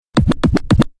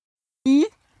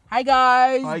Hi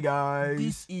guys. Hi guys.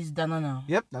 This is Danana.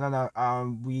 Yep.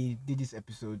 No. We did this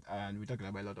episode and we talked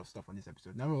about a lot of stuff on this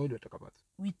episode. Now what do we talk about?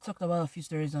 We talked about a few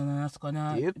stories on Nana's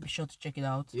Corner. Yep. Be sure to check it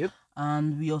out. Yep.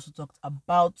 And we also talked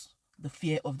about the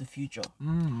fear of the future.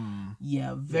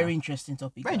 Yeah, very interesting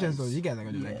topic. Very guys. interesting. You guys are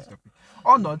going to like this topic.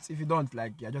 Or not, if you don't,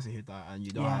 like, you're just a hater and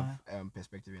you don't have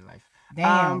perspective in life.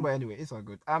 Damn. But anyway, it's all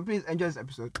good. Please enjoy this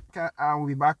episode. We'll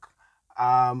be back.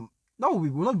 No,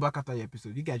 we will not be back after the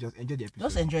episode. You guys just enjoy the episode.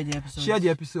 Just enjoy the episode. Share the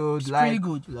episode. It's Like, pretty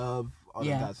good. love, all of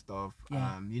that stuff.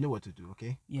 Yeah. You know what to do,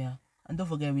 okay? Yeah. And don't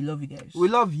forget, we love you guys. We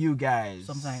love you guys.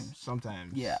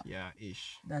 Sometimes. Yeah. Yeah. Yeah,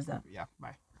 ish. That's that. Yeah,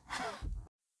 bye.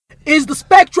 Is the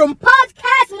Spectrum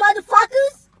Podcast,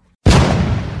 motherfuckers?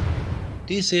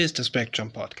 This is the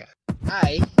Spectrum Podcast.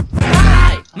 Hi.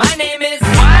 Hi, my name is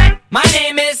what? My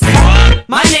name is what?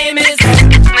 My name is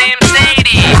Slim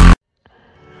Sadie.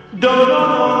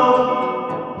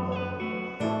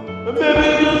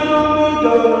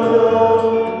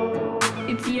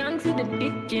 It's young to the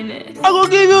beginners. I go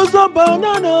give you some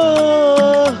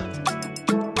banana.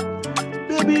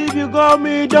 Baby, if you got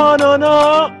me down on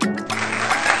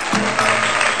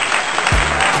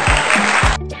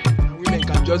Women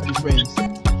can just be friends.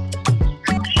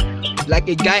 Like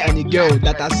a guy and a girl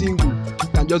that are single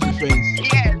can just be friends.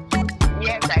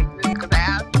 Yes, I do, because I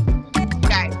have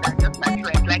guys that are just my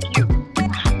friends, like you.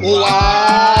 Wow!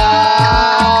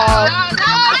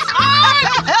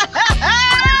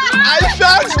 I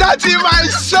felt that in my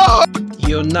soul.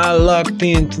 You're now locked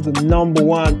into the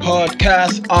 #1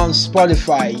 podcast on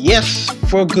Spotify. Yes,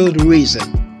 for good reason.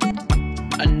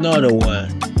 Another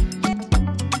one.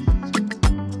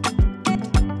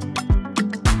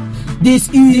 This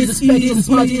is the Spectrum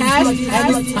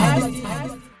Podcast.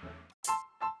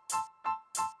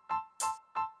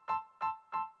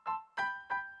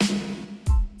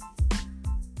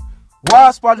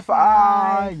 Wow,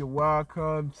 Spotify! You're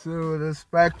welcome to the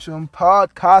Spectrum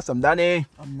Podcast. I'm Danny.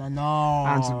 I'm Nana.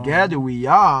 And together we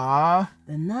are.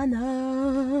 The Nana.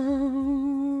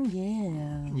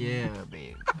 Yeah. Yeah,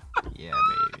 baby. Yeah,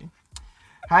 baby.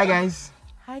 Hi, guys.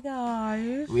 Hi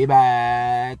guys. We're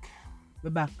back. We're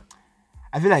back.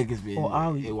 I feel like it's been Oh,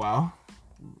 are we? a while.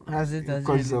 Has it?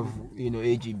 Because of,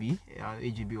 AGB.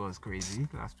 AGB was crazy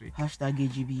last week. Hashtag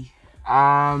AGB.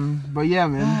 But yeah,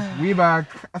 man, we're back.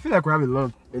 I feel like we have a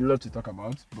lot to talk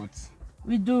about, but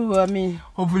We do. I mean,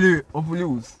 hopefully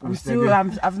we'll I'm still. still.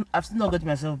 I've still not got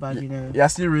myself back. You know. Yeah,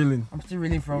 still reeling. I'm still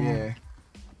reeling from. Yeah,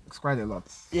 it's quite a lot.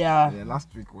 Yeah.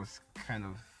 Last week was kind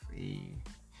of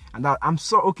and that I'm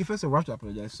so okay. First of all, I have to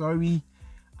apologize. Sorry,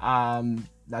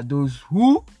 that those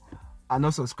who are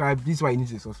not subscribed. This is why you need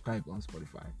to subscribe on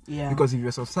Spotify. Yeah. Because if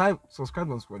you're subscribed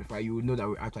on Spotify, you will know that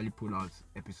we actually put out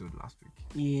episode last week.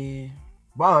 Yeah.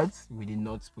 But we did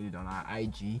not put it on our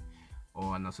IG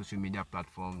or on our social media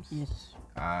platforms. Yes.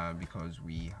 Because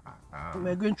we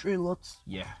We're going through a lot.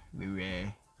 we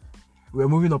were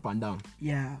moving up and down.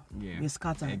 Yeah. Yeah. We're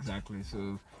scattered. Exactly.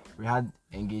 So we had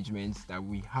engagements that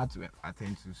we had to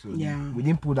attend to. So Yeah. we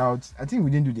didn't put out. I think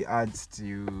we didn't do the ads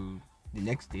till the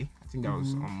next day. I think that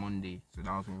was Mm-hmm. on Monday. So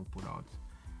that was when we put out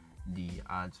the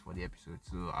ads for the episode.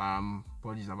 So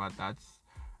apologies about that.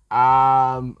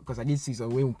 Because I did see some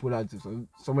when we put out. So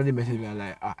somebody messaged me and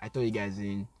like, I thought you guys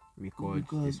didn't record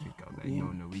this week. I was like, Yeah.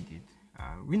 no, we did.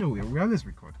 We know we always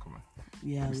record. Come on.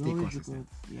 Yeah. We We stay always consistent.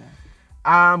 record.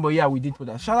 Yeah. But yeah, we did put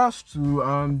that. Shout outs to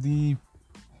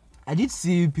I did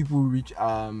see people reach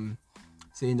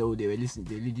saying they were listening.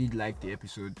 They really did like the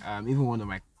episode. Even one of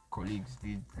my colleagues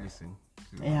did listen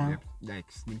to Yeah.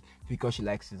 like Slim because she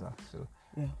likes Caesar. So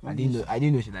Yeah. I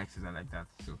didn't know she likes Caesar like that.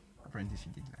 So apparently she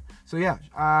did that. So yeah,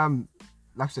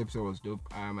 last episode was dope.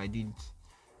 I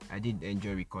did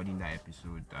enjoy recording that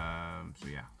episode. So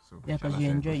yeah. So Yeah, shout because out you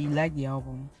to enjoy. everybody. You like the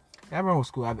album. The album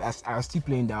was cool. I was still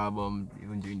playing the album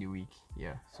even during the week.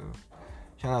 Yeah. So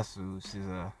shout out to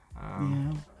Caesar.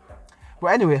 Yeah. But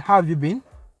anyway, how have you been,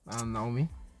 Naomi?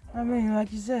 I mean,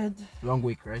 like you said, Long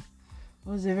week, right? it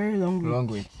was a very long week. Long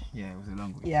week. Yeah, it was a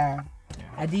long week. Yeah.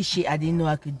 I did shit I didn't know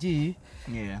I could do.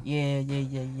 Yeah.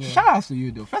 Yeah. Shout out to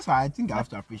you though. First of all, I think I have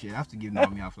to appreciate. I have to give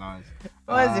Naomi her flowers.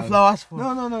 What is the flowers for?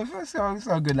 No. First of all, it's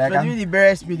all good. Like, But doing the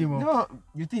barest minimum. no,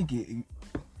 you think it?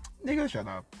 Nigga, shut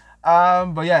up.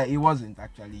 But yeah, it wasn't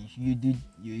actually.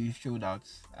 You showed out,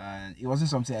 and it wasn't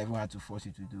something I even had to force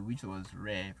you to do, which was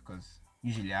rare because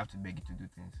usually I have to beg you to do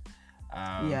things.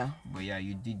 Yeah. But yeah,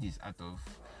 you did this out of,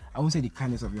 I won't say the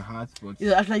kindness of your heart, but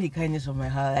It's actually the kindness of my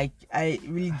heart. Like, I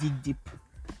really dig deep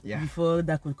yeah, before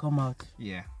that could come out.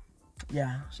 yeah.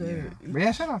 Yeah. So Yeah. But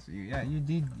yeah, shout out to you. Yeah, you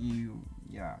did. You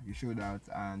showed out,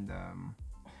 and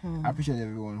I appreciate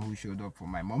everyone who showed up for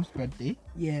my mom's birthday.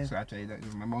 Yeah. So actually, that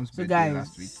was my mom's So birthday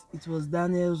last week. guys, it was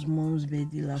Daniel's mom's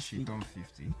birthday last She week, turned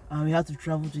 50. and we had to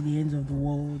travel to the ends of the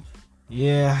world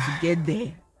Yeah. to get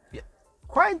there.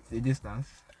 Quite a distance.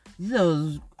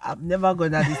 I've never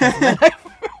gone that distance in my life.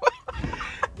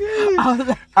 I was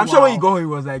like, I'm sure when wow. you go home, it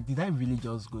was like, did I really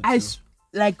just go to...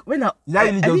 Like when Did I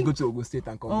really I just think go to Ogun State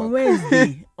and come on back?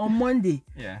 Wednesday, on Monday,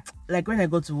 Yeah. like when I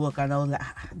got to work and I was like,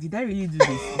 did I really do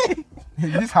this?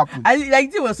 This happened. I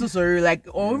like it was so sorry, like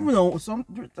or even on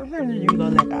sometimes you know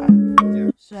like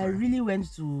Yeah. So I really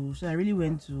went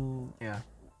to Yeah.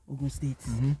 Ogun State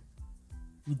Mhm.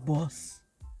 with boss.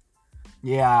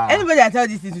 Yeah. Anybody I tell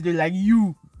this thing to do like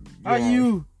you, how Yeah.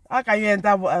 you, how can you enter?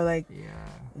 I'm like,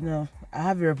 Yeah. I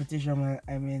have a reputation.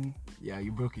 I mean, Yeah,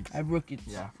 you broke it. I broke it.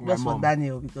 Yeah, for Just my for mom.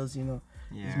 Daniel because he's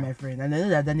Yeah. my friend, and I know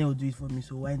that Daniel will do it for me.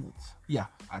 So why not? Yeah,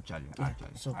 actually.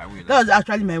 So I will. that was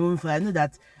actually my moment. I knew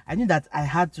that I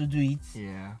had to do it.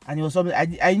 Yeah. And it was something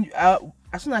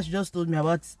as soon as you just told me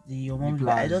about your mom's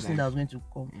birthday, I plans, just knew like- that I was going to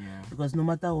come Yeah. because no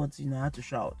matter what, I had to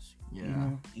shout. Yeah.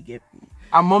 You get me.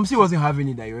 And Momsy wasn't having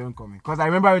it that you weren't coming. Because I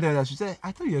remember every time that she said,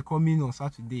 I thought you were coming on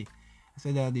Saturday. I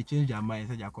said that they changed their mind.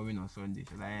 Said you're coming on Sunday.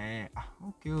 She was like,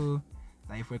 okay. Oh.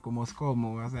 Like if we come, must come.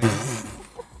 I was like,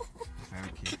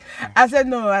 okay. I said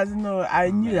no. I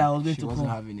knew that I was going She to wasn't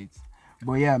come. having it.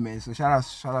 But yeah, man. So shout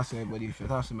out to everybody.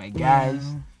 Shout out to my guys.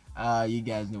 You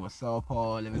guys know what's up,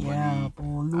 Paul. Everybody. Yeah,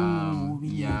 Paulo,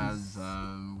 Yaz,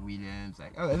 Williams.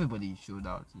 Like everybody showed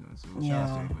out. So shout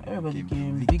out to everybody everybody.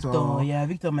 came.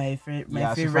 Victor, my Yeah,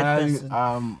 so favorite finally,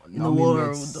 person. in the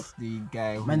world. The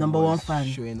guy who My number was one fan.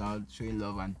 showing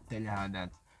love and telling her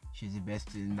that she's the best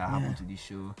thing that happened to the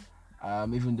show.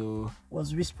 Even though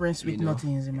Was whispering sweet you know,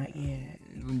 nothings in my ear.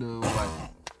 even though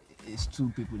it's two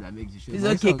people that make the show. It's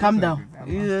but okay, all- calm all down.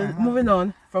 good. I'm fine. Moving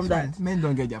on from It's that. fine. Men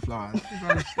don't get their flowers.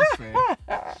 It's fair.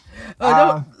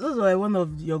 Those were one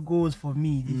of your goals for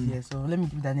me this year. So let me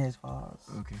give Daniel's flowers.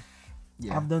 Okay.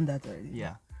 Yeah. I've done that already.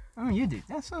 Yeah. I mean, you did.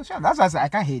 Yeah, so sure. That's why I said I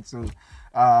can't hate. So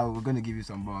we're gonna give you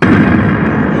some bomb.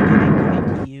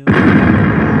 Thank you.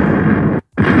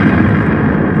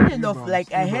 Enough,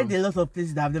 like I heard a lot of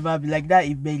places that I've never been like that.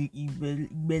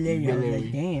 Ibeleri. I was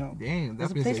like, damn. Damn, There's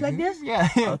that a place like this? Yeah.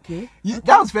 Okay.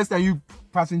 That was first time you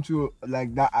passing through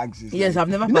like that axis. Yes, like, I've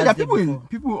never you know, passed there there are before.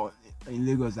 people in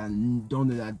Lagos and don't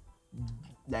know that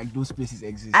like those places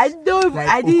exist. I don't. Like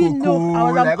I didn't know. I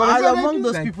was, Okoko, like, I was like, among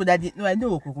those like- people that didn't know. I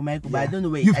know Okoko Michael, but I Yeah. don't know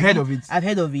where. You've I heard didn't- of it? I've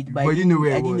heard of it, but But you didn't know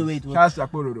where I it didn't was. know where it was. Shout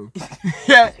out to Akporodo.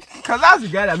 Yeah, because that's the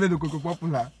guy that made the Okoko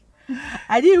popular.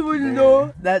 I didn't even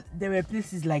know that there were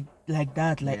places like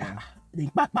that, like Yeah.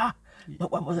 like Bapa. I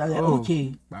was like, Oh,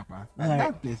 okay. Papa. Alright.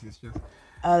 That place is just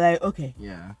I was like, okay,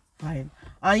 yeah. fine.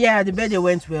 And yeah, the birthday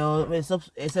went well, except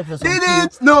for some Did few,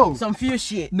 it? No. some few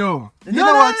shit. No. You know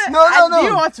what? No.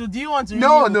 Do you want to?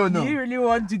 No, really, no, no. Do you really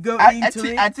want to go I into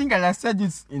it? think and I said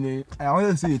this I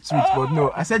wanted to say a tweet, but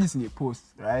no, I said this in a post,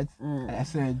 right? And I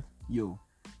said, yo,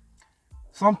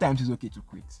 sometimes it's okay to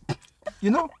quit. You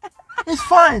know? It's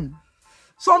fine.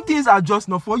 Some things are just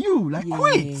not for you. Like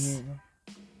quit.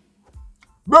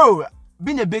 Bro,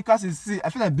 being a baker since I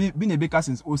feel like being a baker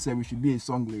since 07 should be a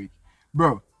song lyric.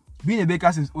 Bro, being a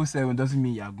baker since 07 doesn't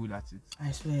mean you're good at it.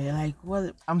 I swear, like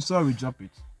what? I'm sorry, drop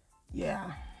it.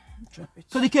 Yeah, drop it.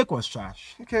 So the cake was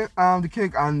trash. Okay, the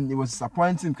cake and it was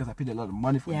disappointing because I paid a lot of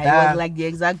money for Yeah, that. it was like the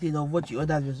exact thing of what you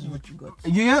ordered versus what you got.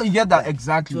 You get that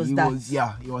exactly. It was It that. was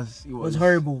yeah. It was It was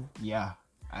horrible. Yeah,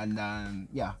 and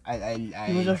yeah,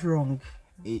 It was just wrong.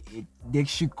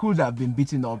 she could have been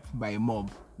beaten up by a mob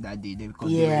that day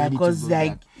because Yeah, because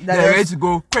like they're ready to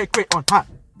go quick on her.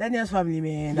 Daniel's family,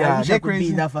 man. Yeah, I wish I they're could be crazy.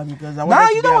 in that family because I Nah, wanted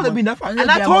to you be don't want to among- be in that I family. wanted And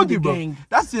to I be told among you, the bro. gang.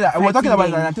 That's it. We're talking about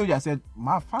it, and I gang. told you. I said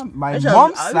my I wish mom's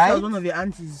I was side. one of your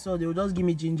aunties, so they would just give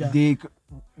me ginger. They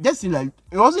just like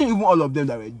it wasn't even all of them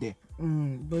that were there.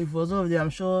 But if it was all of them, I'm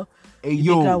sure Hey, the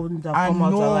yo, baker wouldn't have I come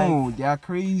out know alive. they are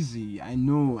crazy. I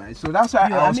know. So that's why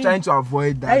Yo, I I was mean, trying to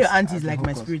avoid that. That your auntie is as a like my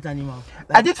focus. spirit animal.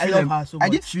 I Like, did feel love her so much. I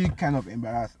did feel kind of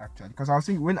embarrassed actually because I was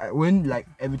thinking when like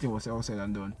everything was all said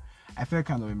and done, I felt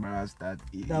kind of embarrassed that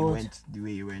it went the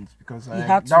way it went because had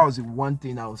that to. was the one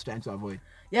thing I was trying to avoid.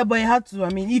 Yeah, but it had to. I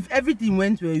mean, if everything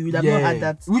went well, you would have not had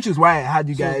that. which is why I had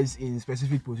you So- guys in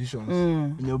specific positions.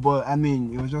 You know, but I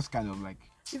mean, it was just kind of like.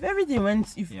 If everything went,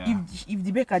 if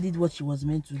the baker did what she was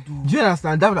meant to do, Do you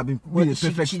understand? That would have been really she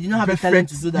perfect. did not have the perfect, talent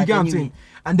to do that you get what I'm anyway. saying?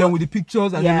 And then with the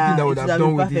pictures and everything that would it have been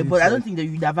done with perfect. it. But it's I don't like- think that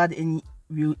you'd have had any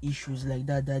real issues like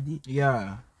that day.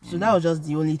 Yeah. So that was just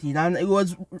the only thing, and it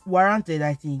was warranted.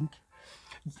 I think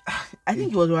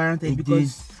it was warranted It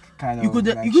because did kind of. you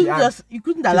like,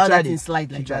 couldn't she allow tried that it. in slide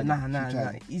She like tried that. it. Nah. She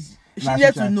tried it. She Nah, needed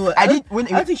to tried. know. I did when I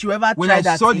don't think she will ever when try I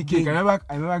that saw the again. cake.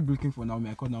 I remember looking for Naomi.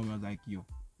 I called Naomi. I was like, yo.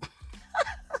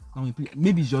 Naomi,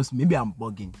 please, maybe I'm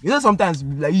bugging. You know, sometimes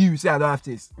like you say I don't have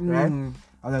taste, right?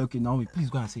 I was like, okay, Naomi, please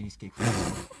go and see this cake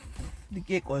first. The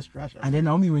cake was trash. And then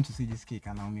Naomi went to see this cake,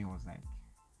 and Naomi was like,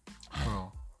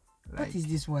 bro, What is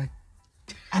this one?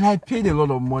 And I paid a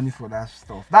lot of money for that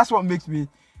stuff. That's what makes me,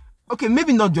 okay,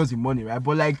 maybe not just the money, right?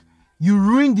 But like, you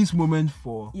ruined this moment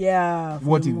for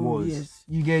what it was. Yes.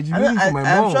 You get you ruined it for my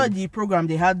mom. I'm sure the program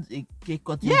they had a cake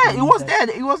cutting. Yeah, it was there.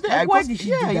 It was there. Like, why Because- did she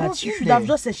yeah, do it that? was She in should there. have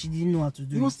just said she didn't know how to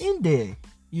do It was in there,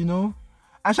 you know.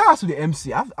 And shout out to the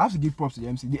MC. I have to give props to the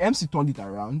MC. The MC turned it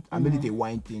around and made it a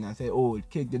wine thing and said, "Oh,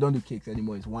 cake. They don't do cakes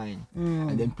anymore. It's wine."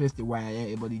 And then placed the wine, and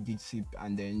everybody did sip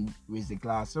and then raised the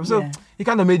glass. So he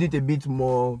kind of made it a bit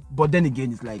more. But then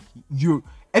again, it's like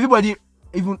everybody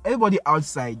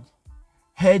outside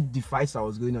heard the fights that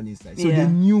was going on inside, so they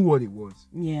knew what it was.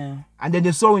 Yeah. And then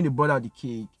they saw when they brought out the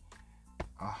cake.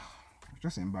 It's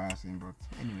just embarrassing, but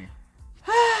anyway.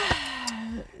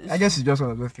 I guess it's just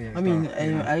one of those things. I mean,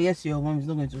 I guess your mom is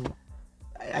not going to.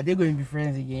 Are they going to be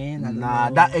friends again? I don't Nah,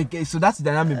 know. so that's the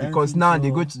dynamic I don't because think now so.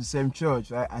 they go to the same church,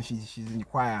 right? And she's in the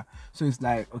choir. So it's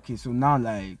like, okay, so now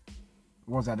like,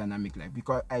 what's that dynamic like?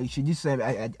 Because she did send,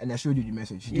 and I showed you the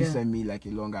message. She did send me like a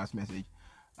long ass message,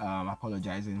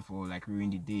 apologizing for like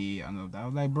ruining the day and all that. I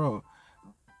was like, bro,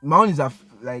 my own is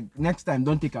like next time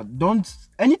don't take out.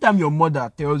 Anytime your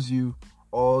mother tells you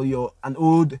or an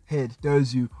old head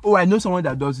tells you, oh, I know someone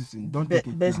that does this thing, don't take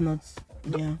it. Best now.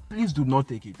 not. Yeah. Please do not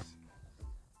take it.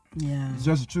 Yeah. It's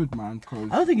just the truth, man. Cause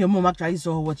I don't think your mom actually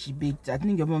saw what she baked. I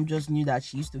think your mom just knew that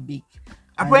she used to bake.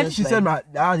 apparently she said,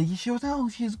 she was like, oh,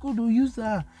 she's good, we'll use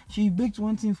her. She baked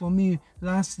one thing for me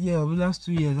last 2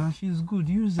 years, and she's good,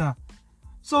 use her.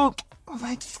 So I was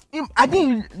like, I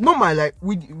didn't know like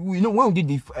we know when we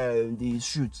did the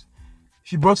shoot,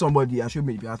 she brought somebody and showed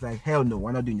me. I was like, hell no,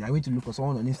 we're not doing it. I went to look for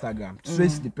someone on Instagram,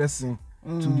 trace the person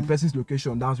to the person's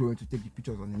location. That's where we went to take the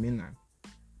pictures on the mainland.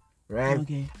 Right?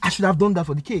 Okay. I should have done that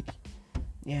for the cake.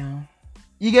 Yeah.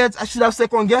 You get? I should have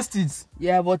second guessed it.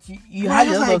 Yeah, but you But had I a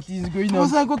was lot like- of things going I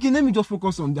was on. like, okay, let me just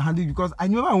focus on the handling because I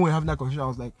remember when we were having that conversation, I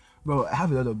was like, bro, I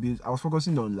have a lot of bills. I was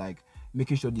focusing on like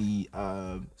making sure the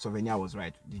souvenir was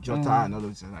right, the jota and all of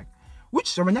this, like, which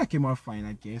souvenir came out fine,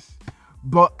 I guess.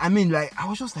 But I mean, like, I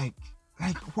was just like,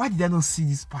 why did I not see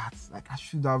this part? Like, I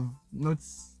should have not,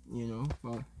 you know.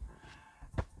 But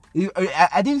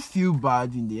I didn't feel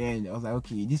bad in the end. I was like,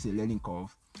 okay, this is a learning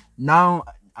curve. Now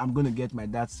I'm gonna get my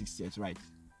dad's 60th right.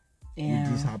 Yeah.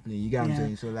 With this happening, you get what I'm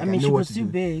saying? So like, I mean, know she what was to too do.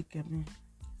 big. I mean,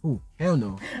 Oh, hell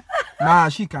no. Nah,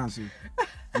 she cancelled.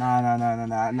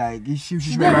 Nah. Like, she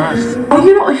should be embarrassed. Are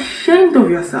you not ashamed of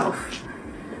yourself?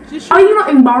 Are you not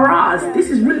embarrassed? This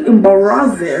is really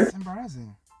embarrassing. It's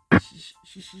embarrassing.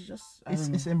 she just. I don't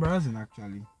know. It's embarrassing,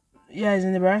 actually. Yeah, it's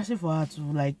embarrassing for her to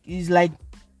like. It's like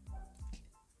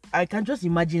I can just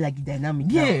imagine like the dynamic.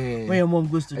 now. Yeah. When your mom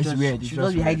goes to It's church, weird. It's she'll just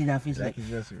just be weird. hiding her face like. It's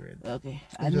just weird. Okay,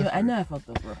 just I know I fucked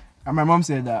up, bro. And my mom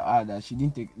said that she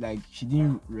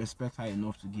didn't respect her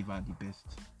enough to give her the best.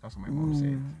 That's what my mom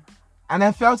said. And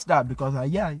I felt that because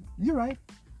yeah, you're right.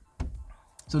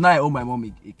 So now I owe my mom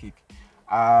a cake.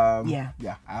 Yeah,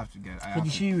 I have to get. So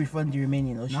did she refund the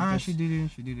remaining or Nah, she she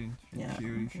just... didn't. Yeah,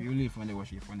 She only refunded what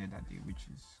she refunded that day, which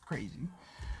is crazy.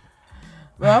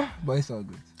 Well, But it's all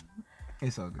good.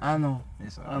 It's all good. I know.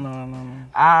 It's all I good.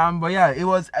 know. But yeah, it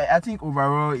was. I think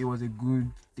overall it was a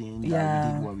good thing that Yeah.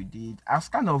 we did what we did. I was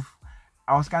kind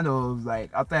of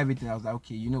like after everything, I was like,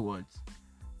 okay, you know what?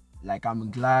 Like I'm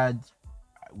glad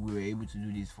we were able to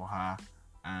do this for her,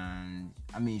 and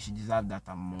I mean she deserved that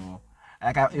and more.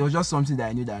 Like it was just something that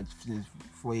I knew that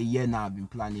for a year now I've been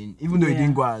planning, even though it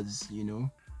didn't go as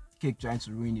Cake trying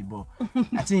to ruin it, but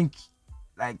I think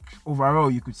like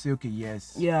overall you could say, okay,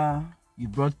 yes, Yeah. you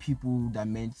brought people that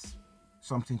meant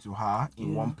something to her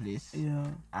in one place, Yeah.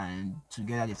 and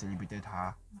together they celebrated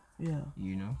her. Yeah.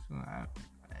 So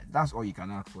that's all you can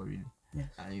ask for, really. Yes.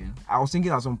 I was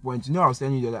thinking at some point, I was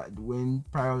telling you that when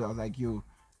prior, I was like, yo,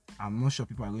 I'm not sure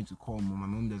people are going to come. My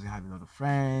mom doesn't have a lot of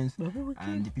friends,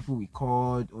 and the people we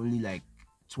called, only like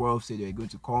 12 said they were going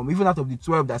to come. Even out of the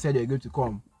 12 that said they were going to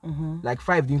come, like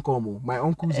 5 didn't come. My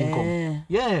uncles didn't come.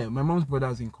 Yeah, my mom's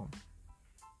brothers didn't come.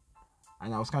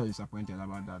 And I was kind of disappointed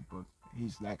about that, but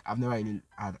he's like, I've never really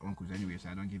had uncles anyway, so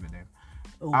I don't give a damn.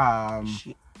 Oh,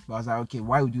 shit. But I was like, okay,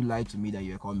 why would you lie to me that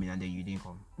you were coming and then you didn't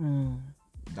come?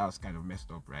 That was kind of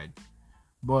messed up, right?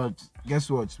 But guess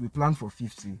what? We planned for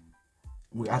 50.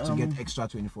 We had to get extra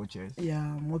 24 chairs. Yeah,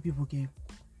 more people came.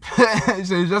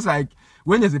 So it's just like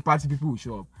when there's a party, people will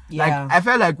show up. Yeah. Like I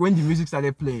felt like when the music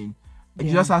started playing,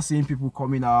 You just start seeing people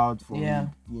coming out from, Yeah.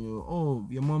 you know, oh,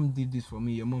 your mom did this for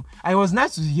me, your mom. And it was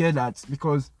nice to hear that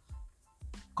because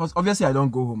obviously I don't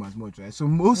go home as much, right? So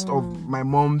most of my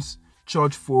mom's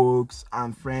church folks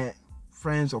and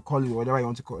friends or colleagues, whatever you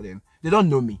want to call them, they don't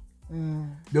know me.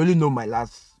 They only know my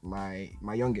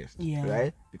youngest, Yeah.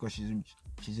 right? Because she's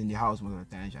in the house most of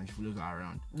the time and she follows her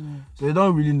around. So they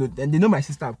don't really know. And they know my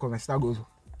sister because my sister goes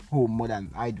home more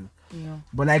than I do. Yeah.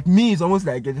 But like me, it's almost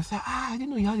like they just like, I didn't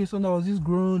know you had a son that was this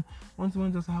grown. Once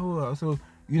just how so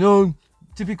you know,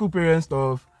 typical parent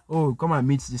stuff. Oh, come and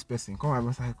meet this person. Come and I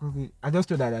was like, okay. I just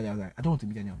told that I was like, I don't want to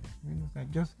meet any of them. You know, it's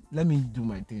like just let me do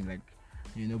my thing, like,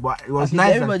 you know. But it was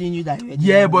nice. Everybody knew that.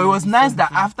 Yeah, but it was nice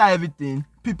that after everything,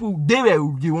 people they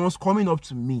were the ones coming up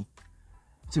to me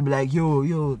to be like,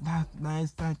 yo, that's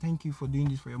nice. Thank you for doing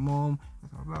this for your mom.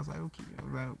 I was like, okay. I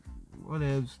was like, what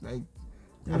else? Like,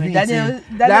 Daniel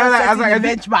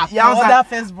benchmark. Yeah,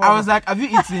 I was like, have you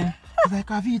eaten? I was like,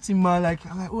 have you eaten, man? Like,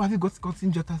 I'm like, oh, have you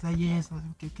gotten jota? I was like, yes. I was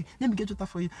like, okay. Let me get jota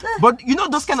for you. But you know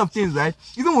those kind of things, right?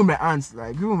 Even with my aunts,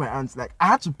 like, I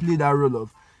had to play that role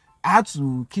of, I had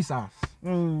to kiss ass.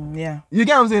 Yeah. You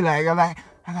get what I'm saying? Like,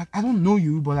 I don't know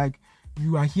you, but like,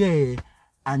 you are here,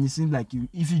 and it seems like you.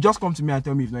 If you just come to me and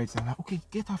tell me if not, it's like, okay,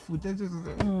 get her food.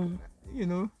 You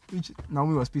know, which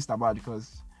Naomi was pissed about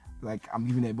because. Like I'm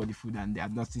giving everybody food and they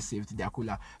have not still saved their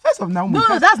cooler. First of Naomi.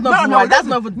 No, that's not the problem. That's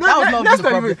not the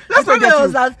problem.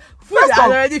 Was that food had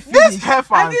already finished. This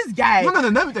heifer. And this guy. No,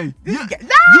 let me tell you. This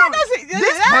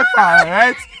Heifer,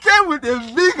 right, came with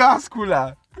a big ass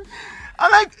cooler.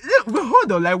 I'm like,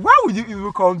 hold on, like, why would you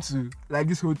even come to like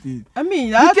this whole thing? I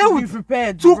mean, I have to be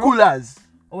prepared. Two coolers.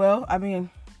 Well, I mean.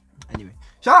 Anyway,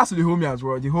 shout out to the homie as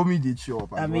well. The homie did show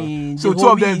up. I mean, so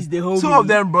two of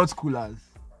them brought coolers.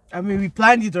 I mean, we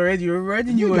planned it already. We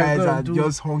already knew you what we guys were are do.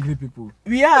 just hungry people.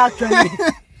 We are actually.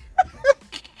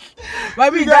 But I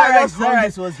mean, that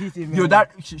rice was hitting me. Yo,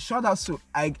 that shout out. So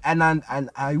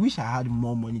I wish I had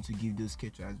more money to give those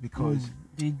caterers because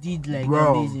they did like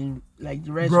bro, amazing. Like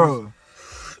the rest. Bro,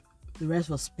 the rest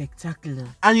was spectacular.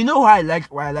 And you know why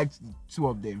I liked two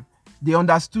of them? They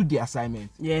understood the assignment.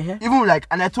 Yeah. Even like,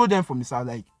 and I told them from the start,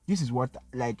 like, this is what,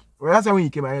 like, well, that's why when you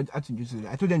came, I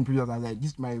told them in previous, I was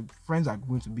like, my friends are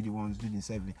going to be the ones doing the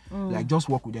survey. Like, just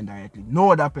work with them directly.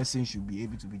 No other person should be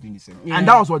able to be doing the survey. Yeah. And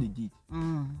that was what they did.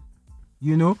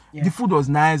 You know, the food was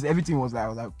nice. Everything was like, I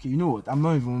was like, okay, you know what? I'm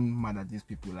not even mad at these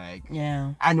people. Like,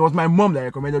 yeah. And it was my mom that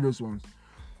recommended those ones.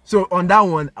 So on that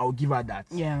one, I'll give her that.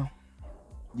 Yeah.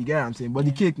 You get what I'm saying? But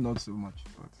the cake, not so much.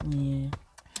 But yeah.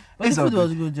 But the food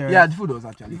was good, Jared. Yeah, the food was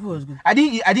actually. The food was good. I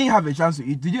didn't have a chance to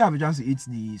eat. Did you have a chance to eat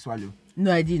the swallow?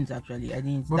 No, I didn't actually. I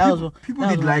didn't. But that people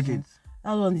did like it.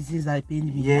 That was one of the things that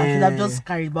pained me. Yeah. I should have just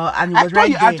carried about, and it was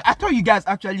right there. I thought you guys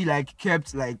actually like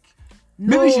kept like.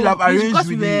 No, maybe you should have arranged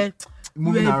with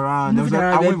moving around.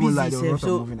 I won't even lie. There was a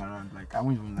lot of moving around. Like I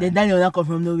won't even lie. Then Daniel now come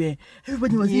from nowhere.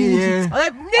 Everybody was eating it. I was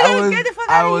like, nigga, get the fuck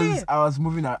out of here. I was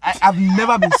moving around. I've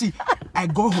never been. See, I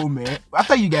go home,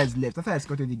 after you guys left. After I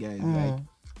escorted you guys, like.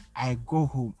 I go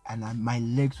home and my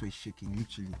legs were shaking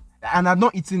literally, and I've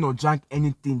not eaten or drank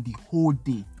anything the whole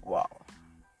day. Wow!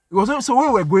 It was so when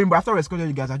we were going, but after we escorted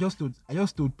you guys, I just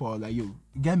told Paul like, yo,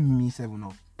 get me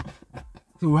 7-Up.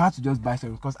 So we had to just buy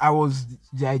 7 because I was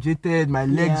dehydrated. My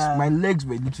legs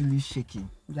were literally shaking.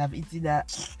 You have eaten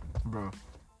that, bro.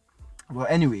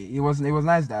 But anyway, it was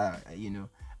nice that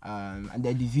and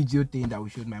then the video thing that we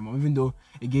showed my mom, even though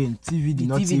again TV did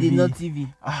not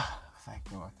TV. Ah, thank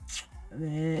God.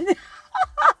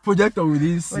 Projector we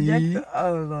didn't see.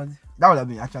 Oh Lord, that would have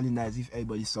been actually nice if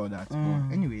everybody saw that.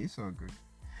 But anyway, it's all good.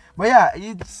 But yeah,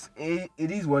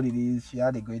 it is what it is. She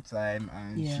had a great time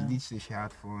and she did say she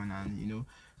had fun, and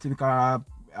typical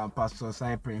pastor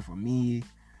started praying for me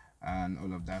and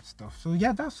all of that stuff. So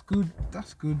yeah, that's good.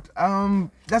 Let's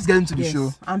get into the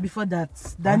show. And before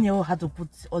that, Daniel had to put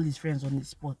all his friends on the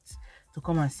spot to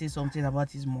come and say something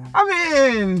about his mom. I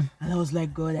mean, and I was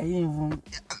like, God, I didn't even.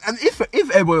 And if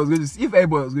everybody was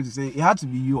going to say, it had to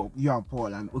be you and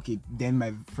Paul, and okay, then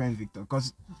my friend Victor,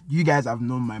 because you guys have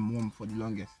known my mom for the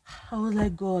longest. I was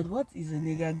like, God, what is a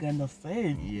nigga gonna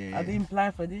say? Yeah, I didn't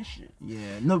plan for this shit.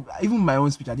 Yeah, no, even my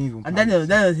own speech, I didn't even. And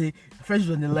then say, friends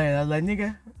on the line. I was like,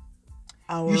 nigga,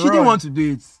 you shouldn't want to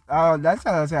do it. That's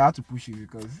how I said I had to push you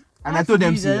because, and I told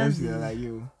them, like,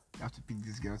 yo. Have to pick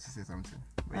this girl to say something.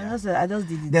 I just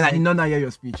did it. Then I did not hear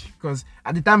your speech because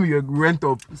at the time you went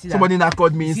up, somebody now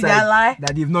called me inside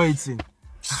that they've not eaten.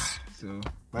 So,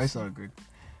 but it's all good.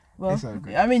 Well, it's all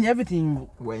good. I mean, everything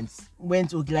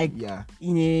went okay, like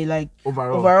in a like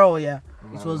overall, yeah.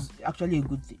 It was actually a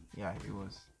good thing. Yeah, it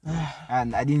was.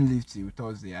 And I didn't leave till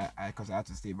Thursday because I had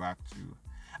to stay back to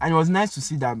And it was nice to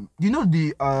see that. You know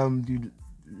the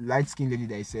light skinned lady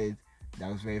that I said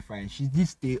that was very fine. She did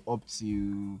stay up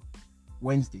till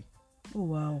Wednesday. Oh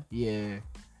wow. Yeah.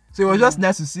 So it was just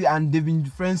nice to see, and they've been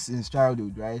friends since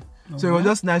childhood, right? So it was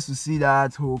just nice to see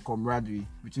that whole camaraderie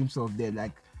between some of them.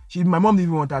 Like my mom didn't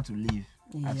even want her to leave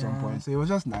at some point, so it was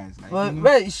just nice. Like, Well, you know,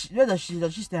 where does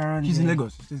she stay around? she's in there?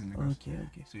 Lagos. She stays in Lagos.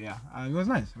 Okay. So yeah, it was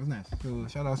nice. So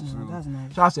shout out That's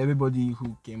nice. shout out to everybody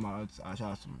who came out. Shout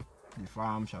out to the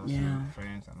farm. Shout out to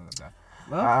friends and all of that.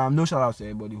 Well, No shout out to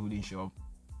everybody who didn't show up.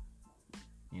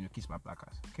 You know, kiss my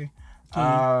placards. Okay.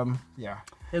 Yeah.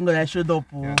 thank God I showed up.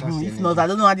 Yeah, that's the If not, I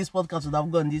don't know how this podcast would have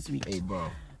gone this week. Hey, bro.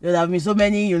 There would have been so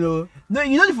many, you know. No,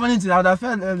 you know the funny thing, I would have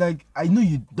felt like I know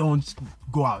you don't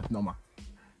go out normal.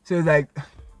 So it's like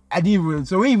I didn't even.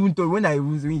 So when you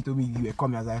told me you were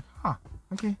coming, I was like,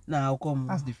 okay, Nah, I'll come.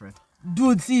 that's different.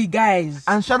 Dude, see, guys.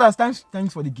 And shout out, thanks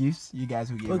for the gifts. You guys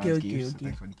who gave us Okay. gifts. So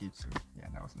thanks for the gifts. So, yeah,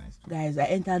 that was nice. Guys, I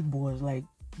entered boards. Like,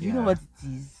 do you know Yeah. what it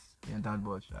is? Yeah, that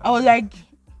was. I was like,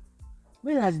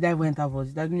 when has that went out?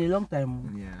 It has been a long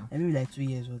time. Yeah. Maybe like 2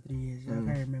 years or 3 years. I can't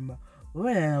remember. But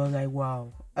when I was like,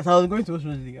 wow. As I was going to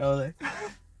Ocean League, I was like,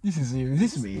 This is you.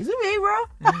 This is me. is it me,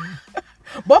 bro?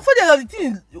 But for the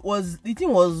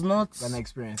thing was not. An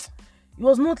experience. It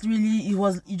was not really.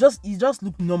 It just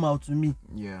looked normal to me.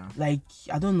 Yeah. Like,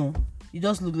 I don't know. It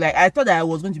just looked like I thought that I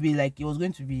was going to be like it was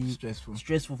going to be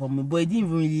Stressful. for me, but it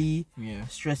didn't really Yeah.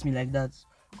 stress me like that.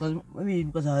 Because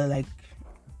I was like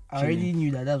I already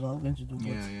knew that that's what I was going to do. But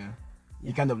Yeah.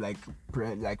 You kind of like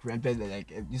preempted that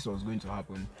like if this was going to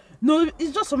happen. no,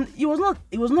 it's just some. It was not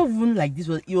even like this.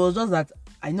 It was just that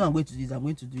I know I'm going to do this. I'm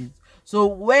going to do it. So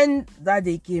when that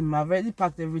day came, I've already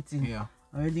packed everything. Yeah.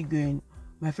 I'm already going.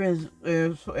 My friends,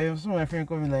 some of my friends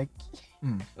come in like,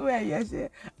 where are you? I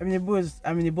said, I'm in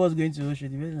the bus going to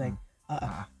Ocean. They were like,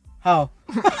 how?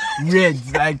 Weird,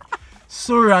 like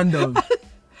so random.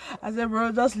 I said,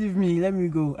 bro, just leave me, let me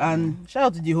go. And shout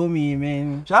out to the homie,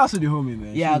 man. Shout out to the homie,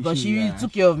 man. Yeah, because she really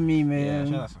took care of me, Yeah,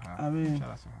 man. shout out to her. I mean, Shout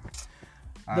out to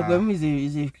her. the Gwemi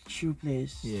is a true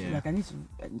place. Yeah. Like I need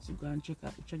to go and check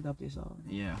that place out.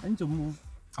 Yeah. I need to move.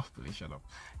 Oh, please shut up.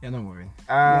 Yeah, no worrying.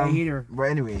 I hate her. But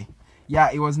anyway, yeah,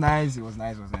 it was nice. It was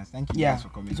nice. Thank you guys for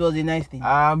coming. It was a nice thing.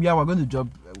 Yeah, we're going to drop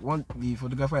the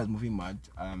photographer is moving mad.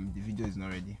 The video is not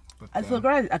ready. But I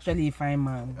forgot actually a fine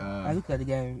man. I looked at the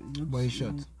guy. But he's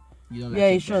short. You don't like Yeah,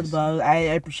 short he's short, guys. but I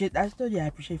appreciate. I told you I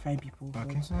appreciate fine people.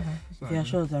 Okay. But if you're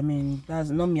short, I mean that's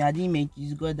not me. I didn't make it.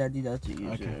 It's God that did that to you.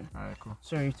 Okay. So. Alright,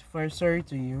 cool. Sorry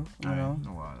to you. You know.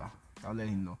 No, I'll let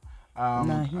him know.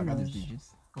 Nah, he I got his knows. digits.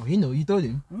 Oh, he know. You told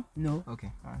him. No, Okay.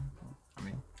 Alright. I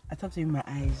mean, I talked to him in my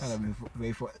eyes.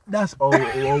 that's all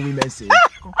women say.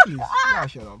 Oh, please, yeah,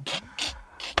 shut up.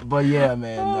 But yeah,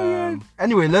 man.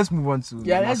 Anyway, let's move on to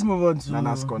Let's move on to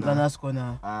Nana's Corner. Nana's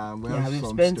Corner. We We've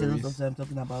spent a lot of time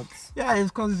talking about. Yeah, it's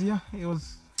because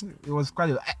it was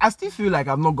quite. I still feel like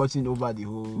I've not gotten over the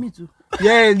whole. Me too.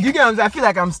 Yeah, you get what I'm saying? I feel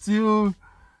like I'm still,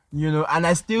 and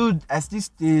I still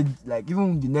stayed like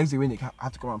even the next day when they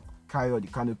had to come and carry all the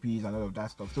canopies and all of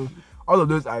that stuff. So all of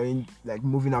those are in like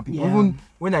moving up. Yeah. Even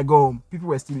when I go home, people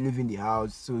were still leaving the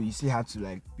house, so you still had to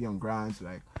like be on ground. So,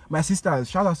 like my sisters,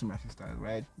 shout out to my sisters,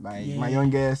 right? My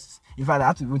youngest. In fact, I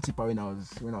had to even tip her when I was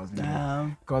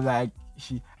leaving, because like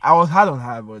I was hard on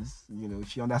her, but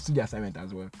she understood the assignment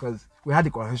as well, because we had the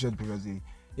conversation previously.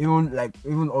 Even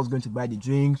us going to buy the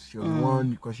drinks, she was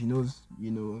one because she knows,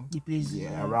 The place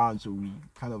around. So we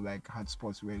kind of like had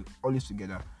spots. We were always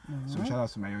together. So shout out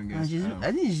to my youngest.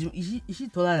 I think is she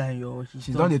taller than you?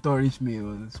 She's not the tall rich me,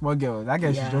 small girl. That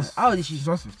girl, How old is she? She's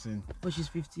just 15. Oh, she's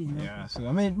 15. Yeah. So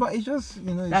I mean, but it's just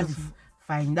That's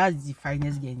fine. That's the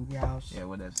finest girl in the house. Yeah.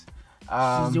 What else?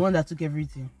 She's the one that took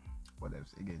everything. What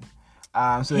else again?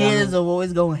 So Haters are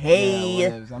always going, hey. Yeah,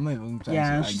 what else? I'm not even trying to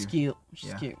argue. She's cute.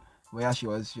 She's cute. Well, yeah, she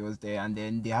was there, and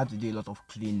then they had to do a lot of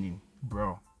cleaning,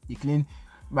 bro. They clean.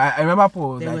 But I remember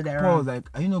Paul was like,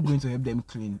 "Are you not going to help them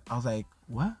clean?" I was like,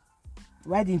 "What?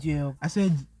 Why didn't you help?" I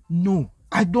said, "No,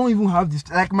 I don't even have this.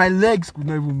 Like my legs could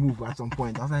not even move at some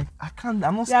point." I was like, "I can't.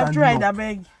 I'm not standing tried, up." I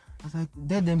beg. I was like,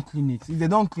 "Let them clean it. If they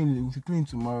don't clean it, we'll clean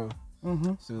tomorrow."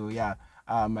 So yeah,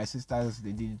 my sisters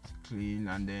they did clean,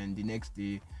 and then the next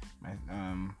day,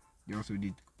 they also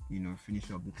did finish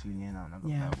up the cleaning and all that,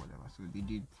 whatever. So they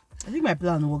did. I think my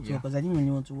plan worked well because I didn't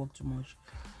really want to work too much.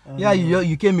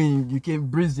 You came in,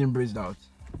 breathed in, breathed out.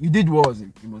 You did what was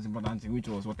the most important thing, which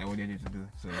was what I wanted you to do.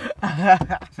 So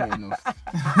fair enough.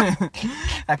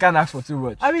 I can't ask for too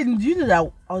much. I mean, do you know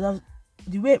that I would have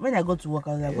the way when I got to work,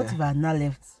 I was like, what if I had not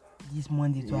left this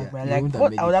Monday to work? Like,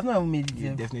 what I would have not even made it.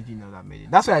 You definitely not have made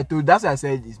it. That's why I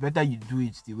said it's better you do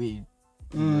it the way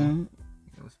you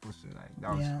supposed to. Like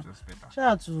that was just better. Shout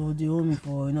out to the homie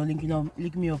for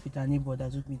linking me up with a neighbor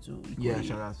that took me to Ikoyi. Yeah,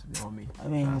 shout out to the homie. I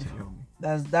mean, shout out to the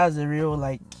homie. that's a real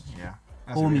like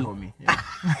That's homie. a real homie.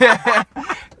 Yeah.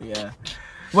 Yeah.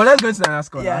 Well, let's go into Nana's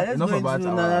Corner. Yeah, let's Enough go about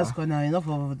into Nana's Corner. Enough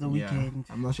of the Yeah, weekend.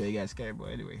 I'm not sure you guys care, but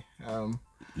anyway.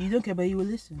 You don't care, but you will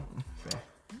listen. Fair.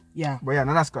 Yeah. But yeah,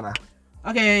 Nana's Corner.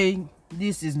 Okay,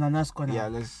 this is Nana's Corner. Yeah,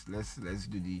 let's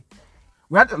do the.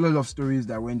 We had a lot of stories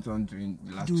that went on during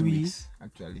the last 2 weeks.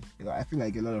 Actually, I feel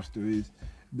like a lot of stories.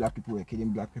 Black people were killing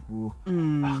black people.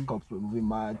 Cops were moving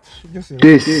mad. This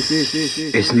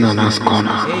is Nana's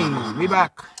Corner. Hey, we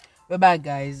back. We're back,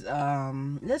 guys.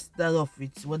 Let's start off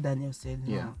with what Daniel said.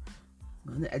 Yeah.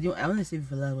 I want to say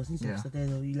for that, but since you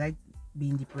started, you like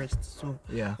being depressed, so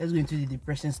let's go into the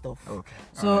depressing stuff. Okay.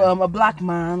 So a black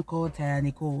man called Tyre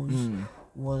Nichols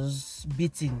was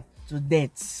beaten to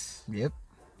death. Yep.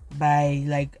 By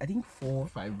like I think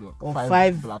 5 black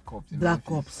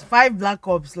cops. 5 black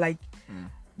cops. Like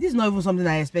this is not even something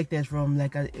I expected from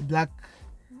like a black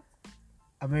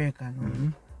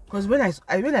American. Because when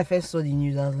I first saw the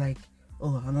news, I was like,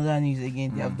 oh, another news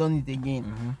again. They have done it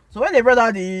again. So when they brought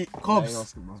out the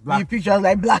cops, the pictures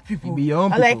like black people,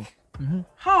 beyond I'm like,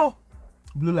 how?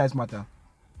 Blue lives matter.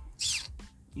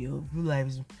 Yo, blue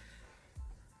lives.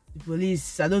 The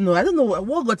police, I don't know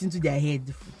what got into their head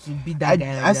to beat that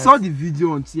guy. Like I saw the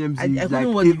video on TMZ. I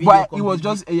couldn't watch the video. It was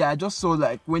just I just saw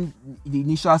like when the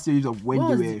initial series of when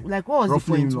they were what was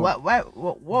the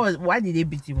point? Why did they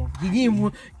beat him up? He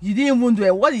didn't even do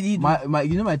it. What did he do?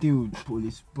 My thing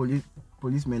with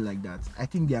policemen like that, I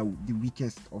think they are the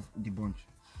weakest of the bunch,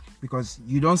 because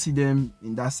you don't see them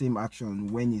in that same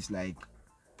action when it's like,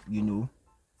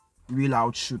 real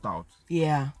out shootout.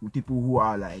 Yeah. With people who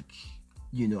are like,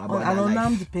 about an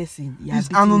unarmed person. It's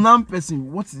an unarmed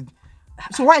person. What's it?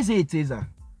 So why is it a taser?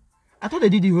 I thought they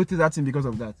did the whole taser thing because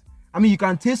of that. I mean, you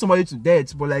can tase somebody to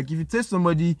death, but like if you tase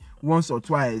somebody once or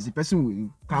twice, the person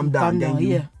will calm down.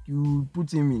 Then you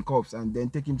put him in cuffs and then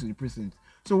take him to the prison.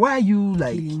 So why are you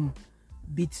like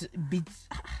beat?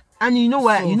 And you know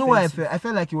why? I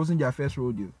felt like it wasn't their first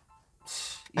rodeo.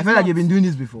 I felt like they've been doing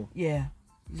this before. Yeah.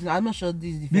 I'm not sure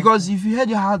this is the because if you heard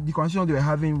the conversation they were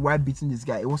having while beating this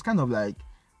guy, it was kind of like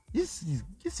this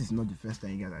is not the first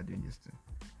time you guys are doing this thing.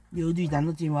 They will do it and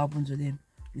nothing will happen to them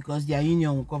because their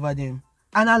union will cover them.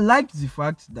 And I liked the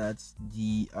fact that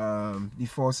the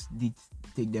force did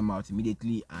take them out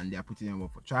immediately and they are putting them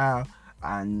up for trial,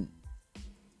 and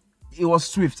it was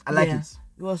swift. I like it.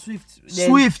 It was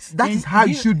swift. That is how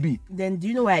it should be. Then do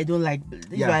you know why I don't like?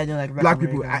 This is why I don't like black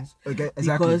people. Okay,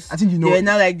 exactly. Because I think they're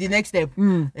now like the next step.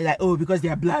 They're like, oh, because they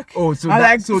are black. Oh, so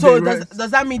does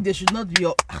that mean they should not be?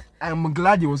 I'm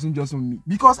glad it wasn't just on me,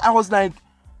 because I was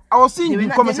seeing the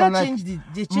comments and like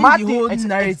they changed the whole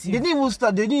narrative. They didn't even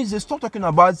start. They stopped talking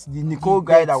about the Nicole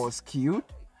guy that was killed.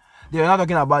 They were not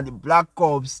talking about the black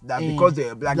cops that because they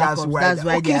were black. That's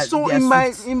why. Okay, so in my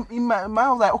I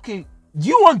was like, okay. Do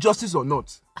you want justice or not?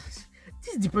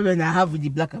 This is the problem I have with the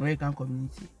black American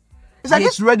community. It's like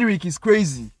this rhetoric is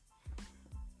crazy.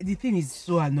 The thing is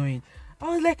so annoying. I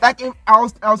was like I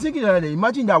was thinking the other day,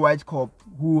 imagine that white cop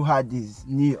who had his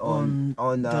knee on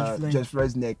George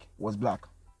Floyd's neck was black.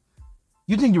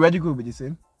 You think the rhetoric will be the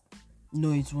same?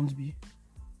 No, it won't be.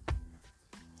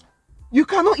 You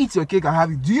cannot eat your cake and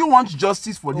have it. Do you want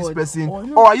justice for this person,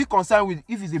 or are you concerned with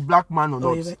if he's a black man or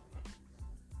not?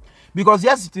 Because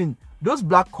here's the thing. Those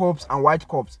black cops and white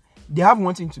cops, they have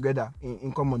one thing together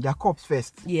in common. They're cops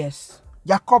first. Yes.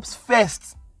 They're cops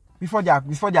first before they are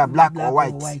black or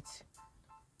white.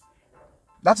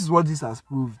 That is what this has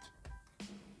proved.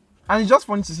 And it's just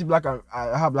funny to see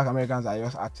how black Americans are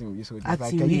just acting with this whole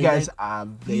thing. Like, you guys are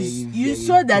very, you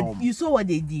saw that dumb. You saw what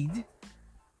they did.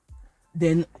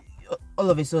 Then all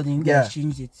of a sudden they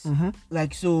changed it.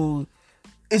 Like so.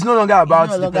 It's no longer about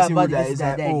the person who died. It's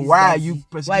like, oh, why are you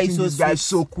persecuting this guy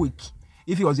so quick?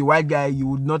 If he was a white guy, you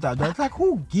would not have done it. Like,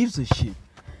 who gives a shit?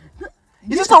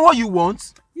 Is this not what you want?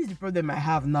 This is the problem I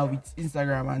have now with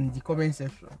Instagram and the comment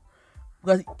section.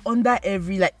 Because under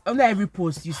every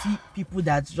post, you see people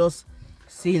that just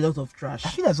say a lot of trash. I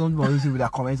feel like some people with their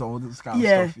comments on all this kind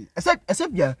of stuff.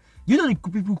 Except you know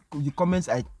the comments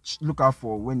I look out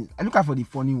for I look out for the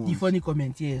funny ones. The funny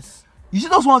comments, yes. You see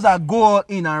those ones that go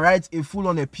in and write a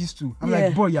full-on epistle. I'm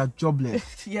like, boy, you're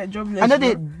jobless. jobless. And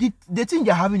then they think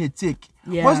you're having a take.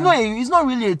 Yeah. But it's not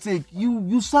really a take.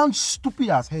 You sound stupid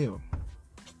as hell.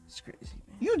 It's crazy,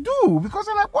 man. You do, because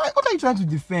I'm like, what are you trying to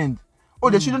defend? Oh,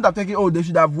 they shouldn't have taken. Oh, they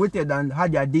should have waited and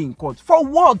had their day in court. For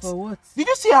what? For what? Did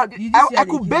you see how? I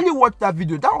could barely watch that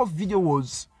video. That video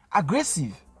was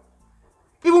aggressive.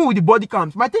 Even with the body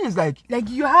cams, my thing is like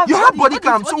you have body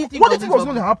cams. So what do you think was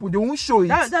going to happen? They won't show it.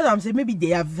 That's what I'm saying. Maybe they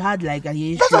have had like a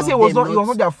issue. That's what I say. It was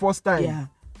not their first time. Yeah.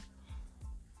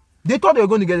 They thought they were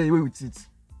going to get away with it.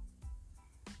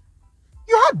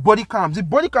 You had body cams. The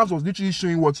body cams was literally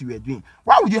showing what you were doing.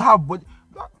 Why would you have body?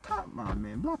 Come on,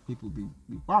 man. Black people be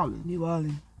wilding. Be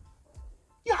wilding.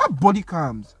 You have body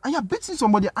cams and you're beating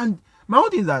somebody. And my own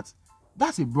thing is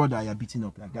that's a brother you're beating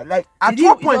up like that. Like at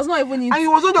one point, it was not even and it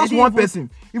wasn't just one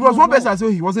person. It was one person, so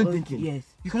he wasn't thinking. Yes.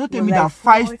 You cannot tell me that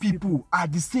 5 people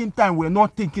at the same time were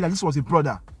not thinking that this was a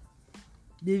brother.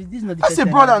 This is not the That's first a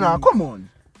time brother they're now. doing Come on.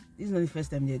 This is not the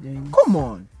first time they're doing it. Come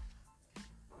on.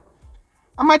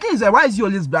 And my thing is like, why is it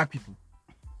always black people?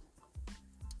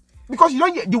 Because you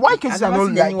don't get the white cases are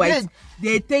not like white.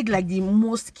 They take like the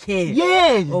most care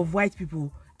of white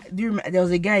people. Do you remember there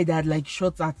was a guy that like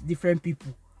shot at different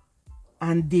people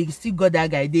and they still got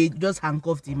that guy. They just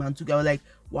handcuffed him and took him. I was like,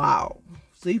 wow.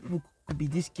 So people could be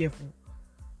this careful.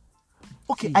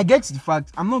 Okay, see. I get the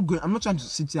fact. I'm not trying to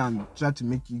sit here and try to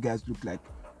make you guys look like,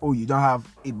 oh, you don't have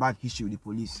a bad history with the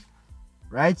police.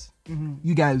 Right? Mm-hmm.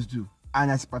 You guys do. And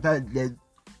as part of that,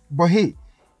 but hey,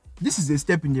 this is a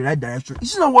step in the right direction.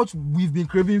 This is not what we've been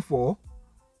craving for.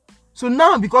 So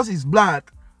now, because it's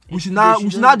black, we should now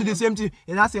do the same thing.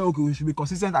 And I say, okay, we should be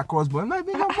consistent across. But I'm like,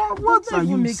 what are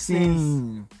you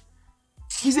saying?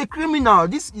 He's a criminal.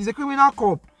 This is a criminal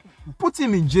cop. Put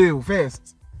him in jail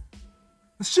first.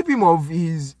 Strip him of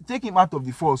take him out of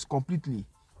the force completely.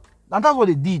 And that's what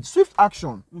they did. Swift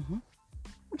action. Mm-hmm.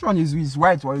 Which one is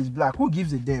white or is black? Who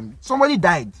gives a damn? Somebody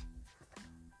died.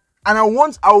 And I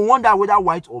wonder whether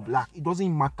white or black. It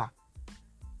doesn't matter.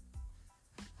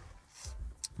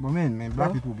 But man,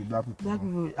 black people be black people. Black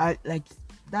people,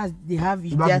 they have.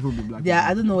 Black people be black people.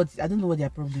 I don't know what their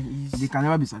problem is. They can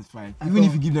never be satisfied. Even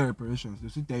if you give them reparations, they'll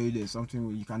still tell you there's something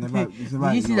where you can never. Did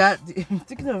you see that?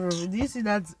 Speaking of, did you see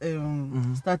that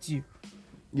statue?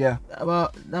 Yeah.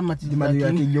 About that Martin Luther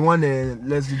King. The one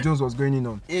Leslie Jones was going in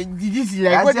on. Did you see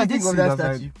what do you think of that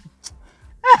statue?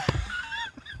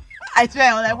 I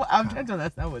swear, I'm trying to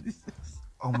understand what this is.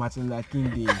 Oh, Martin Luther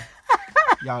King Day.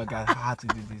 Y'all guys had to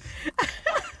do this.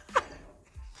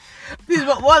 Please,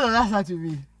 what does that statue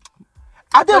mean?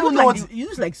 I don't even know what it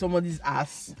looks like somebody's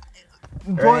ass.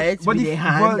 Right? But with their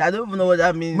hand. I don't even know what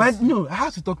that means. No, I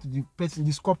have to talk to the person,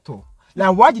 the sculptor.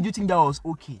 Like, why did you think that was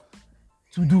okay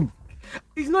to do?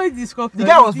 It's not the sculptor. The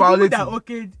guy was violating. That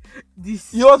okayed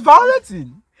this. He was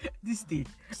violating this thing.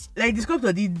 Like the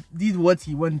sculptor did what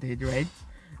he wanted, right?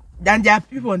 Then there are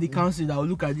people on the council that will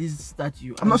look at this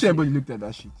statue. I'm not sure anybody looked at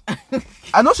that shit.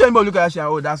 I'm not sure anybody looked at that shit.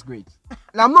 Oh, that's great.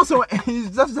 And I'm not so.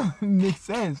 It just doesn't make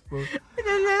sense, bro.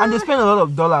 And they spend a lot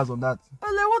of dollars on that.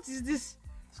 I'm like, what is this?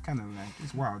 It's kind of like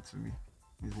it's wild to me.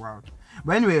 It's wild.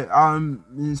 But anyway,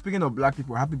 speaking of black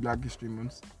people, happy Black History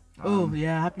Month.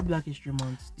 Happy Black History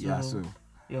Month. So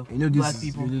you know this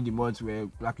is really the month where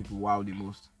black people wow the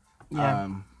most. Yeah.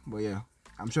 But yeah,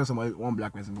 I'm sure one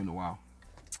black person going to wow.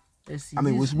 Let's see. I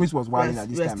mean, Smith was wilding at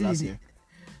this time last year.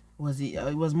 Was it?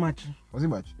 It was March. Was it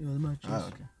March? It was March. Oh,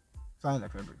 okay. Sounds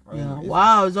like February. Yeah.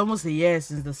 Wow, it's almost a year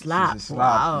since the slap.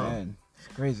 Wow, man, it's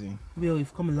crazy. Well,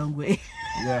 we've come a long way.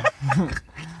 Yeah.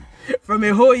 From a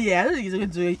whole year, I don't think he's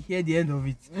going to hear the end of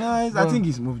it. No, I think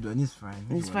he's moved on. He's fine.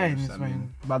 It's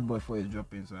fine. Bad Boy 4 is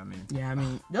dropping, so I mean. Yeah,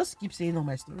 just keep saying all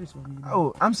my stories for me.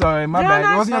 Oh, I'm sorry, my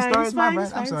bad. It wasn't your story. My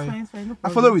bad. I'm sorry. It's fine. No I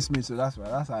follow Will Smith, so that's why.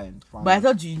 That's how I found. But I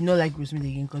thought you not like Will Smith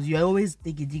again because you always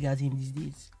take a dig at him these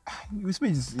days. Will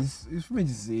Smith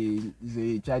is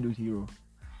a childhood hero,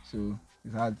 so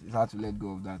it's hard to let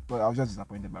go of that. But I was just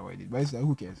disappointed by what he did. But it's like,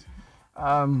 who cares?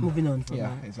 Moving on from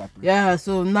that. Exactly. Yeah,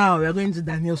 so now we are going to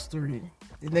Daniel's story.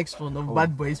 The next one of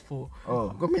Bad Boys 4.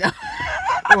 Coming out.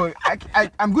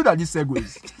 I'm good at these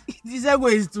segues. This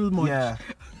segue is too much. Yeah.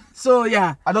 So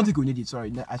yeah. I don't think we need it.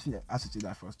 Sorry, I think I have to say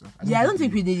that first. I don't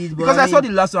think we need it. But because I saw the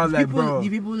last one, I was like, bro. The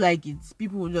people like it.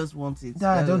 People just want it.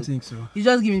 I don't think so. He's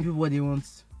just giving people what they want.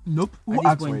 Nope. Who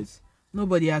asked for it?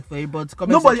 Nobody asked for it, but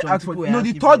nobody asked for it. No,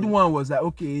 the third one was like,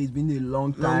 okay, it's been a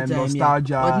long time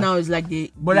nostalgia. Yeah. But now it's like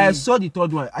I saw the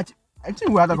third one. I think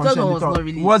we had a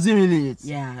conversation. It wasn't really it.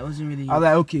 Yeah, it wasn't really it. I was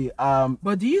like, okay.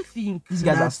 But do you think these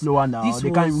guys are slower now?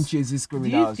 They can't even chase these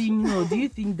criminals. Do you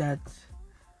think that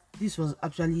this was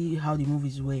actually how the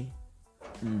movies were?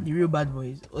 The real Bad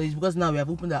Boys? Or it's because now we have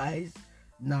opened our eyes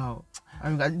now?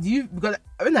 Because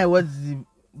when I watched the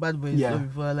Bad Boys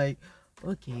before, like,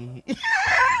 okay.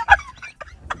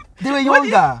 They were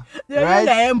younger.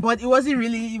 Right? But it wasn't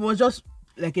really, it was just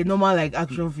like a normal like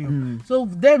action film. So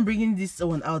them bringing this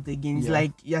one out again, it's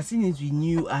like you're seeing it with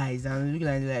new eyes and looking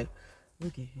at it like,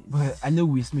 okay. But I know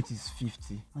Will Smith is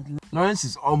 50. Lawrence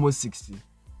is almost 60.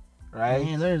 right?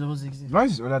 Yeah, Lawrence is almost 60.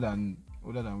 Lawrence is older than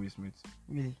Will Smith.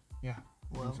 Really? Yeah.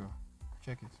 I Well, think so.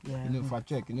 Check it. yeah, You know, fact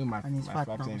check. You know my and he's my fat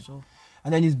fact now, time. so.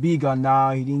 And then he's bigger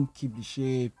now. He didn't keep the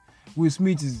shape. Will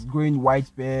Smith is growing white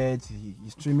beard.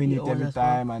 He's trimming Yeah, it every that's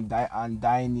right. time and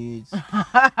dyeing it.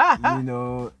 You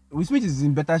know, Will Smith is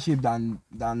in better shape than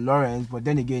Lawrence, but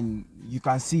then again, you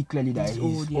can see clearly that He's he's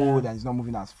old, old yeah. and he's not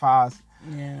moving as fast.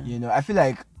 Yeah. You know, I feel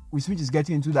like Will Smith is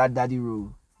getting into that daddy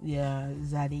role. Yeah,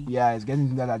 Zaddy. Yeah, he's getting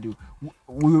into that daddy role.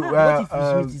 We, What if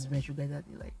Will Smith is my sugar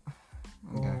daddy? Like,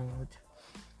 okay. God.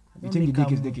 You think the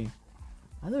dick is dicking?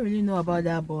 I don't really know about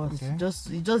that, but Okay. it's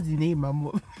just the name and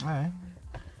more. Alright.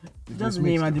 Just the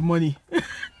name and the money.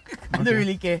 I don't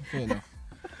really care. Fair enough.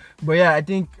 But yeah, I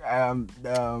think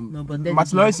No, but then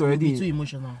Matt Lois it'll be already too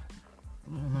emotional.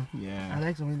 I yeah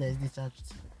like something that is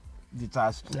detached.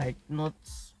 detached. Like not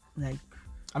like.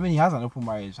 I mean, he has an open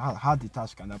marriage. How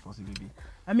detached can that possibly be?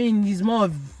 I mean, he's more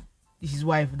of his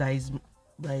wife that is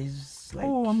like.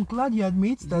 Oh, I'm glad you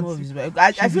admit he's that. more of his wife.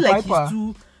 I she's feel the like piper. he's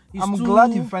too. I'm too,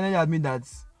 glad you finally admit that.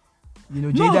 You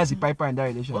know, No. Jada is a piper in that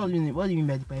relationship. What do you mean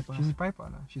by the piper? She's a piper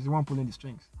now. She's the one pulling the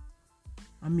strings.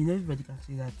 I mean, everybody can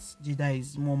say that Jada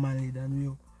is more manly than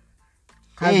Will.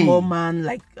 Has Hey. more man,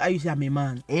 like how you say I'm a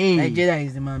man. Hey. Like Jada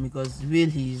is the man because Will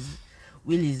is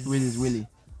Willie.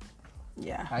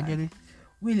 Yeah, I get it.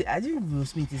 Will, I think Will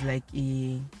Smith is like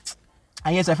a.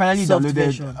 And yes, I finally Soft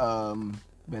version. downloaded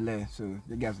Bel Air, so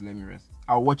the guys let me rest.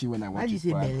 I'll watch it when I watch How do you it.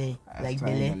 say but Bel Air? I Like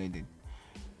finally Bel Air? downloaded it.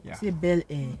 Yeah. Say Bel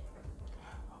Air.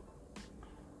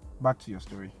 Back to your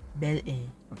story. Bel Air.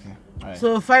 Okay. Alright.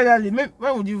 So finally, when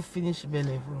would you finish Bel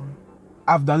Air from?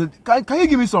 I've downloaded. Can you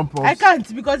give me some props? I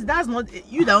can't because that's not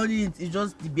you that only it. It's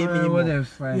just the bare minimum. Whatever,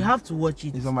 fine. You have to watch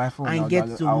it. It's on my phone. And I'll get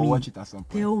download- to I'll me. watch it at some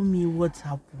point. Tell me what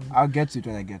happened. I'll get to it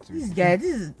when I get to This it. guy, I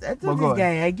But told go this on.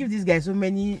 guy, I give this guy so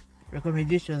many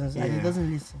recommendations and he Yeah.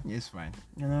 doesn't listen. Yeah, it's fine.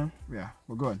 You know. Yeah,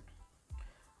 but go on.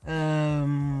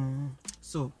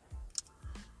 So,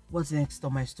 what's next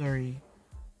on my story?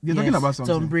 You're talking about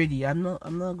something. Tom Brady. I'm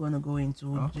not gonna go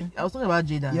into. Okay. I was talking about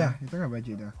Jada. Yeah, you're talking about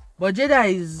Jada. But Jada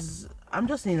is. I'm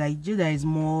just saying, like Jada is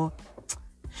more.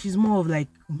 She's more of like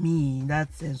me in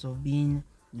that sense of being.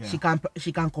 Yeah. She can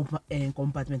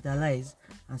compartmentalize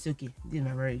and say, okay, this is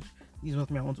my marriage. This is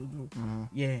what I want to do. Mhm.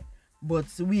 Yeah. But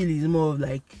Will is more of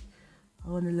like, I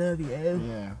want to love you.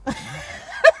 Yeah.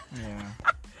 Yeah.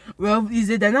 Well, it's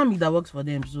a dynamic that works for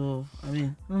them. So I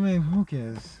mean, Who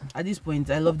cares? at this point,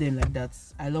 I love them like that.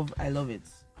 I love it.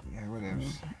 Yeah, whatever.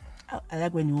 I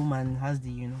like when the woman has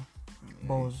the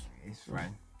balls. It's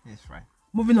fine. It's fine.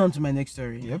 Moving on to my next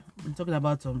story. Yep. I'm talking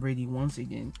about Tom Brady once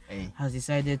again. Hey. Has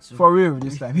decided to. For real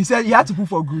this time. He said he had to put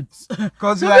for good.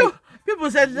 Because So like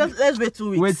people said let's wait 2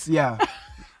 weeks. wait, yeah.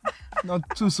 Not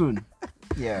too soon.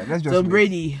 Yeah, let's just Tom wait.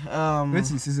 Brady. Wait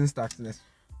till the season starts next.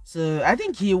 So I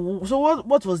think So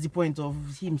what was the point of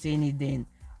him saying it then?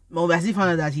 Well, has he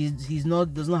found out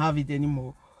that does not have it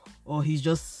anymore, or he's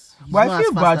But not I as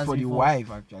feel fast bad as for the before?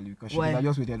 wife actually because she Why? could have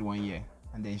just waited 1 year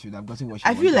and then she would have gotten what she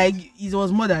I feel wanted. like it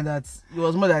was more than that. It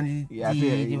was more than Yeah, I the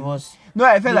feel- divorce. No,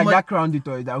 I felt the like mo- that crowned it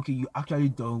all that okay, you actually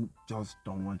don't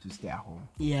want to stay at home.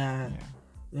 Yeah.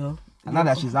 Well, And now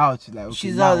that she's out, she's like okay,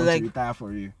 She's now I out, want like- to retire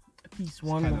for you. peace It's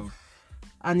one kind love. of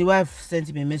And the wife sent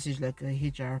him a message like a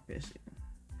HR person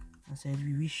and said,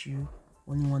 "We wish you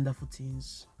only wonderful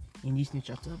things in this new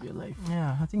chapter of your life."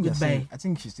 yeah. I think Goodbye. I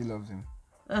think she still loves him.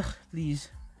 Ugh, please.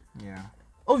 Yeah.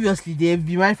 Obviously, they've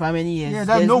been married for how many years? Yeah,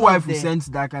 there's no love wife who there. sends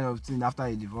that kind of thing after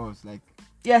a divorce. Like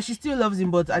Yeah, she still loves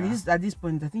him, but Yeah. at this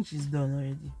point, I think she's done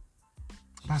already.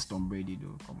 that's Tom Brady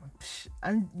though. Come on.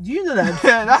 And do you know that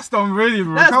Yeah, that's Tom Brady,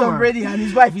 bro. that's Come Tom on. Brady, and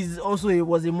his wife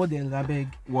was a model, I beg.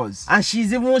 Was And she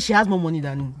has more money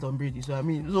than Tom Brady. So I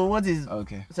mean, so what is?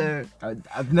 okay. So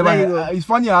I've never. There you Heard, go. it's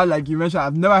funny how like you mentioned.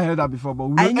 I've never heard that before, but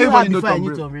we know, I knew her everybody knows before I Tom knew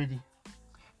Brady. Tom Brady.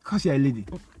 Cause you're a lady.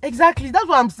 Exactly, that's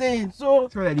what I'm saying. So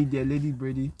That's what I did there, Lady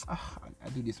Brady. I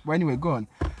do this. But anyway, go on.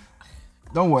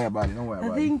 Don't worry about it. Don't worry I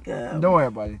about think it. Don't worry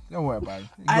about it. Don't worry about it.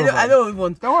 I Go don't. for I it. don't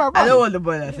want. Don't worry about I don't it. want to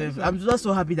bother myself. I'm just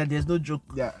so happy that there's no joke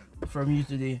Yeah. from you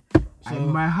today. I So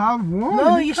might have one.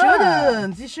 no, you Yeah.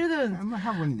 shouldn't. You shouldn't. I might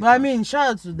have one. in the But I car. mean, shout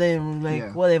out to them. Like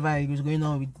Yeah. whatever is going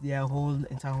on with their whole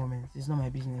entanglement, it's not my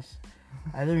business.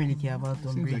 I don't really care about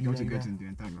Tom Seems Brady. like you want to like get that. into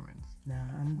entanglements. Nah,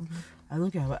 I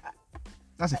don't care about.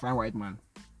 That's a fine white man.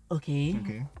 Okay.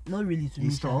 Okay. Not really to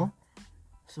He's me. tall,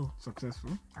 So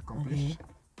successful, accomplished.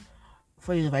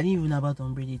 funny enough, I didn't even know about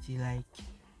Tom Brady till like.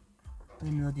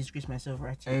 Let me not disgrace myself,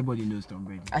 right? here. Everybody knows Tom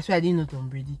Brady. I swear I didn't know Tom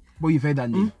Brady. But you've heard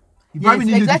that name. You Yes, probably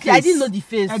knew the exactly. I face. didn't know the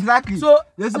face. Exactly. So,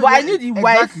 There's but a- I knew the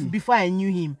exactly. wife before I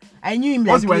knew him. I knew him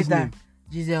like What's the wife's later. name?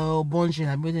 Giselle Bundchen,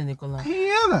 I believe they call her.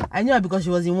 Yeah. I knew her because she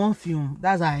was in one film.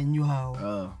 That's how I knew her.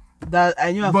 Oh. That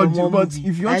I knew her But from one but movie.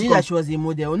 if you want I to knew that she was a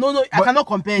model. No, I But cannot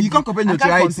compare. you can't compare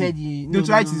notoriety.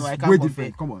 Notoriety is I can't way compare.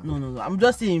 different. Come on. No. I'm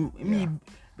just saying. Yeah. Me,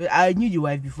 but I knew the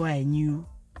wife before I knew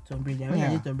Tom Brady. And when I Yeah.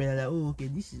 knew Tom Brady, I was like, oh, okay,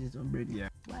 this is a Tom Brady. Yeah.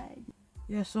 Why?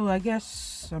 Yeah. So I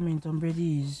guess Tom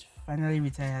Brady is finally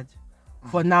retired.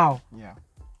 For now. Yeah.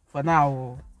 For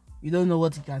now, we don't know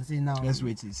what he can say now. Let's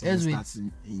wait till Let's wait. starts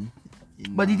in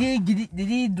But did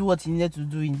he do what he needed to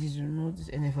do in this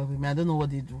this NFL game? I don't know what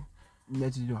they do.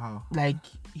 Let you know how. Like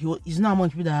he's not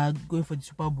among people that are going for the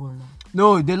Super Bowl now.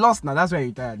 No, they lost now. That's why he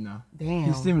retired now. Damn.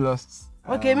 His team lost.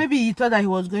 Okay, maybe he thought that he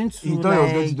was going to. He thought he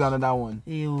was going to do another one.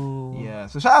 Ew. Yeah.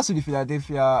 So shout out to the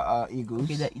Philadelphia Eagles.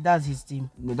 Okay, that's his team.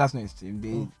 No, that's not his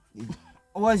team.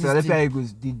 What is his Philadelphia team?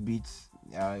 Eagles did beat.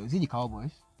 Was it the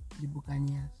Cowboys? The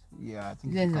Buccaneers. Yeah, I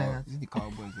think Yes, it's the, like that. it's the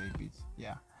Cowboys they beat.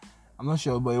 Yeah. I'm not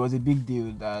sure, but it was a big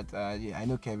deal that yeah, I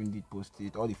know Kevin did post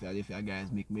it. All the Philadelphia guys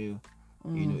make mail.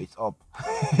 You know, it's up.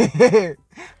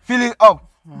 Feeling up.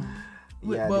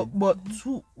 Wait, Yeah, but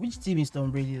which team is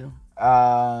Tom Brady though?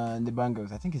 the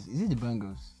Bengals. I think is it the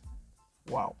Bengals?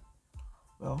 Wow.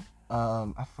 Well,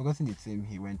 I've forgotten the team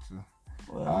he went to.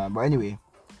 well. But anyway,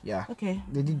 yeah. Okay.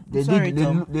 They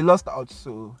Tom. they lost out,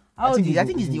 so How old is he? I he's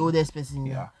think he's the in- oldest person.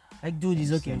 Yeah. Yeah. Like, dude,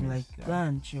 is okay. I'm Same like, age, yeah. go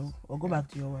and chill or go back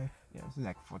to your wife. Yeah, it's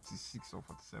like 46 or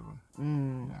 47.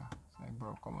 Mm. Yeah. It's like,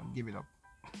 bro, come on, give it up.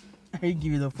 I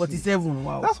give it up. 47.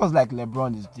 Wow. That's what like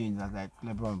LeBron is doing. That's like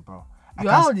LeBron, bro. Yo,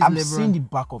 how old is I'm LeBron? seeing the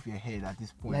back of your head at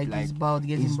this point. Like he's bald,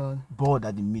 getting he's bald. bald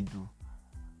at the middle.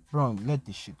 Bro, let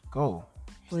this shit go.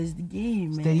 But it's the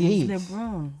game, man. 38. It's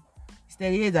LeBron. He's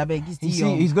 38, I beg. He's still He's,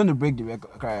 young. he's going to break the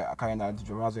record, kind of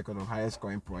Jamal's record of highest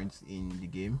scoring points in the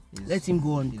game. Let him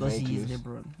go on he's because very he is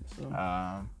close.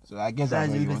 LeBron. So I guess That's that's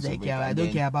what the he best wants to I break. care. I And don't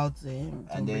then- care about him.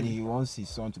 And then he wants his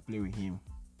son to play with him.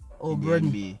 Oh, in the Bernie.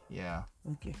 NBA. Yeah.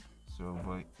 Okay. So,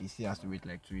 but he still has to wait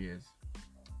like 2 years.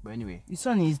 But anyway, His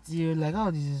son is still like, how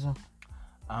old is his son?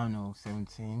 I don't know,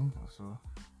 17 or so.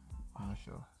 I'm not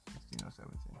sure, 16 or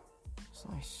 17. It's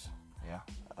nice. Yeah.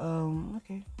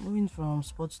 Okay. Moving from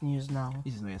sports news now.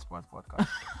 This is not a sports podcast.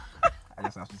 I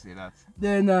just have to say that.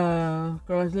 Then,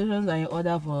 congratulations are in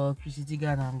order for Chrissy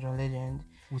Teigen and John Legend.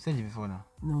 We said it before now.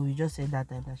 No, we just said that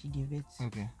time that she gave it.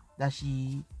 Okay. That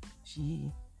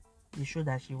they showed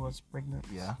that she was pregnant.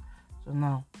 Yeah. So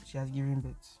now she has given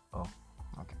birth. Oh.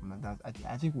 Okay. No,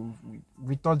 I think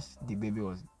we thought the baby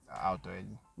was out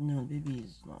already. No, baby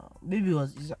is not. Baby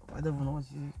was. I don't even know what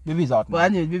it is. Baby is out now.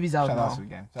 But anyway, baby's out Shout out now. to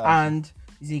again. Shout out to- And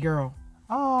it's a girl.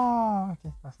 Oh,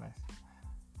 okay. That's nice.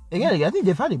 Again, I think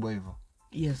they've had a boy before.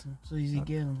 Yes, so it's a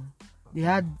girl. They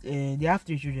have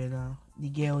 3 children now. The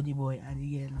girl, the boy, and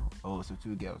the girl now. Oh, so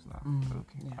 2 girls now.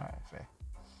 Okay. yeah. Alright, fair.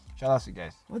 Shout out to you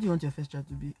guys. What do you want your first child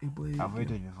to be? A boy? I've already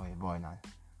told you before, a boy now.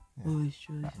 Oh, it's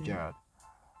true. Gerard.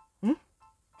 Hmm?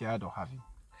 Gerard or Harvey.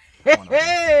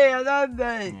 Hey, I love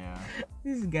that. Yeah.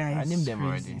 This guy. I is named them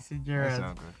crazy. already. So That's Gerard.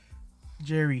 all good.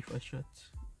 Jerry for short.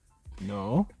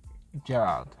 No.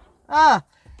 Gerard. Ah,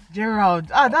 Gerald.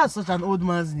 Ah, that's such an old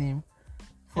man's name.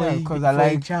 Yeah, a- because I for a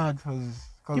like child. Because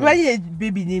Imagine a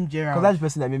baby named Gerald. that's the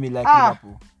person that made me like Ah.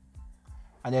 Liverpool.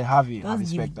 And then Harvey Just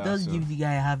Specter. so. give the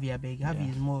guy Harvey, I beg. Harvey Yeah.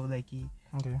 is more of like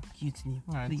a Okay. cute name.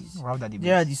 Alright. Please. We'll have that debate.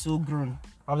 Gerald is so grown.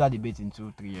 We'll have that debate in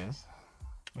 2-3 years.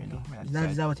 You know, when I Is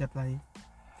decide. that what you're planning?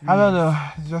 I don't know.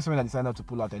 It's just when I decide not to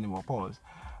pull out anymore. Pause.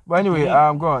 But anyway, Okay.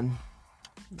 I'm gone.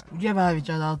 Would you ever have a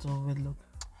child out of wedlock?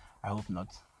 I hope not.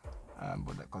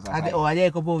 But because Are there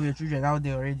a couple of your children out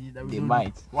there already? That we they don't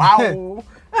might. know? Wow.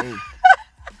 Hey.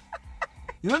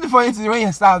 You know the funny thing when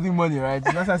you start having money, right?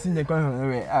 You start seeing the coming from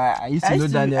nowhere. I used to know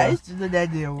Daniel. I used to know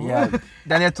Daniel. Yeah,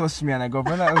 Daniel touched me and I go,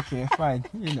 but like, okay, fine.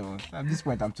 You know, at this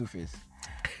point I'm Two-Face.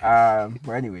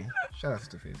 But anyway, shout out to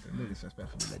Two-Face. No disrespect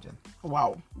for the legend.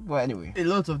 Wow. But anyway, A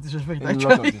lot of disrespect, a actually.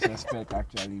 lot of disrespect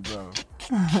actually, bro.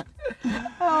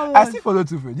 Oh, I still follow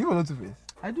Two-Face. Do you follow Two-Face?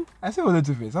 I do. I still follow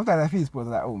Two-Face. Sometimes I feel his post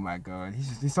like, oh my god,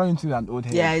 he's turning into an old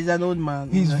head. Yeah, he's an old man.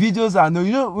 His videos are no,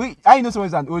 you know, I know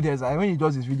someone's an old head. Like when he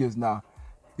does his videos now,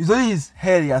 it's only his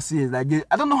hair you are seeing. Like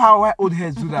I don't know why old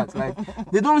heads do that. Like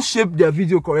they don't shape their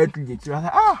video correctly. So I'm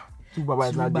like, Two Baba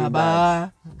is not doing that.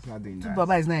 Baba. It's not doing Two that.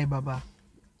 Baba is not a Baba.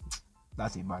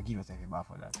 That's a bar. Give yourself a bar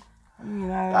for that. I mean,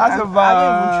 That's a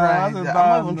bar. I'm That's a not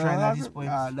bar. even trying No, at that's this a- point.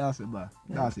 That's a bar.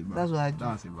 That's a bar. That's what I do.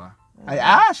 That's a bar.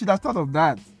 I should have thought of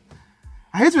that.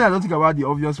 I hate when I don't think about the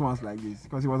obvious ones like this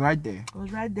because it was right there. It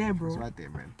was right there, It was bro. right there,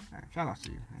 man. Shout out to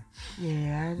you.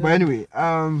 Yeah. But anyway,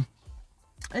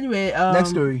 Anyway,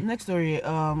 Next story.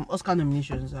 Oscar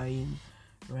nominations are in,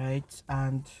 right?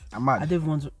 And I'm I mad. don't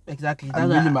want to exactly. I'm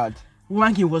really mad.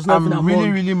 Woman King was not I'm even really,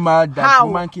 among. really mad that How?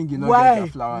 Woman King did not Why? get their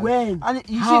flowers. When? And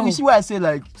you How? see why I say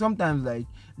like sometimes like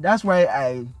that's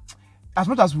why as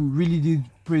much as we really did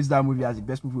praise that movie as the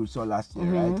best movie we saw last year,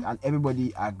 Mm-hmm. right? And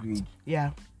everybody agreed.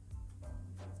 Yeah.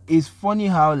 It's funny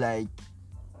how like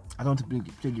I don't want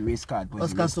to play the race card, but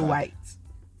it's the Oscar race so card. white.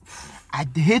 I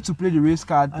hate to play the race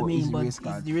card, I but mean, it's the but race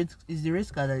card. it's the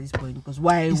race card at this point because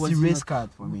why It's was the it race not-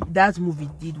 card for me. That movie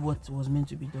did what was meant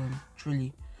to be done,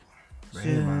 truly. But So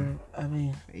hey, man. I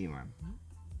mean, Hey man.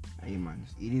 Hey man.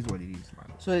 It is what it is,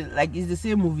 man. so like it's the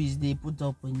same movies they put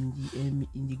up in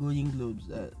the Golden Globes.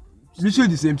 Literally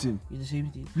the same thing. It's the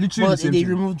same thing. Literally But the same they thing.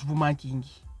 removed Woman King,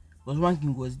 because Woman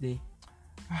King was there.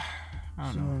 I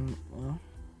don't So know.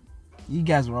 You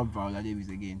guys robbed Viola Davis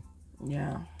again.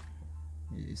 yeah.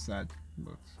 It's sad,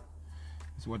 but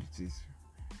it's what it is.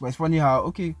 But it's funny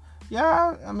how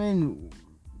I mean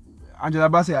Angela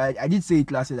Bassett, I did say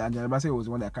it last year that Angela Bassett was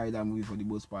the one that carried that movie for the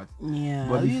most part. Yeah,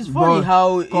 But it's if- funny but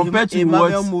how compared a to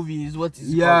Marvel what- movie is what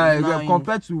is Yeah, called. Now in-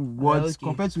 compared to what okay,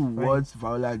 compared to right. what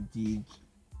Viola did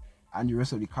and the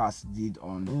rest of the cast did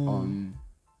on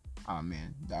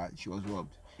man, that she was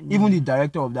robbed. Even the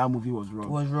director of that movie was robbed.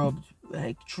 was robbed,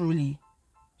 like truly,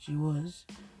 she was.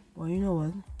 Well, you know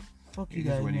what? Fuck you It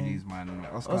guys, is what man. it is, man.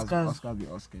 Oscars. Oscars be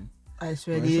Oscar. I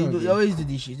swear Well, they, it's all they good. always do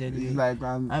this shit anyway. It's like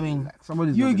I mean, like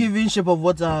somebody's you not gonna- giving Shape of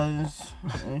Water.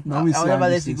 No, we I'll see never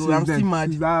and let see. it go. Since I'm then, still mad.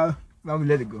 since now we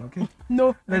let it go, okay?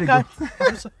 No, Let I it can't.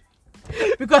 I'm sorry.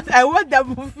 Because I want that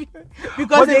movie.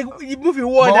 Because But the movie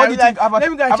won. But what I do was you think like,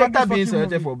 let me go and check Avatar this being fucking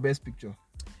selected movie. for Best Picture?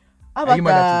 Are you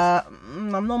mad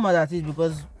Avatar, I'm not mad at it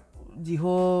because the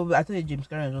whole. I thought James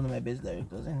Cameron is one of my best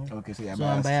directors. Anyway. Okay, so you're So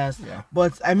I'm biased. Yeah.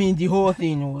 But I mean, the whole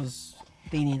thing was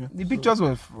thing. The pictures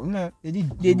were they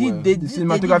did They do well. did. They the did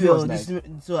cinematography well. was nice.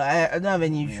 So I don't have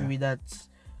any issue Yeah. with that,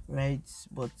 right?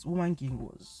 But Woman King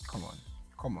was. Come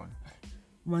on.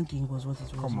 Woman King was what it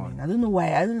was. Come on. Man. I don't know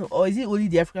why. I don't know. Or is it only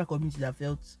the African community that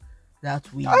felt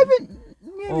that way? I mean,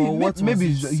 maybe or what maybe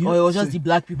was it's- it? Or it was just the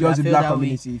black people just that the felt black that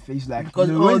way. community. It's like Because-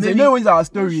 you or know, when maybe- you know when our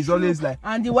story It's is true. always like.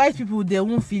 And the white people, they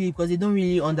won't feel it because they don't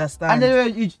really understand.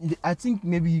 And then I think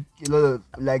maybe a lot of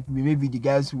like maybe the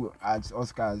guys who at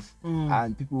Oscars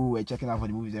and people who were checking out for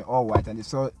the movies, they're all white and they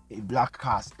saw a black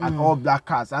cast and all black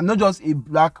cast and not just a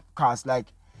black cast, like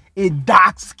a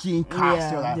dark skin cast.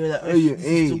 Yeah, You're like, they were like, hey, this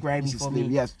is too grimy this is for slave.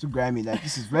 me. Yes, too grimy. Like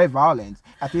this is very violent.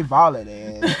 I feel violent.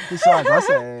 This is what I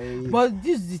say. But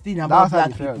this is the thing about That's how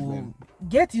black they felt, people. man.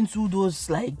 Get into those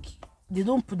like they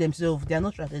don't put themselves. They are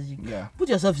not strategic. Yeah. Put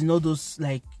yourself in all those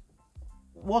like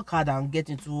work hard and get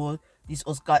into all this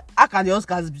Oscar. How can the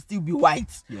Oscars still be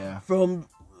white? Yeah. From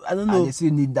I don't And know they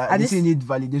still need that. And They this- still need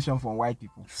validation from white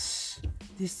people.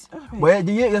 this. But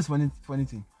yeah, here's funny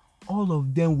thing. All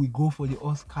of them will go for the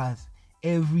Oscars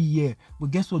every year.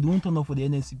 But guess what? They won't turn up for the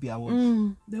NSCP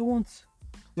awards. They won't.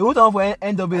 They won't turn up for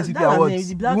NAACP That's awards. the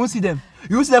You black- won't see them.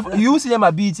 You won't see them. You won't see them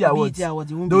at BET awards. BET awards,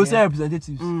 they won't They be will send there.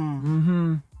 representatives.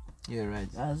 Mm. Yeah,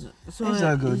 right. So It's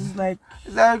all good. it's like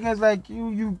It's like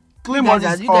you claim You all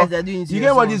guys this. are- you guys are doing it to you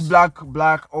get all these yourselves.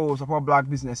 black. Oh, support black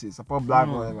businesses. Support black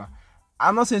whatever.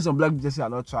 I'm not saying some black businesses are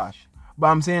not trash, but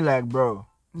I'm saying like, bro,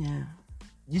 yeah.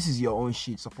 this is your own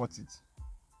shit. Support it.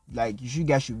 Like you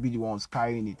guys should be the ones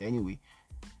carrying it anyway.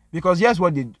 Because here's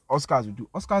what the Oscars will do.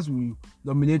 Oscars will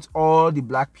nominate all the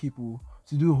black people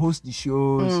to host the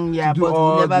shows. Yeah, to do but will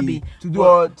all never the, be. to do But-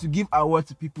 all to give awards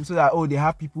to people so that they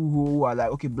have people who are like,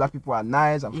 okay, black people are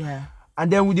nice. Yeah. And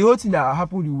then with the whole thing that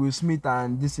happened with Will Smith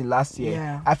and this thing last year,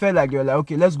 Yeah. I felt like they were like,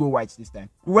 okay, let's go white this time.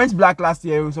 We went black last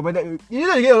year, so but you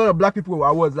know they get a lot of black people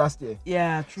awards last year.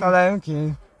 Yeah, So true. I'm like,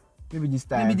 okay, maybe this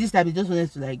time. Maybe this time they just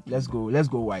wanted to like Let's go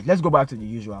white. Let's go back to the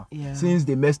usual. Yeah. Since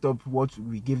they messed up what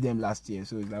we gave them last year,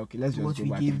 so it's like, okay, let's just what go we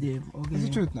back. gave them. Okay. It's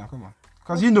the truth now. Come on,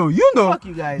 because you know, Fuck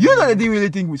you guys, you know man. they didn't really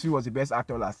think Will Smith was the best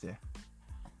actor last year.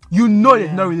 You know they Yeah.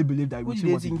 did not really believe that Who Will did Smith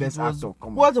they was the think best it was? actor. Come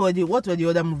on, What were the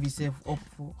other movies up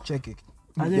for? check it.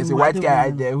 I don't There's a know, I white don't guy out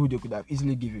remember. there who they could have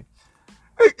easily given.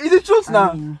 It's the truth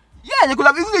now. mean- Yeah, they could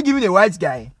have easily given a white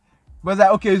guy. But it's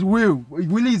like, okay, it's Will.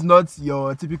 Willie is not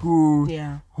your typical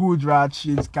Yeah. hood rat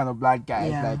shit kind of black guy.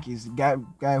 Yeah. It's like he's a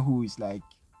guy who is like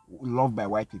loved by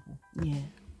white people. Yeah.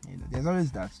 You know, there's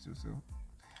always that too. So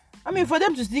I mean, for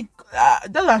them to still, that's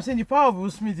what I'm saying. The power of Will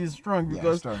Smith is strong Yeah,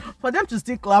 because strong. for them to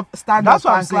still stand That's up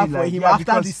what I'm and clap saying, for like, him yeah, after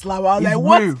because the slam, I was it's like,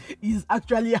 what Will. is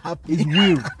actually happening? it's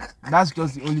Will. That's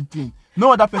just the only thing.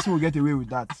 No other person will get away with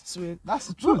that. Sweet. That's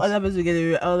the No truth. other person get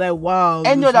away. I was like, wow.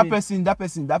 Any Will other Smith.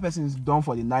 that person is done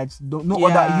for the night. No Yeah.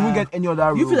 other. You won't get any other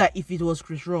role. You feel like if it was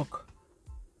Chris Rock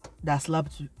that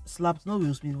slapped not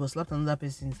Will Smith, but slapped another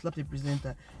person, slapped a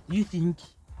presenter, do you think?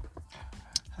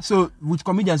 So with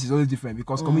comedians it's always different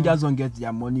because comedians don't get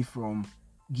their money from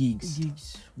gigs.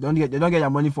 Gigs. They don't get their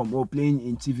money from playing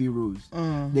in TV roles.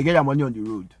 They get their money on the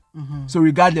road. So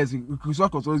regardless, Chris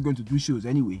Rock was always going to do shows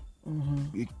anyway.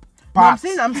 No, Parts.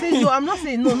 I'm saying no. I'm not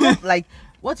saying no. Not like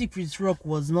what if Chris Rock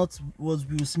was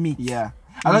Will Smith? Yeah,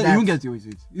 I don't even get away with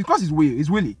it. It's because it's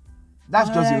Willie. That's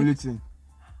just the only thing.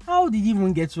 How did he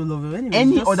even get so lovable? Anyway,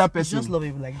 Any just, other person, just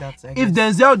lovable like that. I if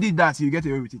guess. Denzel did that, you get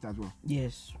away with it as well.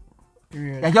 Yes.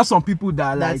 Period. There's just some people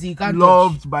that That he like can't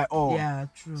loved by all. Yeah,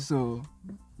 true. So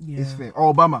Yeah. it's fair.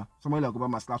 Or Obama, somebody like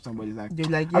Obama slapped somebody like. They're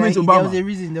like, I mean, it's there Obama. was a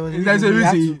reason. There was a There's a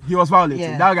reason. reason he was violating.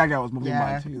 Yeah. That guy was moving Yeah.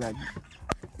 mad. He's like,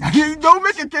 don't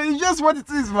make it. It's just what it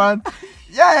is, man.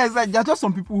 Yeah, it's like there's just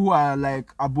some people who are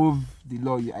like above the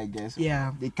law, I guess.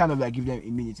 Yeah. They kind of like give them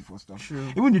immunity for stuff. True.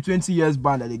 Even the 20 years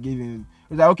ban that they gave him,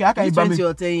 it's like, okay, how can you It's ban 20 me?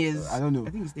 or 10 years. I don't know. I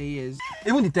think it's 10 years.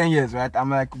 Even the 10 years, right? I'm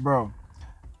like, bro,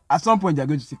 at some point they're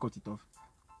going to still cut it off.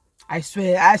 I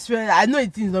swear. I know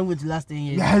it is not going to last 10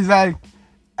 years. Yeah, it's like,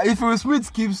 if Will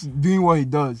Smith keeps doing what he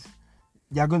does,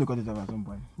 they're going to cut it off at some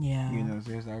point. Yeah. You know,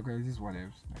 so it's like, okay, this is what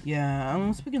else. Like,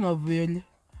 Yeah. Speaking of Will,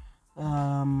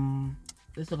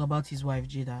 let's talk about his wife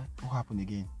Jada. what happened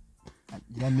again?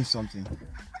 Did I miss something?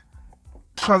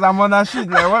 Because I'm on that shit.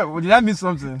 Like, what? Did I miss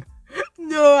something?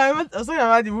 No, I was talking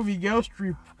about the movie Girls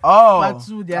Trip. Oh, Part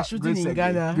 2, they are shooting great in segue,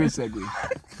 Ghana. Great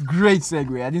segue. Great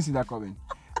segue. I didn't see that coming.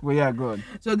 But yeah, go on.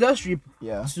 So Girls Trip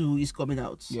Yeah. 2 is coming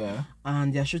out. Yeah.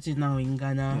 And they're shooting now in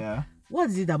Ghana. Yeah. What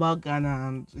is it about Ghana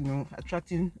and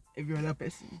attracting every other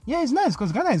person? Yeah, it's nice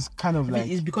because Ghana is kind of like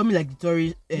It's becoming like the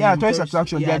tourist. tourist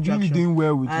attraction. Yeah, They're really doing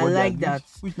well with I what like they're doing, that.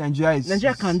 which Nigeria is.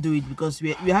 Nigeria can't do it because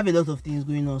we have a lot of things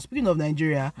going on. Speaking of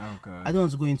Nigeria, Okay. I don't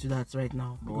want to go into that right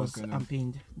now But because what's going I'm on?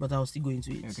 pained, but I'll still go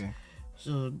into it. Okay.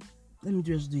 So let me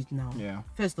just do it now. Yeah.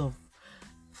 First off,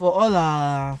 for all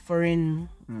our foreign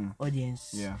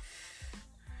audience, Yeah.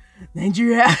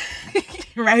 Nigeria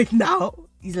right now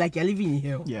is like you're living in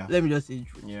hell. Yeah. Let me just say the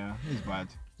truth. Yeah. It's bad.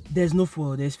 There's no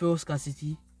fuel, there's fuel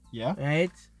scarcity, Yeah.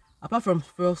 right? Apart from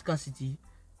fuel scarcity,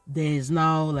 there's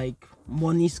now like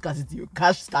money scarcity,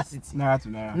 cash scarcity. Naira to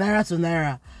naira. Naira to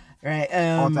naira. Right.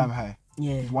 All time high.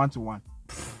 Yeah. It's 1 to 1.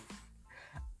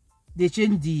 They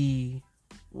changed the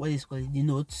the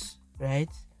notes, right?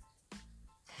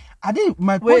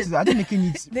 My point is, are they making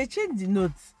it? They changed the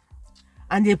notes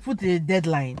and they put a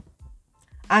deadline.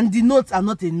 And the notes are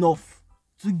not enough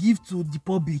to give to the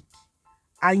public.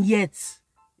 And yet,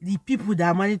 the people that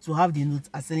are managed to have the notes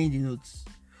are selling the notes.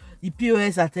 The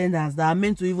POS attendants that are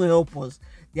meant to even help us,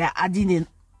 they are adding in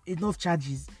enough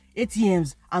charges.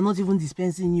 ATMs are not even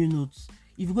dispensing new notes.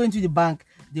 If you go into the bank,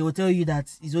 they will tell you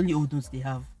that it's only old notes they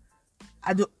have.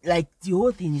 I don't like the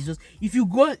whole thing is just if you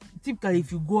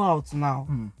go out now,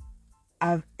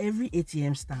 at every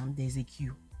ATM stand there's a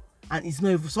queue, and it's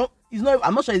not even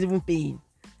I'm not sure it's even paying.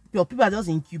 People are just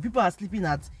in queue. People are sleeping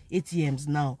at ATMs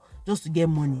now just to get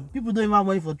money. People don't even have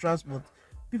money for transport.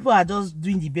 People are just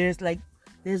doing the various like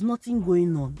there's nothing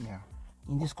going on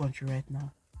in this country right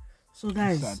now. So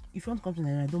guys, if you want to come to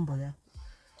Nigeria, don't bother.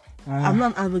 I'm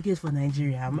not an advocate for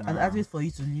Nigeria. I'm an advocate for you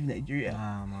to leave Nigeria.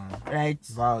 Man. Right?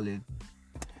 Violent.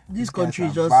 This country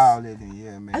is just violent.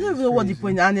 Yeah, man. I don't even know what the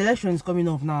point. An election is coming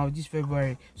up now this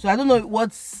February, so I don't know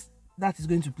what that is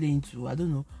going to play into. I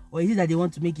don't know, or is it that they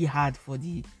want to make it hard for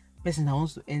the person that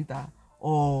wants to enter,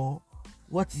 or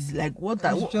what is like what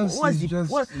that It's what, just- what's it's the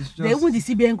just- what it's the, even the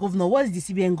CBN governor? What is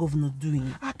the CBN governor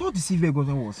doing? I thought the CVA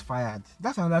governor was fired.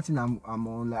 That's another thing I'm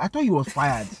on. Like, I thought he was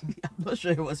fired. I'm not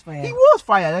sure it was fired. He was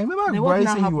fired. I remember Then what Buhari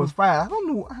now saying he was happened? fired. I don't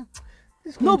know.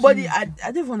 This country- Nobody, I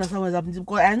don't even understand what's happening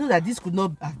because I know that this could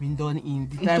not have been done in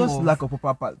the It's time just of lack of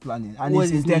proper planning, and what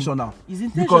it's is his name? intentional. It's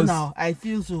Because intentional. I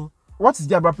feel so. what is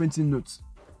there about printing notes?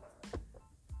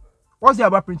 What's there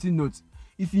about printing notes?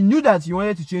 If you knew that you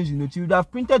wanted to change the notes, you would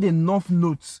have printed enough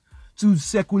notes to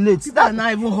circulate. People are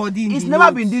not even holding. It's the never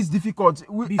notes. been this difficult.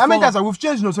 How Before. many times we've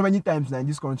changed notes so many times now in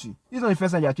this country? This is not the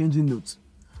first time they are changing notes.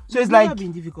 So it's never like,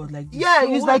 been difficult like this. yeah,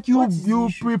 So it's what- like what is the you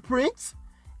issue? pre-print,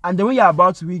 and then when you're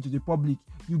about to read to the public,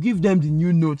 you give them the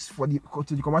new notes to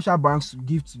the commercial banks to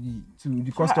give to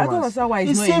the customers. I don't understand why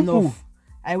it's not simple. enough.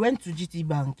 I went to GT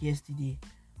Bank yesterday.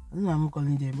 I don't know I'm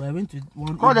calling them, but I went to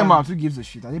one. Call them bank, out. Who gives a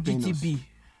shit? Are they paying us? GTB,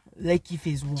 Lekki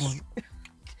Phase 1.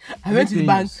 I Are went they to the paying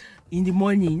bank us? in the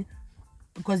morning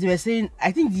because they were saying.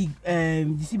 I think the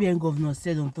CBN governor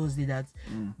said on Thursday that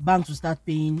banks will start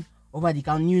paying over the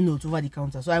counter, new notes over the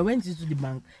counter. So I went into the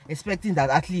bank expecting that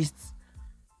at least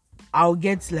I'll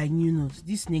get like new notes.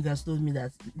 These niggas told me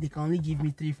that they can only give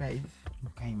me 3-5.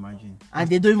 Can you imagine? And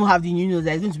they don't even have the new notes.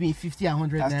 They're going to be in 50 and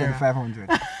 100 That's naira. 3,500.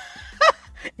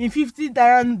 In 50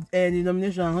 naira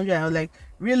denomination, 100. I was like,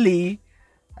 really?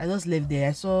 I just left there.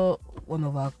 I saw one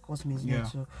of our classmates there Yeah.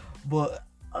 too. But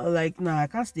I was like, nah, I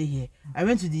can't stay here. I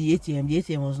went to the ATM. The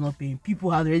ATM was not paying.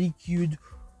 People had already queued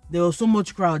there was so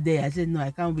much crowd there. I said, no,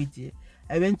 I can't wait here.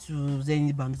 I went to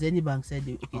Zenith Bank. Zenith Bank said,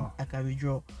 okay, I can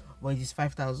withdraw, but it is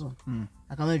 5,000.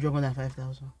 I cannot withdraw more than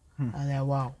 5,000. I was like,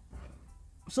 wow.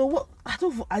 So what? I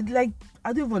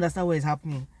don't even understand what is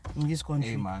happening in this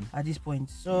country at this point.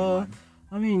 So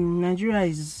I mean, Nigeria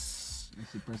is.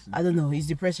 It's depressing. I don't know. It's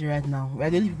depressing right now. We're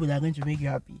the only people that are going to make you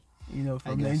happy.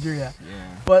 From Nigeria.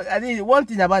 Yeah. But I think one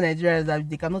thing about Nigeria is that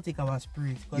they cannot take our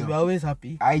spirit because we're always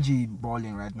happy. IG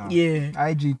balling right now. Yeah.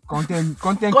 IG content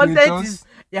creators.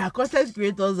 Is content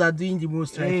creators are doing the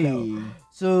most right now.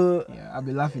 So I'll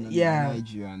be laughing at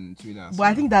IG and Twitter. But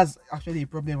I think that's actually a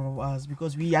problem of ours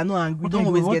because we are not angry. We don't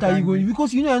always get angry.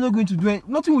 Because you're not going to do it.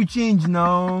 Nothing will change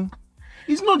now.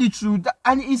 It's not the truth,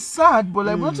 and it's sad,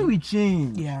 but nothing will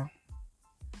change. Yeah.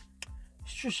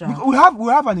 We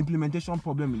have an implementation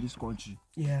problem in this country.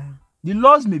 Yeah. The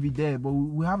laws may be there, but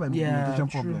we have an implementation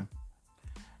problem.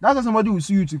 That's why somebody will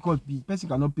sue you to court. The person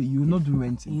cannot pay. You will not do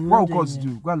anything. What will courts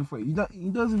do? Go and look for it. He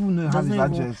doesn't even know how his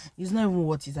address. He's not even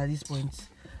what it is at this point.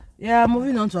 Yeah,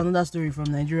 moving on to another story from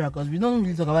Nigeria because we don't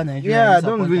really talk about Nigeria. Yeah, I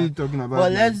don't really talking about.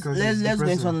 But let's go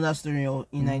into another story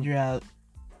in Nigeria.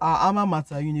 Our alma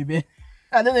mater, Uniben.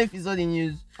 I don't know if you saw the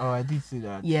news. Oh, I did see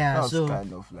that. Yeah, that was so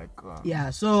kind of like.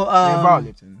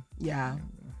 violating. Yeah.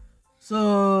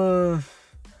 So,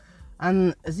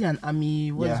 and is it an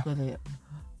army? What is it called?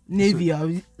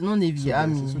 Navy, not Navy,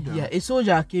 army. A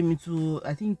soldier came into.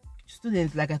 I think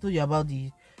students, like I told you about the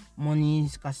money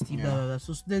scarcity. Blah, blah, blah.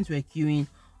 So students were queuing,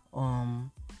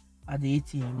 at the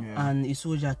ATM, and a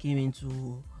soldier came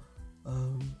into,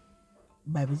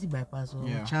 bypass or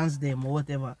chance them or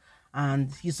whatever.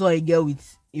 And he saw a girl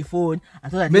with a phone. I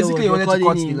thought that basically he wanted to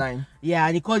cut the line. Yeah,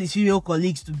 and he called his female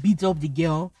colleagues to beat up the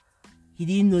girl. He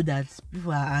didn't know that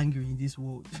people are angry in this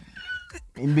world.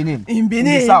 In Benin. In Benin.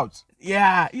 In the south.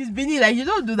 Yeah, it's Benin. Like, you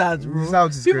don't do that, bro. In the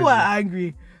south is people crazy. are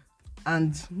angry.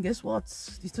 And guess what?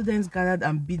 The students gathered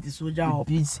and beat the soldier up.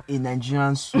 Beat a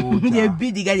Nigerian soldier. They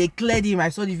beat the guy. They cleared him. I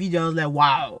saw the video. I was like,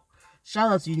 wow.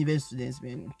 Shout out to university students,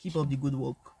 man. Keep up the good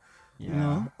work.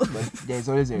 Yeah, but there's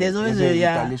always a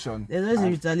retaliation. There's always a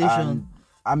retaliation.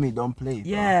 Army don't play.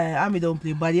 Yeah, army don't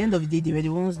play. By the end of the day, they were the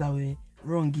ones that were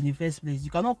wrong in the first place. You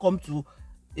cannot come to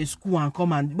a school and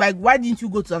come and like. Why didn't you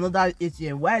go to another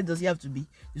ATM? Why does he have to be?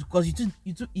 It's because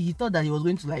he thought that he was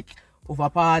going to like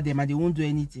overpower them and they won't do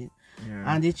anything.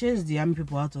 Yeah. And they chased the army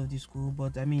people out of the school.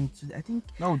 But I mean, I think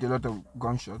now with a lot of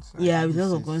gunshots. Yeah, with a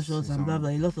lot of gunshots and blah blah.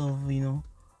 A lot of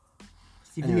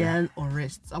civilian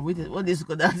unrest. What they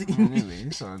call that? Anyway,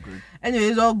 it's all good. Anyway,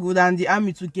 it's all good, and the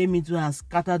army too came into and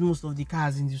scattered most of the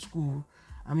cars in the school.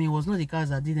 I mean, it was not the cars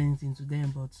that did anything to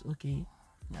them, but okay.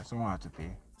 Yeah, someone had to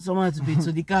pay. So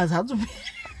the cars had to pay.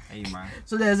 Hey man.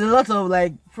 So there's a lot of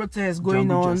like protests going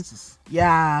on. Justice.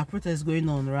 Yeah, protests going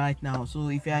on right now. So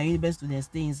if you are a university student,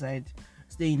 stay inside,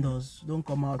 stay indoors, don't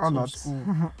come out of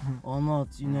school or not.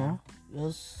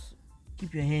 Just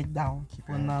keep your head down. Keep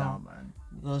your head down, man.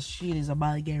 Because shit is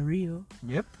about to get real.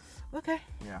 Yep. Okay.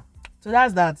 Yeah. So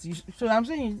that's that. So I'm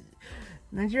saying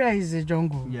Nigeria is a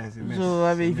jungle. Yes, it so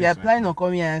I mean, if you're planning on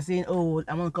coming here and saying, "Oh,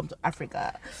 I want to come to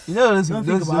Africa," those they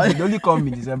only come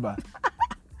in December.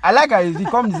 I like how if you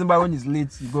come in December when it's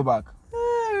late, you go back.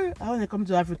 I want to come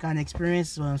to Africa and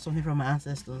experience something from my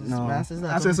ancestors. No, my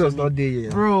ancestors not there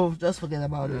yet. Bro, just forget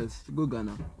about it. Go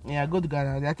Ghana. Yeah, go to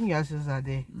Ghana. I think your ancestors are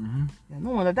there. Mm-hmm. Yeah, no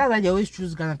wonder that's why they always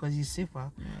choose Ghana because it's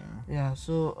safer. Yeah.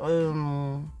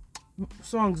 So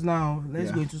songs now.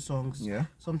 Let's go into songs. Yeah.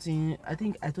 Something I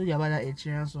think I told you about that Ed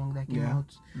Sheeran song that came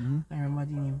out. Mm-hmm. I remember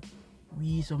the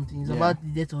name. Something. It's about the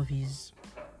death of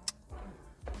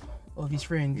his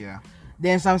friend. Yeah.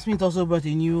 Then Sam Smith also brought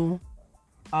a new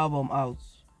album out.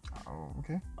 Oh,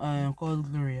 okay.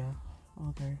 Called Gloria.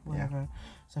 Okay, whatever. Yeah.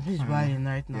 Sam Smith is riding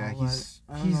right now. Yeah,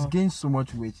 he's gained so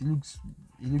much weight. He looks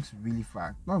really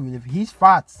fat. Not really. He's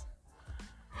fat.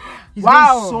 He's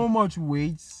gained so much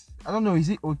weight. I don't know. Is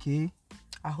it okay?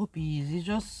 I hope he is. He's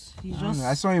just.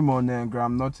 I saw him on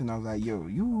Graham Norton. I was like, yo, are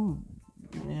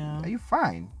you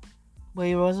fine? But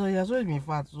he has always been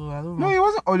fat, so I don't know. No, he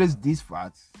wasn't always this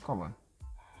fat. Come on.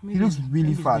 Maybe he looks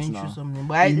really fat now.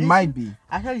 But it might be.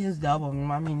 Actually, since the album,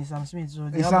 I mean, it's Sam Smith. So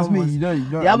the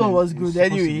album was good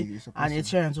anyway. And Ed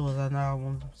Sheeran was an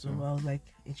album. So I was like,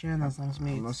 Ed Sheeran and Sam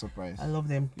Smith. I'm not surprised. I love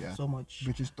them so much.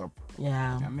 British top.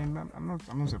 Yeah. I mean, I'm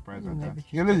not surprised at that.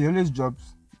 He always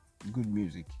drops good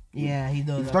music. Yeah, he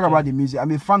does. If you talk about the music, I'm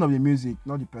a fan of the music,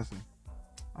 not the person.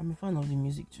 I'm a fan of the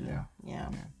music too. Yeah.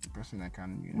 The person I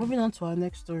can. Moving on to our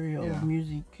next story of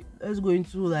music. Let's go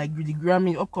into like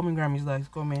the upcoming Grammys that is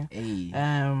coming. Hey.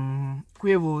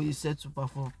 Quavo is set to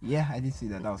perform. Yeah, I did see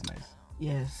that. That was nice.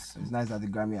 Yes. It's nice that the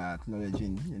Grammy are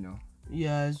acknowledging,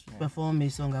 perform a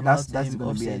song about That's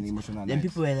gonna be an Offset. emotional Then night.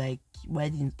 people were like,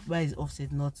 why is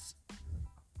Offset not?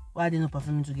 Why are they not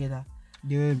performing together?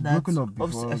 They were That broken up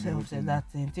before. Offset, the whole Offset thing.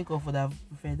 that thing. Takeoff would have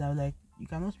preferred that. Like, you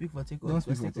cannot speak for Takeoff. Don't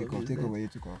speak because for Takeoff. is Takeoff dead. where you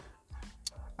took off.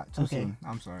 Too Okay. soon.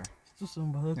 I'm sorry. It's too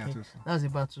soon, but okay. Yeah, too soon. That was a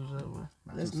battle. So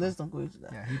Nah, let's too let's not go into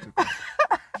that. Yeah, he took off.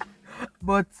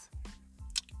 But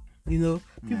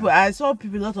people, I saw a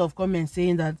lot of comments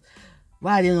saying that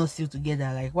why are they not still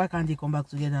together? Like, why can't they come back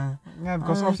together? Yeah,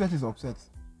 because Offset is upset.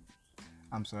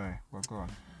 I'm sorry, but go on.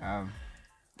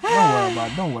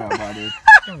 Don't worry about it.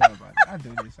 Don't worry about it. I'll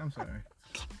do this. I'm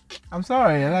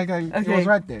sorry. It was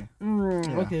right there.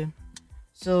 Yeah. Okay.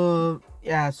 So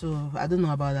I don't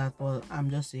know about that, but I'm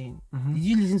just saying. Did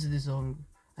you listen to the song?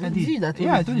 I Did you did. that?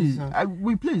 Yeah, I told you.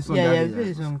 We played the song. Yeah, that we day, played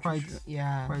it the was song. Quite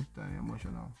Yeah.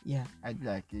 emotional. Yeah. I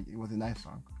like it. It was a nice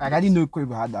song. Like I didn't know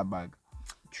Quavo had that bag.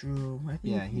 True. I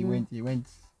think. Yeah, he went.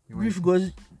 Grief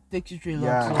goes takes you through a lot.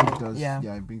 Yeah, so, it does. Yeah.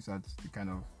 Yeah, it brings out the kind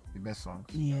of the best songs.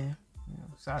 Yeah.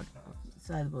 Sad.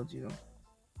 Sad, but Yeah.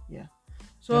 Yeah,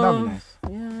 So that'd be nice.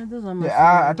 yeah, those are my.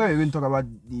 Yeah, I thought you were going to talk about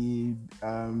the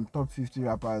top 50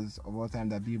 rappers of all time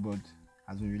that Billboard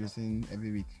has been releasing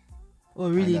every week. Oh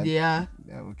really? that- They are.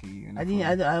 Yeah, okay. you're I not didn't.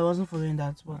 following. I wasn't following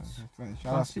that, but Fine.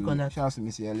 I'll speak on that. Shout out to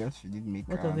Missy Elliott. She did make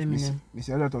What of Eminem?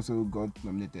 Missy Elliott also got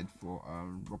nominated for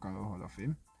Rock and Roll Hall of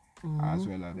Fame as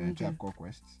well as Okay. Tribe Called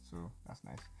Quest. So that's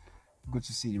nice. Good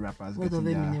to see the rappers what of getting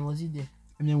their. Eminem was he there?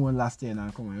 Eminem won last year now.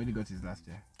 Come on, he already got his last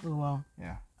year. Oh wow,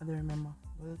 Yeah. I don't remember.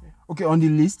 But okay. Okay, on the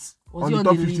list. Was on he the on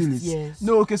top the 50 list? list. Yes.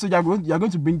 No, okay, so you're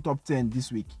going to bring top 10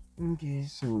 this week. Okay.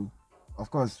 So, of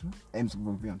course, M's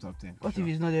going to be on top 10. for What sure. if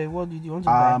he's not there? What did you want to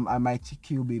buy? I might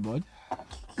kill Billboard.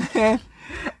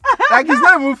 Like it's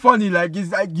not even funny. Like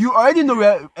it's like you already know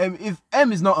where if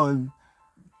M is not on,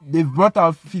 they've brought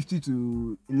out 50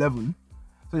 to 11.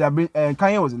 So they bring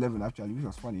Kanye was 11 actually, which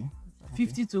was funny.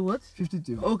 50 to what? 50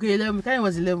 to Okay, 11. Kanye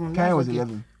was 11. Kanye That's was okay.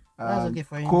 11. That's okay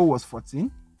for him. Cole was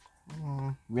 14.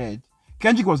 Weird.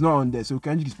 Kendrick was not on there, so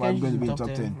Kendrick is probably Kendrick going to be in is top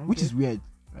top 10, 10, which okay. is weird,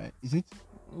 right? Is it?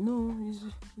 No,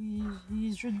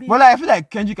 he should be. But like, I feel like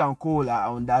Kendrick and Cole are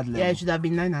on that level. Yeah, it should have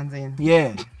been 9 and 10.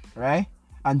 Yeah, right?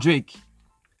 And Drake.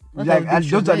 What Like, of and Big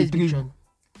Sean? those are Where the is Big three. Sean?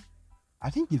 I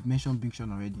think they've mentioned Big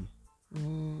Sean already.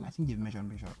 I think they've mentioned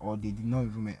Big Sean. Or they did not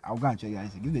even I'll go and check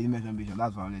guys. If they didn't mention Big Sean,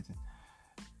 that's violating.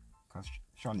 Because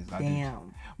Sean is that dude.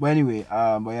 Damn. But anyway,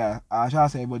 but yeah, shout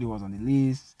out to everybody who was on the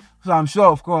list. So I'm sure,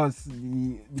 of course,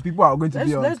 the people are going to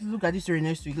be on. Let's look at this story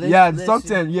next week. The top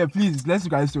 10. Yeah, please, let's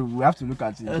look at this story. We have to look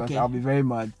at it because Okay. I'll be very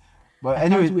mad. But I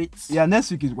can't anyway, wait. yeah,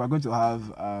 next week we're going to have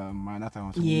Maranatha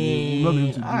on. So we'll not be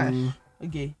able to do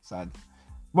Okay. sad.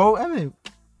 But I mean,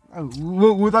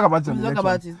 we'll talk about it. on We'll the talk next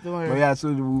about one. it. Don't worry. But yeah,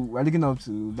 so we're looking up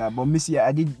to that. But Missy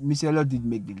Elliott did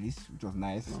make the list, which was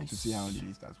nice to see her on the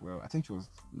list as well. I think she was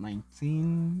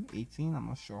 19, 18. I'm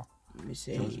not sure. Let me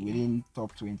She was see. within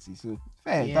top 20. So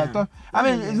fair. Yeah. I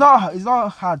mean, it's not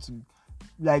hard to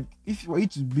like if for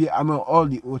it to be. I mean, all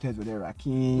the old heads were there.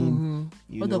 Rakim.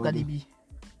 You What know, of Cardi B?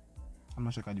 I'm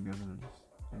not sure Cardi B was on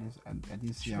the list. I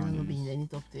didn't see She her on will the not be in list. any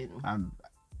top 10.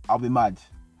 I'll be mad.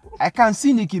 I can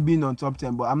see Nicki being on top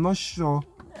 10, but I'm not sure.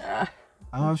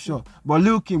 I'm not sure. But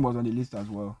Lil Kim was on the list as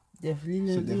well. Definitely,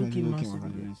 So Lil definitely Kim Lil Kim was on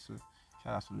massively. the list. So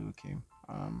shout out to Lil Kim.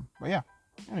 But yeah.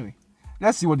 Anyway,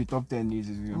 let's see what the top 10 is.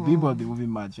 Billboard the movie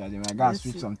match. I gotta Let's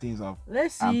switch see. some things up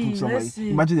Let's and see. put somebody. Let's see.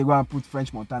 Imagine they go and put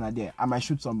French Montana there. I might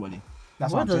shoot somebody.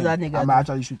 That's What what does I'm that saying. nigga I do? might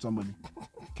actually shoot somebody.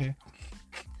 Okay.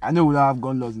 I know we don't have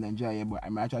gun laws in Nigeria yet, but I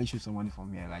might actually shoot somebody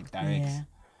from here, like direct. Yeah.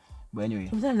 But anyway.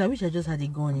 Sometimes I wish I just had a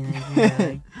gun in Nigeria.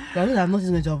 Like, I know that nothing's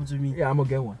going to happen to me. Yeah, I'm gonna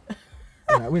get one.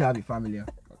 We have a family.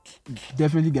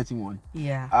 Definitely getting one.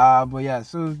 Yeah. But yeah,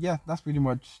 so yeah, that's pretty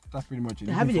much it. Having a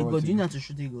Looking gun, forward do to you know it. how to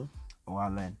shoot a gun? Oh,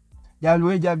 I'll learn.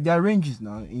 There are ranges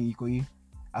now in Ikoyi.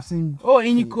 I've seen. Oh,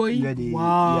 in Ikoyi? where they-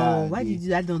 Wow. yeah, Why they- did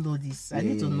you? I don't know this. I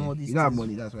need to know this. You don't have things.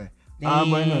 money, that's why.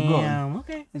 Damn. But anyway, go on.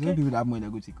 Okay. There's Okay. many people that have money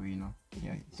that go to Ikoyi, you know.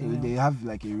 Yeah. So Damn. they have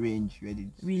like a range where they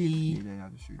Really? learn how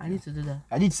to shoot. I yeah. need to do that.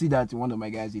 I did see that one of my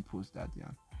guys did post that. Yeah.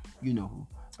 You know who.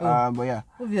 Oh. But yeah.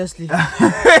 Obviously.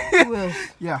 Who else?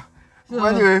 Yeah. So-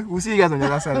 But anyway, we'll see you guys on the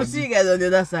other side. We'll of see this. you guys on the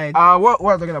other side. What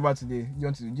are we talking about today? Do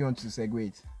you want to segue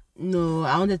it? No,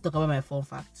 I wanted to talk about my fun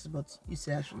facts, but you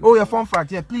said I should. Oh, your fun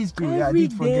fact. Yeah, please do. Yeah, I Every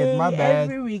did forget. day, My bad.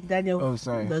 Every week, Daniel Oh,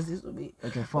 sorry. does this to me.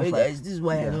 Okay, fun Hey fact. guys, this is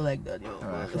why I Yeah. don't like Daniel.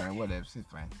 Alright, fine. Whatever. It's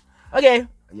fine. Okay,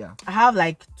 Yeah. I have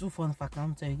like 2 fun facts.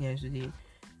 I'm telling you guys today.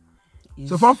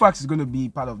 So fun facts is going to be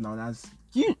part of Nana's.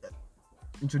 Can you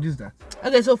introduce that?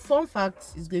 Okay, so fun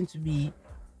facts is going to be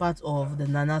part of the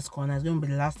Nana's corner. It's going to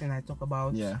be the last thing I talk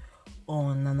about. Yeah.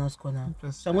 on Nana's Corner.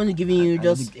 Just, So I'm going to give you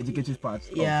just educative part.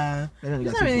 yeah. Let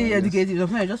It's not really educative.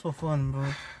 Sometimes just for fun, bro.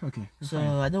 Okay. So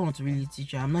I don't want to really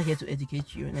teach you. I'm not here to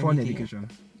educate you. Fun anything. education.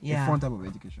 Yeah. A fun type of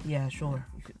education. Yeah, sure.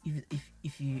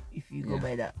 If you go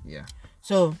by that. Yeah.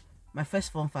 So my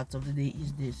first fun fact of the day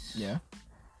is this. Yeah.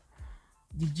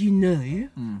 Did you know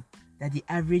that the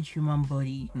average human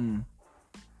body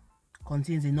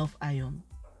contains enough iron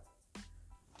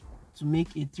to make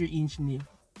a 3-inch nail?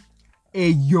 Hey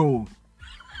yo.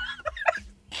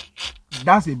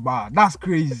 That's a bar. That's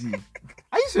crazy.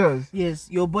 Are you serious? Yes,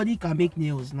 your body can make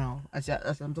nails now. As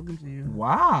I'm talking to you.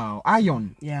 Wow.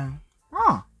 Iron. Yeah.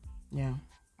 Ah. Yeah.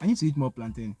 I need to eat more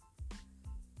plantain.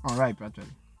 Alright, actually.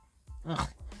 Ugh.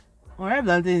 Alright,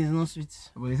 plantain is not sweet.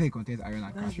 But they say it contains iron and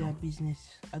That's their calcium. business.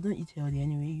 I don't eat healthy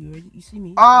anyway. You see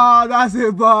me? Ah, that's a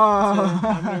So, bar.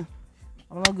 I mean,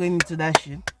 I'm not going into that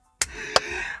shit.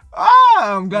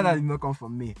 Ah, I'm glad that did not come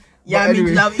from me. Yeah, But I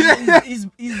mean, anyway.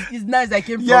 it's nice I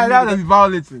came from Yeah, you that because is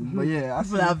violating. But yeah, I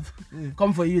people see. have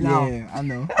come for you now. Yeah, I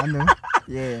know.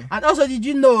 Yeah. And also, did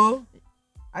you know?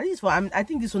 At least I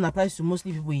think this one applies to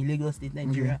mostly people in Lagos State,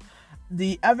 Nigeria.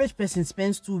 The average person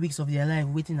spends 2 weeks of their life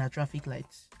waiting at traffic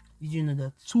lights. Did you know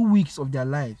that? 2 weeks of their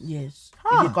lives. Yes.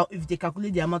 Huh. If they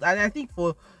calculate the amount, and I think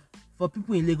for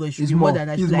people in Lagos, it should It's be more more. than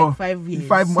that. It's It's more. like 5 years.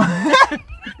 5 months.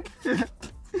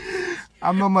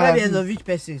 I'm not mad 5 at years you. of each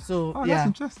person. So Oh, yeah. that's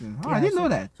interesting. Oh, Yeah, I didn't so- know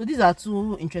that. So these are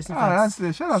 2 interesting facts.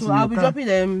 That's shout out So to I'll you. be Clap. dropping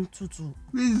them 2-2.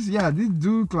 Please, yeah,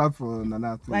 do clap for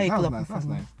Nana too. Why you That was clapping nice. for That's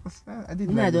me? nice. I did.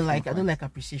 You know, I don't the fun like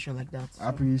appreciation like that. so.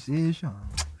 appreciation.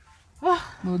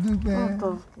 No, do that.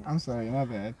 Oh, I'm sorry, my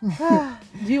bad.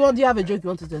 Do you have a joke you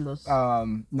want to tell us?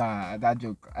 Nah, that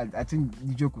joke. I think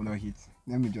the joke will not hit.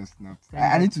 Let me just not. Thank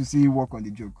I you. need to see work on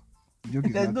the joke. The joke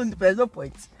is There's no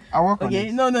point. I work on Okay,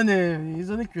 it. no. It's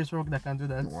only Chris Rock that can do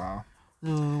that. Wow.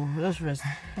 So let's rest.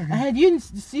 I heard you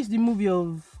see the movie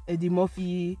of Eddie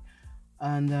Murphy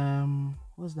and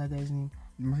what's that guy's name?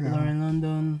 Lauren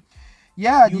London.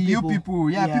 Yeah, You the you people. people.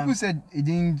 Yeah, Yeah. people said it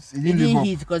didn't They live didn't up.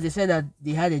 hit because they said that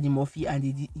they had Eddie Murphy and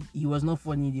he was not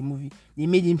funny in the movie. They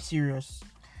made him serious.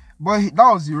 But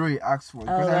that was the role he asked for.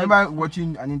 Because I like- remember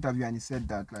watching an interview and he said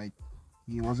that like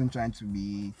he wasn't trying to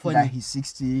be Funny. that he's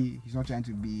 60. He's not trying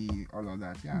to be all of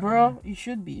that. Yeah, Bro, you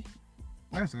should be.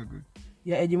 that's so good.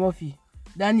 Yeah, Eddie Murphy.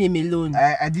 That name alone.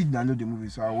 I did download the movie,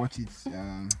 so I watched it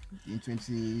in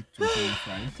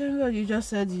 2025. Thank God you just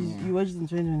said you watched it in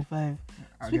 2025.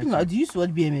 I'll Speaking get of, do you used to watch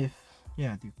BMF?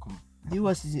 Yeah, they come. Do you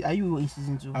watch season? Are you in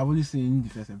season 2? I've only seen the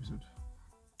first episode.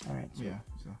 Alright. So Yeah,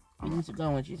 so you need to go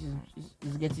and watch it.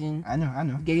 It's getting I know.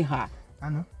 hot.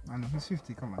 It's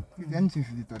 50. Come on, anything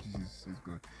 50 touches is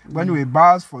good. But anyway,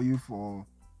 bars for you for.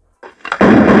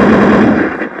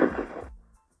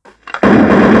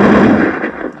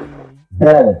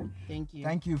 Thank you.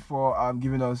 Thank you for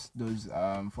giving us those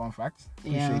fun facts.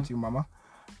 Yeah. Appreciate you, Mama.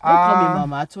 Don't call me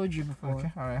mama. I told you before.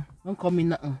 Okay, all right. Don't call me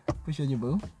nothing. Appreciate you,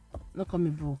 boo. Don't call me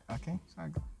bro. Okay,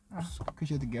 so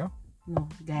appreciate the girl. No,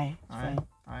 guy. It's All right, fine.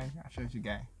 all right. I show you,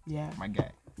 guy. Yeah. My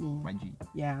guy, Mm. my G,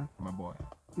 Yeah. my boy.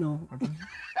 No. Okay.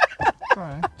 All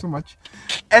right, too much.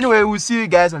 Anyway, we'll see you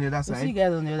guys on the other We'll side. see you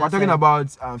guys on the other We're talking side.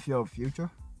 about fear of future.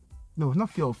 No, not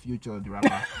fear of future, the rapper.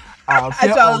 Fear That's why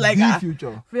I was of like, the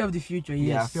future. Fear of the future. Yes.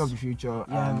 Yeah, fear of the future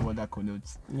Yeah. and what that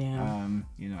connotes. Yeah.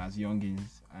 As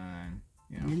youngins and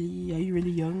Really? Are you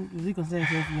really young? Do you consider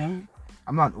yourself young?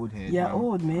 I'm not an old head. Yeah, but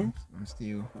old man. I'm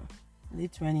still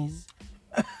Late 20s.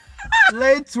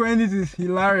 late 20s is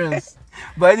hilarious.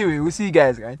 But anyway, we'll see you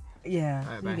guys, right? Yeah.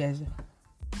 Alright, See bye. you guys.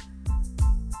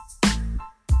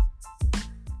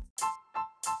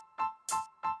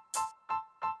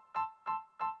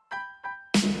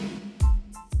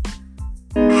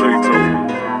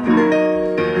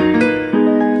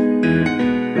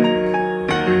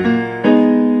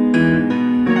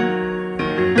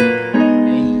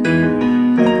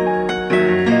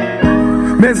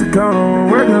 Mexicano,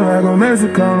 I'm working like a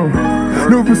Mexicano.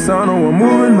 New persona, I'm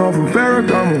moving on from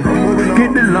Ferragamo.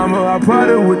 Get the llama, I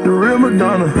party with the real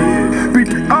Madonna. Beat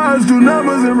the odds, do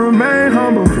numbers, and remain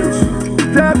humble.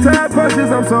 Tap punches,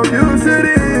 I'm so used to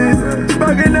this.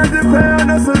 Smoking at the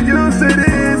pound, I'm so used to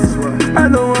this. I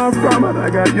know where I'm from, but I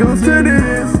got used to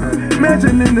this.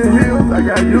 Mansion in the hills, I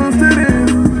got used to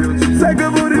this.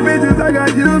 Psycho booty bitches, I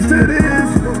got used to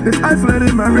this. This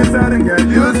isolated my wrist, I done got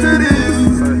used to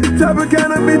this. Chopper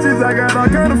kind of bitches, I got all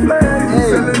kind of flags.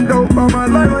 Selling dope all my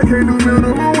life, I can't do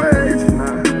minimum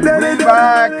wage. We're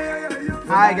back.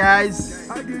 Hi guys.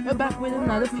 We're back with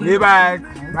another few. We're back.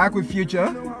 Back with Future.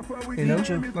 You know,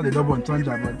 Future. not a double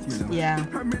entendre, but you know. Yeah.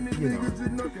 You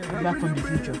know. We're back from the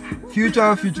future.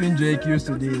 Future featuring JQ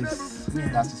to this. Yeah.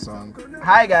 That's the song.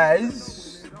 Hi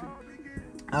guys.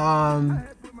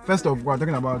 First off, we're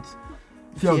talking about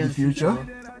fear of Fear the of future,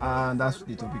 future. and that's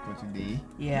the topic for today.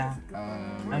 Yeah.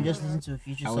 I'm just listening to a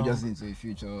future I song. was just into a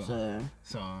future So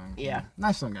song. yeah.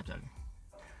 Nice song actually.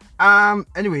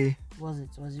 Anyway, was it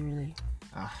really?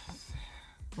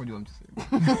 what do you want to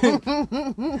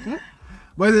say?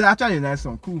 But it's actually a nice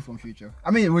song, cool from Future.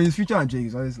 I mean, when it's Future and Jake,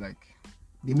 it's always like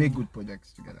they make good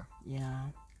projects together. Yeah.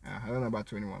 I don't know about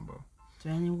 21, but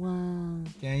 21.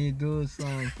 can you do a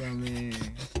song for me?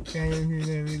 Can you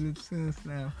hear the little tunes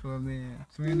now for me?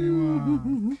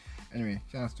 21. Anyway,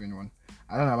 shout out to 21.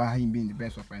 I don't know about him being the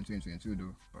best rapper in 2022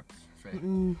 though, but fair.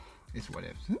 It's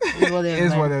whatever.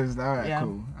 It's whatever. Alright, Yeah.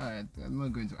 cool. Alright, I'm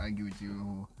not going to argue with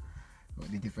you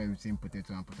the difference between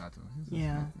potato and potato.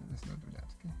 Let's not do that.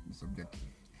 Okay, it's subjective.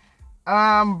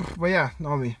 But yeah,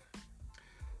 normally,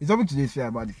 the topic today is fear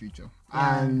about the future,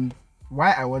 and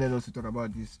why I wanted us to talk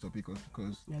about this topic was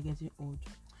because we are getting old.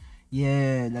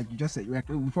 Yeah, like you just said, like,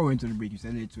 before we went to the break, you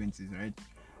said late 20s, right?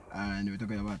 And we were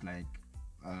talking about like,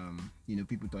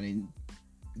 people turning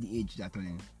the age they're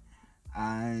turning,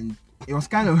 and it was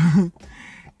kind of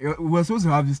we were supposed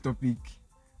to have this topic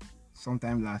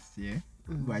sometime last year.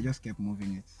 But I just kept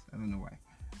moving it. I don't know why.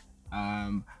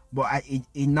 But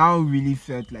it now really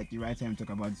felt like the right time to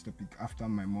talk about this topic after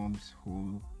my mom's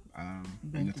whole,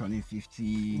 turning 50.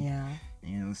 Yeah.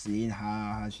 Seeing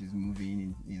how she's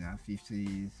moving in her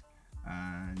 50s,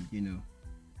 and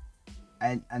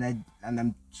and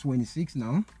I'm 26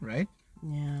 now, right?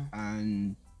 Yeah.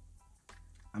 And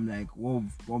I'm like, what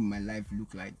will my life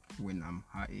look like when I'm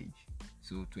her age?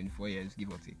 So 24 years,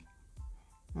 give or take.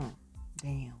 Oh,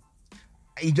 damn.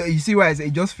 You see why I say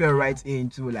it just fell right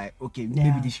into like, okay,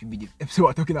 maybe this should be the episode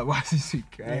we're talking about this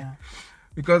week, right? Yeah.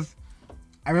 Because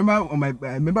I remember we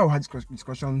had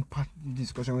discussion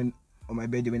when on my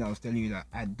birthday when I was telling you that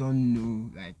I don't know,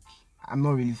 like I'm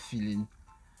not really feeling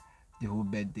the whole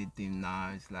birthday thing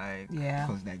now. It's like,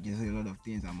 because like there's a lot of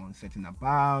things I'm uncertain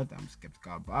about, I'm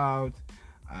skeptical about.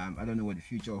 I don't know what the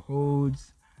future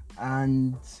holds,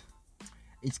 and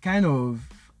it's kind of,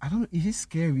 I don't know, is it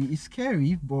scary? It's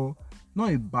scary, but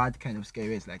not a bad kind of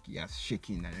scary. It's like you're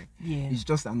shaking. Like, it's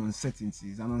just an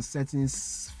uncertainty. It's an uncertain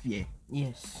sphere.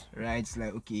 Yes. Right? It's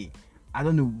like, okay, I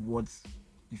don't know what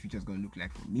the future is going to look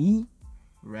like for me,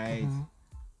 right?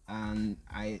 And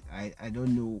I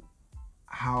don't know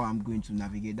how I'm going to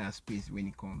navigate that space when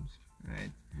it comes,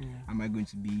 right? Yeah. Am I going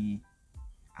to be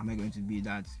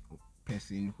that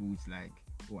person who's like,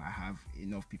 oh, I have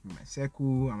enough people in my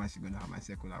circle? Am I still going to have my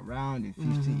circle around in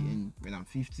 50 when I'm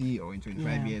 50 or in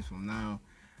 25 years from now?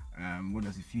 What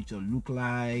does the future look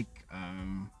like?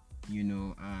 And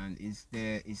is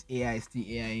AI still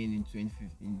AI in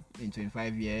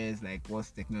 25 years? Like, what's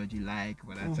technology like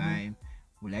for that time?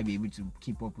 Will I be able to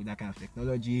keep up with that kind of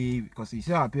technology? Because you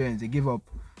see our parents, they gave up.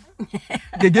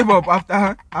 They gave up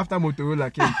after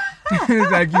Motorola came.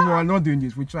 It's like, are not doing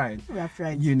this. We tried. We have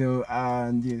tried.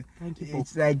 And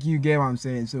it's like, you get what I'm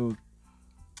saying. So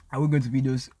are we going to be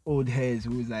those old heads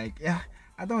who's like,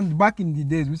 back in the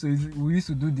days we used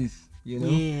to do this, we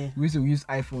used to use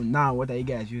iPhone. Now what are you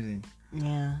guys using?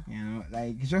 Yeah.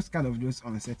 Like, it's just kind of those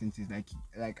uncertainties.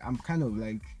 Like I'm kind of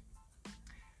like,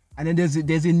 and then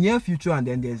there's a near future, and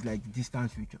then there's like the distant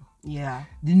future. Yeah.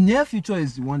 The near future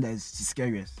is the one that is the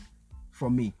scariest for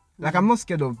me. Like, I'm not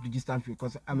scared of the distant future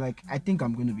because I'm like, I think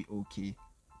I'm going to be okay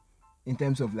in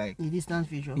terms of like in the distant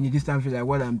future, like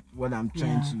what I'm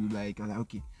trying to like. I'm like,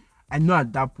 okay, I know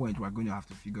at that point we're going to have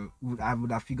to I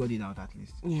would have figured it out at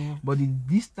least. Yeah. But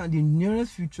the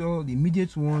nearest future, the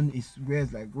immediate one is where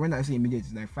it's like, when I say immediate,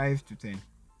 it's like 5 to 10.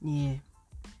 Yeah.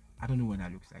 I don't know what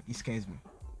that looks like. It scares me.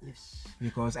 Yes.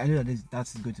 Because I know that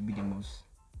that's going to be the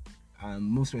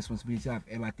most responsibility I've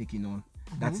ever taken on.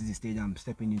 That is the stage I'm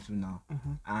stepping into now.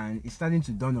 And it's starting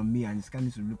to dawn on me, and it's starting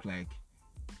to look like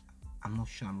I'm not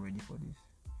sure I'm ready for this,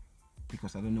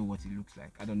 because I don't know what it looks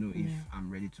like. I don't know if I'm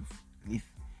ready to,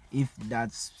 if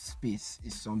that space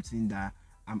is something that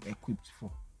I'm equipped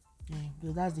for. Yeah,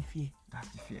 because that's the fear. That's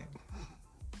the fear.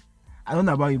 I don't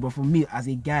know about you, but for me as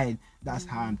a guy, that's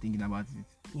how I'm thinking about it.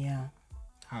 Yeah.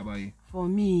 How about you? For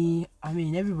me, I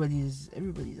mean, everybody's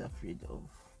afraid of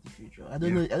the future. I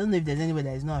don't know if there's anybody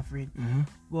that is not afraid.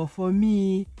 But for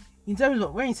me, in terms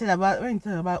of when you talk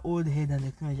about old head and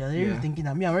technology, I'm really thinking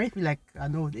that I already feel like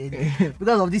an old head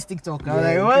because of this TikTok.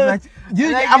 I've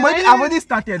already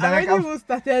started. I'm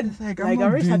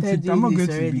already started doing I'm not this going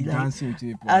to already. be dancing to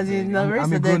people. As in, I'm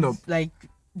already started like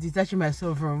detaching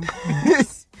myself from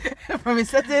from a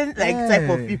certain type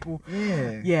of people.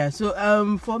 Yeah.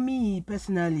 So for me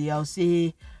personally, I'll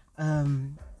say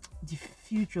the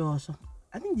future or something.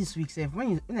 I think this week,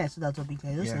 when I saw that topic,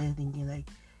 I just started thinking like,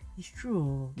 it's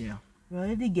true. Yeah. we're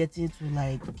already getting to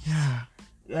like,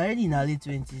 we're already in our late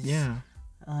 20s. Yeah.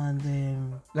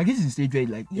 And like this is the stage where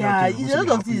like it's a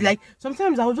lot of things. Like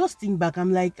sometimes I'll just think back.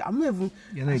 I'm like, I'm not even.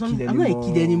 You're not I'm not a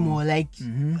kid anymore. Like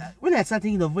when I start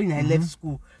thinking of when I left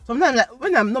school, sometimes like,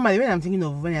 when I'm thinking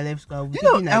of when I left school, I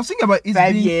was thinking about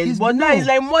 5 years, but now it's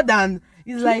like more than.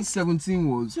 It's like 2017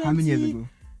 was how many years ago?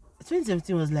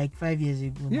 2017 was like 5 years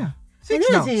ago. Yeah, 6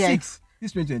 now. 6.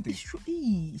 This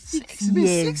 2020. 6 been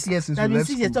years. 6 years since we That's been left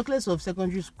 6 years. school. Talk less of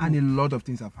secondary school. And a lot of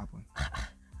things have happened.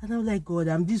 And I'm like, God,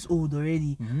 I'm this old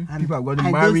already. And People have gotten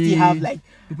I married. don't still have like.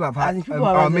 People have had. people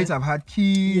Our have mates have had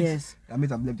kids. Yes. Our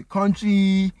mates have left the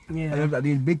country. Yeah. Our mates are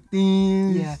doing big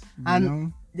things. Yeah. you And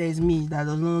know? there's me that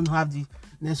does not have the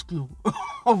next clue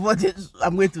of what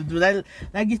I'm going to do. Like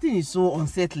the thing is so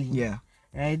unsettling. Yeah.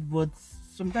 Right? But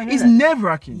sometimes It's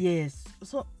nerve-wracking. yes.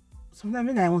 So sometimes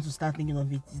when I want to start thinking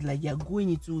of it, it's like you're going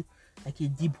into like a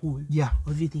deep hole. Yeah.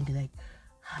 Of you thinking like,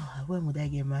 when would I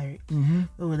get married? Mm-hmm.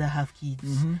 When would I have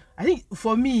kids? I think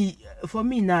for me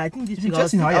now, I think this It's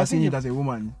interesting how you're seeing it as a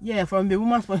woman. Yeah, from the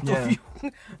woman's point Yeah. of view.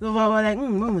 So I was like,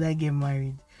 when would I get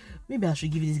married? Maybe I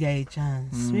should give this guy a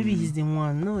chance. Maybe he's the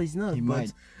one. No, he's not. He but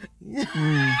might.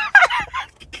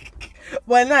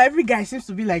 but now every guy seems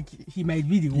to be like he might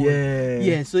be the one.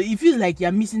 Yeah. So it feels like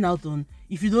you're missing out on,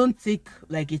 if you don't take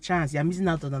like a chance, you're missing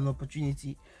out on an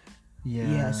opportunity.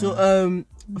 Yeah. So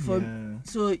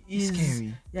so it's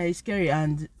scary. Yeah, it's scary.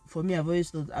 And for me, I've never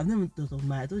thought of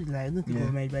marriage. I told you, like, I don't think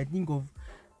of marriage, but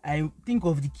I think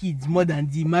of the kids more than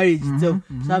the marriage itself.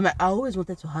 So I'm like, I always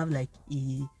wanted to have like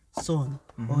a son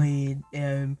or a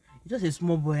just a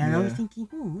small boy, and I was thinking,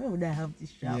 when would I have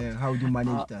this child? Yeah, how would you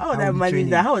manage that? How would I manage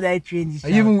that? How would I train this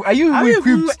child? Are you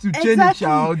equipped to train a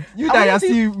child? You that are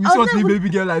still resorting baby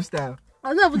girl lifestyle. I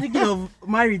was not even thinking of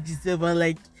marriage itself, and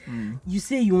like you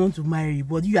say you want to marry,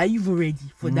 but are you even ready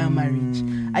for that marriage?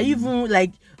 Are you even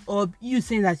like, or you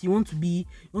saying that you want to meet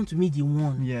the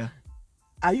one? Yeah.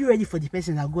 Are you ready for the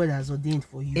person that God has ordained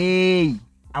for you? Hey,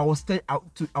 I was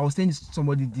telling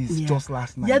somebody this just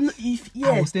last night. Yeah, no,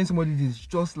 I was telling somebody this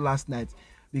just last night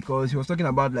because he was talking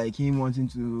about like him wanting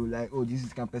to like, oh, this is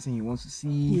the kind of person he wants to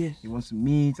see, he wants to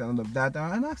meet and all of that.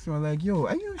 And I asked him, like, yo,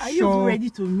 are you sure ready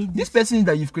to meet this person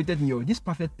that you've created in this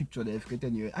perfect picture that you've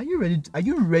created in your? Are you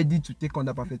ready to take on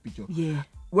that perfect picture? Yeah.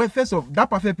 Well, first off, that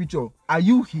perfect picture, are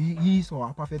you his or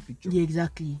her perfect picture? Yeah,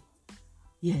 exactly.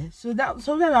 Yeah. So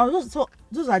sometimes I was just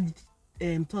those are the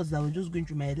thoughts that were just going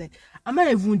through my head. Like, am I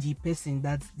even the person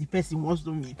that the person wants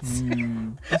to meet? It's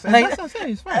fine. Like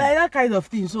that kind of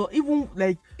thing. So even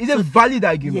like it's a valid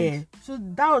argument. Yeah. So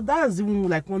that's even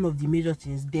like one of the major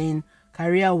things. Then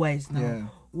career wise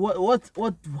now,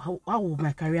 how would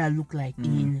my career look like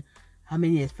in how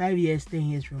many years? 5 years, 10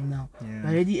 years from now? Yeah. We're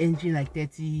already entering like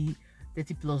 30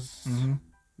 plus.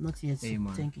 Not yet. Hey,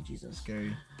 thank you, Jesus.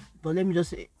 Scary. But let me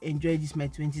just enjoy this my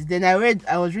 20s. Then I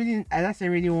was reading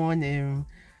one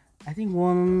I think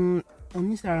one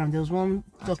on Instagram, there was one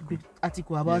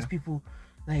article about people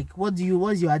like, what's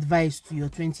your advice to your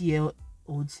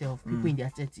 20-year-old self, people in their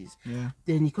 30s? Yeah.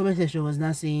 Then the comment section was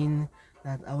now saying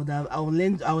that I would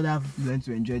have learned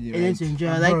to enjoy the learned to enjoy.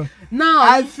 ride. Like now,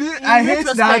 I hate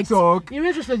that talk. In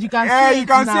retrospect, you can say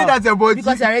that about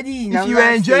because you, already if you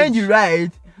were enjoying the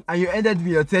ride and you ended with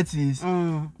your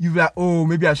 30s, you were like, oh,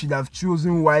 maybe I should have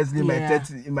chosen wisely in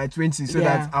my 20s so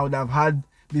that I would have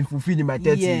been fulfilled in my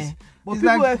 30s. Yeah. But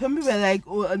some people were like,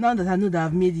 oh, now that I know that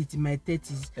I've made it in my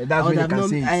 30s, that's when you can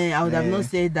say it. I would have not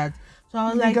said that. So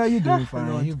I was like, you're doing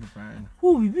fine. You'll be fine.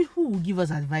 Who will give us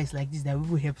advice like this that we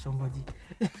will help somebody?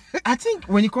 I think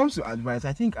when it comes to advice,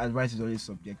 advice is always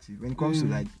subjective. When it comes to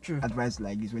like advice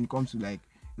like this, when it comes to like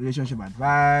relationship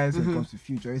advice, when it comes to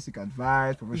futuristic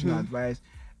advice, professional advice,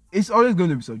 it's always going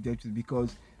to be subjective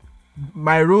because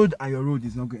my road and your road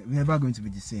is never going to be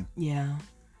the same. Yeah.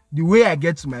 The way I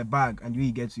get to my bag and the way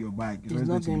you get to your bag is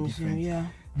always going to be different. Yeah.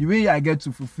 The way I get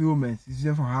to fulfillment is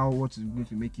different from what is going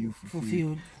to make you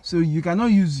fulfilled. So you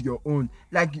cannot use your own.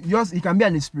 Like yours, it can be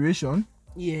an inspiration.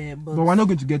 Yeah, but we're not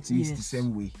going to get to it the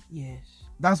same way. Yes.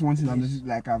 That's one thing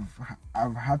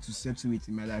I've had to settle it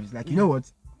in my life. It's like, you know what?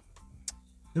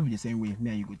 It'll be the same way.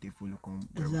 Me and you go take follow come.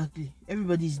 Exactly.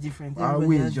 Everybody is different. Our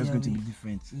way is just going to be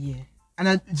different. Yeah. And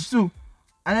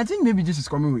I think maybe this is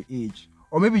coming with age.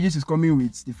 Or maybe this is coming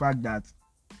with the fact that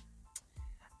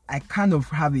I kind of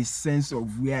have a sense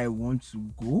of where I want to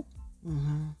go.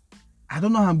 I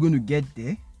don't know how I'm going to get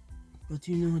there. But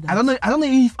you know that I don't know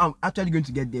if I'm actually going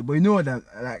to get there, but you know what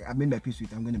I've made my peace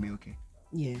with. I'm going to be okay.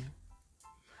 Yeah.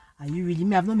 Are you really?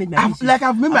 Me, I've not made my peace.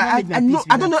 I've made my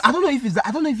I don't know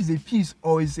if it's a peace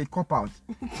or it's a cop out.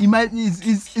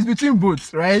 It's between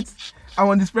both, right? I'm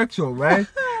on the spectrum, right?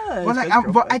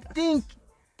 But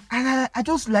I And I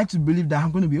just like to believe that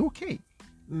I'm going to be okay.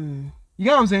 Mm. You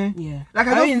get what I'm saying? Yeah. Like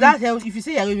I mean, that helps. If you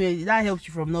say you're going to, that helps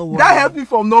you from not worrying. That helps me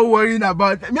from not worrying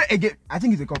about. I mean, again, I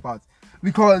think it's a cop out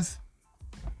because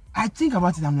I think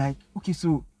about it. I'm like, okay,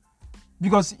 so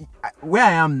because where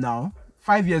I am now,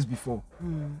 5 years before,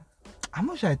 I'm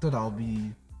not sure I thought I'll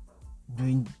be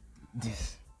doing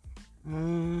this.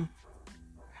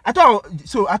 I thought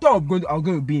I was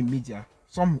going to be in media,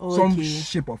 some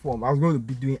shape or form. I was going to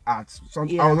be doing arts. I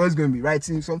was always going to be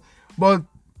writing some, but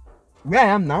where I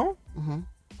am now.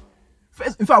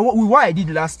 First, in fact, what I did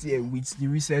last year with the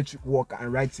research work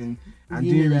and writing and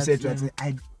doing research writing,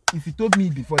 if you told me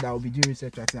before that I would be doing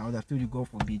research writing, I would have told you God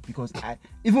forbid, because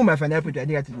even my final project I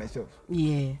didn't write it myself.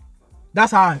 Yeah.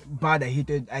 That's how bad I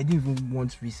hated. I didn't even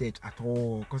want research at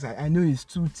all because I know it's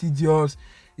too tedious,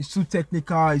 it's too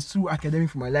technical, it's too academic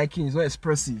for my liking, it's not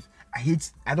expressive.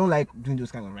 I don't like doing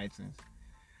those kind of writings.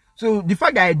 So the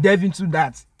fact that I delved into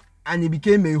that and it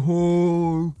became a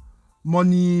whole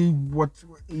money,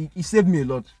 it saved me a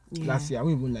lot last year. I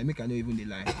won't even lie, make I know even the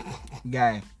lie.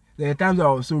 Guy, there were times I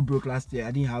was so broke last year,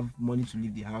 I didn't have money to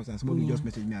leave the house, and somebody just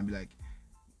messaged me and be like,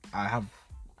 I have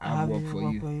work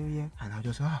for you. And I'll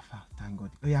just thank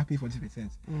God. Oh yeah, pay 40%.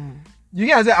 You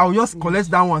guys say I'll just collect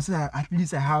that one so that at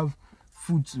least I have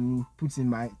food to put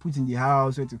in the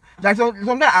house. Like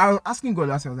sometimes I was asking God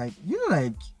last year, I was like,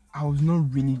 like I was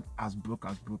not really as broke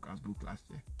last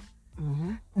year.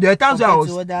 There are times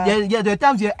where there are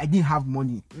times where I didn't have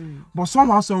money, but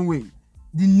somehow, some way,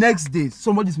 the next day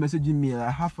somebody's messaging me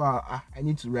like, I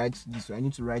need to write this, or I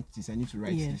need to write this, I need to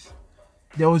write this.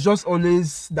 There was just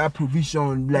always that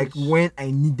provision, like when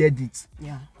I needed it.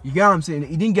 Yeah, you get what I'm saying?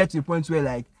 It didn't get to the point where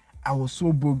like I was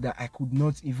so broke that I could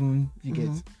not even get.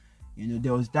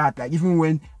 There was that, like even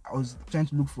when I was trying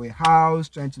to look for a house,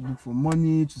 trying to look for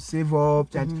money to save up,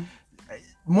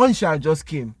 money just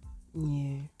came.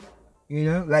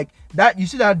 Yeah. Like that. You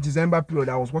see that December period,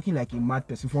 I was working like a mad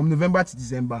person. From November to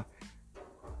December,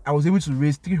 I was able to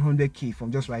raise 300k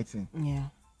from just writing. Yeah.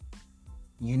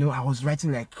 I was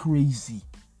writing like crazy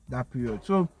that period.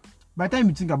 So by the time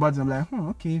you think about it, I'm like,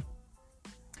 okay.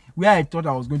 Where I thought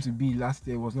I was going to be last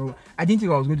year was no. I didn't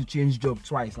think I was going to change job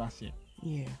twice last year.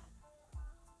 Yeah.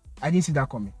 I didn't see that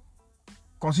coming,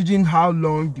 considering how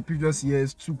long the previous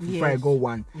years took before I got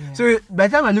one. Yeah. So by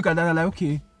the time I look at that, I'm like,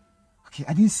 okay,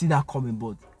 I didn't see that coming,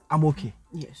 but I'm okay.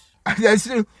 Yes.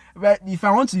 But if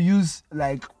I want to use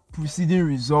like preceding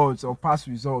results or past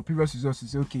results, previous results to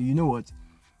say, okay, you know what,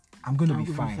 I'm gonna be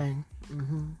fine.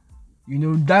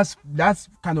 That's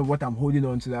kind of what I'm holding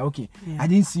on to. Like, okay, I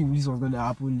didn't see this was gonna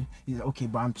happen. It's okay,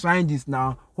 but I'm trying this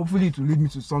now. Hopefully, it will lead me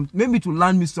to maybe to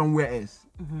land me somewhere else.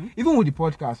 Even with the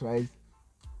podcast, right?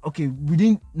 Okay,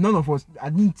 none of us.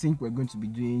 I didn't think we're going to be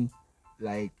doing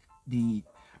like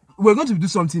we're going to do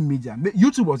something media.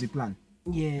 YouTube was a plan,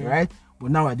 right? But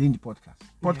now we're doing the podcast.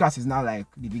 Podcast is now like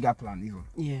the bigger plan, even.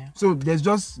 Yeah. So there's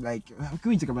just like, can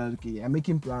we think about it? Okay, I'm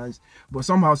making plans, but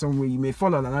somehow, some way, you may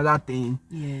fall on another thing.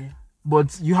 Yeah.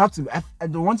 But you have to.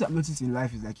 The one thing I've noticed in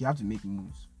life is like you have to make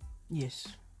moves. Yes.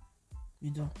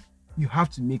 You do. You have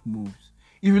to make moves.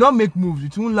 If you don't make moves,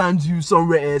 it won't land you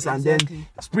somewhere else and then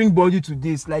springboard you to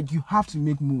this. Like you have to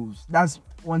make moves. That's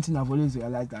one thing I've always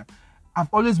realized, that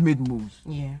I've always made moves.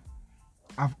 Yeah.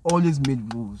 I've always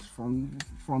made moves from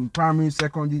primary,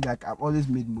 secondary. Like I've always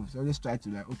made moves. I always try to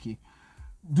like, okay,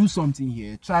 do something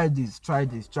here. Try this.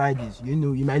 You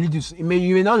might lead you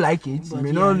may not like it. But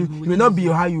it may not be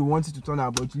how you want it to turn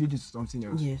out, but it lead you to something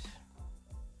else. Yes.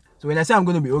 So when I say I'm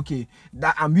going to be okay,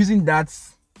 that I'm using that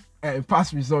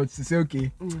past results to say,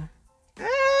 okay,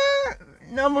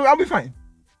 no, I'll be fine,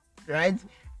 right?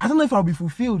 I don't know if I'll be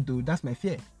fulfilled though. That's my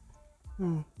fear.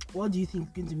 What do you think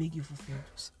is going to make you fulfilled?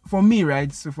 For me,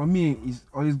 right? So for me, it's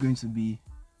always going to be.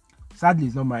 Sadly,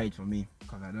 it's not marriage for me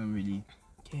because I don't really.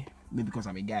 Okay. Maybe because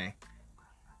I'm a guy.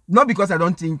 Not because I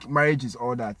don't think marriage is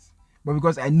all that, but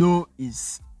because I know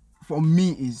for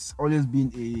me it's always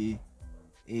been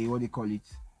a what they call it.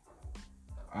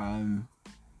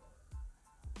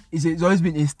 It's always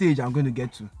been a stage I'm going to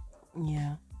get to.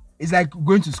 Yeah. It's like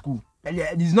going to school.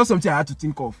 It's not something I had to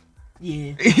think of.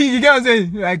 Yeah. You get what I'm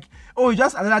saying? Like,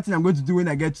 just another thing I'm going to do when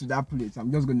I get to that place.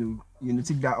 I'm just going to,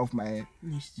 take that off my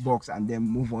box and then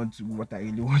move on to what I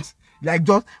really want. Like,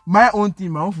 just my own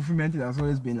thing, my own fulfillment thing has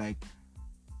always been like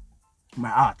my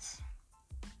art.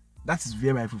 That is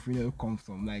where my fulfillment comes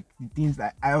from. Like the things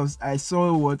that I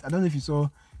saw. I don't know if you saw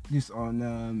this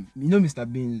on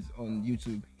Mr. Beans on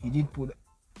YouTube.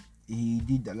 He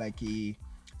did like a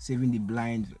saving the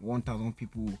blind 1,000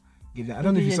 people gave them. I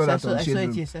don't know if you saw that on I saw it,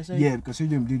 Shadroom. yes, I saw it. Yeah, because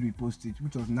Shadroom did repost it,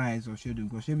 which was nice of Shadroom,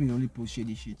 because Shadroom only post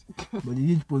shady shit. But they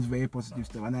did post very positive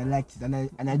stuff, and I liked it.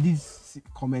 And I did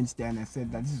comments there, and I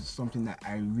said that this is something that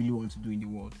I really want to do in the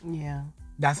world. Yeah.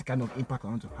 That's the kind of impact I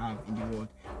want to have in the world.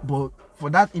 But for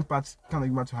that impact kind of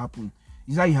impact to happen,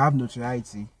 is that you have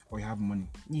notoriety or you have money.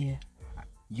 Yeah.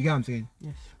 You get what I'm saying?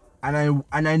 Yes. And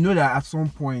I know that at some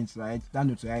point, right, that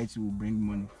notoriety will bring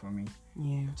money for me.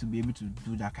 Yeah. To be able to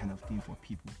do that kind of thing for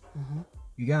people. Mm-hmm.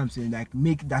 You get what I'm saying? Like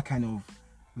make that kind of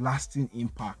lasting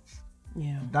impact.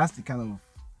 Yeah. That's the kind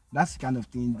of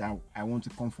thing that I want to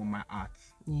come from my art.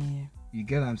 Yeah. You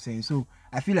get what I'm saying? So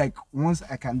I feel like once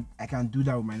I can do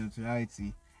that with my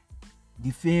notoriety,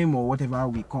 the fame or whatever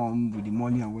will come with the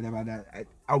money and whatever, that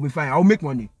I'll be fine. I'll make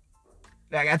money.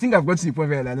 Like I think I've got to the point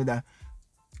where I know that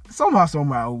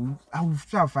somehow I will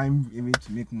try to find a way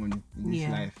to make money in this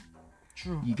life.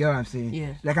 True. You get what I'm saying?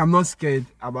 Yes. Like I'm not scared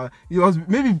about it. Was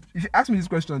maybe if you asked me this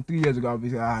question 3 years ago, I'll be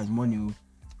like, it's money.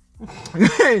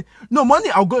 No money.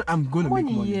 I'm gonna make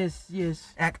money.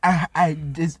 Yes. Like I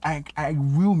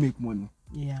will make money.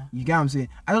 Yeah. You get what I'm saying?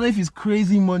 I don't know if it's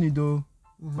crazy money though,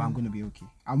 but I'm gonna be okay.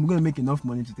 I'm gonna make enough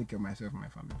money to take care of myself and my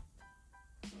family.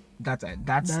 That's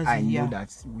I know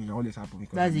that will always happen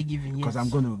because that's a given. Yes. Because I'm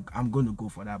gonna go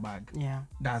for that bag. Yeah.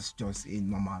 That's just a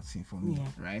normal thing for me,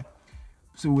 Yeah. right?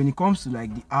 So when it comes to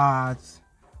like the arts,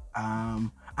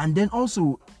 and then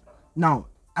also now,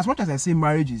 as much as I say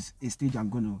marriage is a stage I'm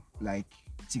gonna like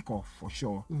tick off for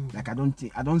sure. Like I don't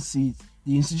see it,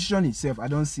 the institution itself, I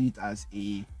don't see it as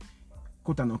a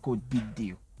quote unquote big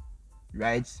deal,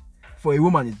 right? For a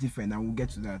woman it's different, and we'll get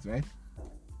to that, right?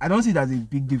 I don't see it as a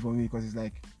big deal for me because it's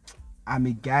like I'm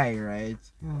a guy, right?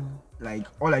 Like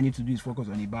all I need to do is focus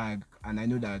on the bag, and I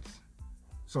know that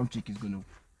some chick is gonna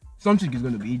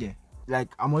be there. Like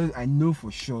I know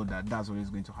for sure that that's always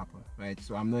going to happen, right?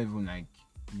 So I'm not even like,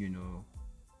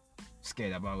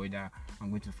 scared about whether I'm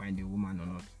going to find a woman or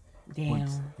not. Damn. But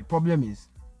the problem is,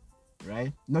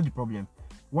 right? Not the problem.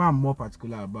 What I'm more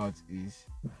particular about is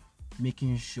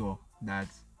making sure that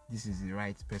this is the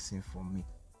right person for me.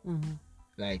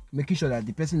 Like making sure that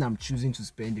the person I'm choosing to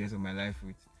spend the rest of my life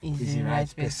with is the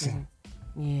right person.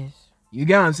 Yes. You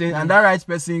get what I'm saying? Yes. And that right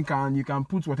person you can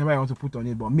put whatever you want to put on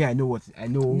it, but me, I know what you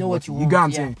want. You get what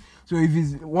I'm saying? So if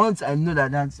it's once I know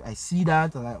that I see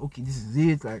that, I'm like, okay, this is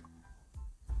it. Like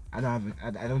I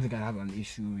don't think I have an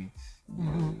issue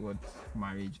with what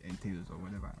marriage entails or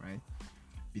whatever, right?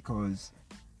 Because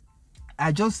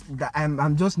I'm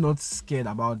just not scared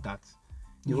about that.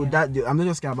 I'm not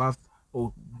just scared about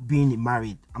being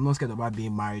married. I'm not scared about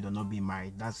being married or not being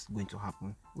married. That's going to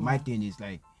happen. My thing is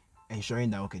like ensuring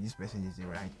that okay, this person is the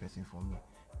right person for me.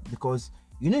 Because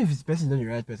if this person is not the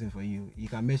right person for you, you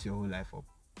can mess your whole life up.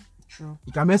 True.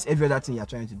 You can mess every other thing you're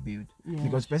trying to build. Yes.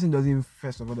 Because the person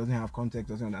doesn't have context,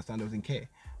 doesn't understand, doesn't care.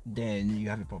 Then you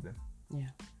have a problem. Yeah.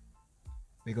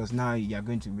 Because now you're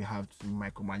going to have to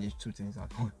micromanage 2 things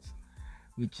at once,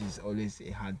 which is always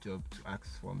a hard job to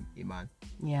ask from a man.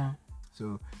 Yeah.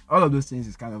 So all of those things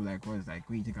is kind of like when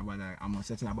you think about that, I'm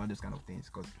uncertain about those kind of things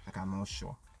because like I'm not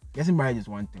sure. Getting married is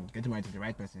one thing. Getting married to the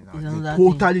right person is a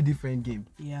totally different game.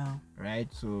 Yeah. Right.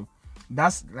 So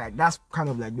that's kind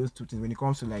of like those 2 things when it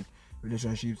comes to like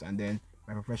relationships and then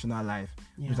my professional life.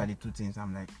 Yeah. Those are the 2 things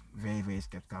I'm like very, very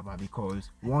skeptical about because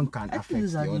one can affect the other.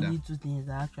 Those are the only 2 things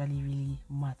that actually really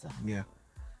matter. Yeah.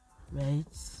 Right.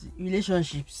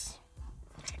 Relationships.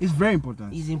 It's very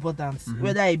important. It's important,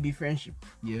 whether it be friendship,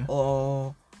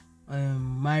 or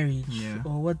marriage,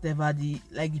 or whatever. The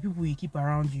people you keep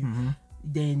around you,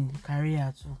 then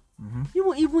career too.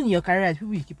 Even your career,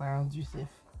 people you keep around yourself,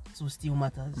 so still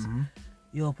matters.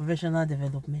 Your professional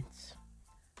development,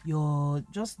 those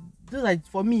are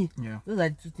for me. Yeah. Those are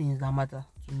the 2 things that matter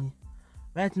to me.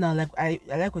 Right now, like I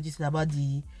like what you said about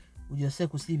with your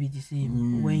circle still be the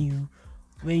same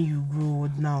when you grow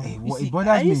old now. It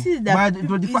bothers me. See that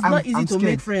it's not easy to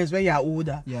make friends when you are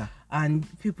older. Yeah. And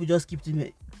people just keep to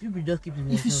me.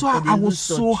 If you saw, I was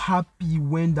so happy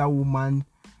when that woman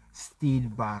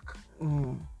stayed back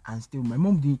and still. My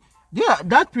mom did. Yeah,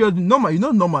 that period normal.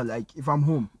 Normal. Like if I'm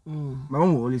home, my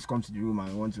mom will always come to the room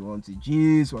and want to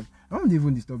jeez. What? My mom didn't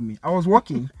even disturb me. I was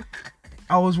working.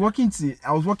 I was working late.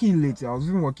 I was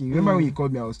even working. Remember when you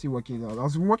called me? I was still working. I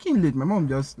was working late. My mom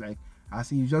just like. I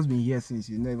said, you've just been here since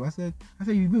you never. I said,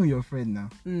 you've been with your friend now.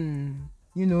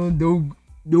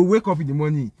 They'll wake up in the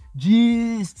morning.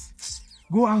 Gist.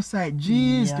 Go outside.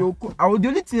 Gist. Yeah. The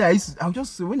only thing I'll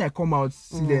just, when I come out,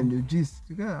 see them, they'll gist.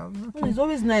 Okay. Well, it's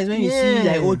always nice when you see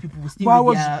like old people still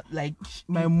with their, like.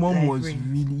 My mom was friends.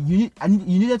 Really,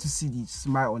 you needed to see the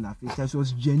smile on her face. She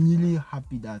was genuinely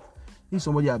happy that This is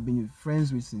somebody I've been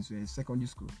friends with since secondary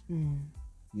school.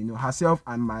 You know, herself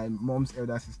and my mom's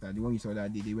elder sister, the one you saw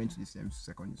that day, they went to the same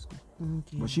secondary school.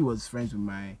 Okay. But she was friends with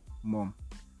my mom.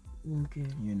 Okay.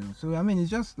 You know, so I mean, it's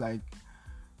just like,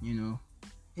 you know,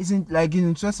 isn't like it's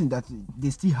interesting that they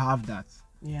still have that.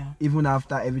 Yeah. Even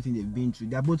after everything they've been through.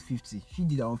 They're both 50. She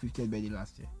did her own 50th birthday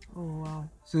last year. Oh wow.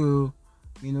 So,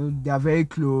 you know, they are very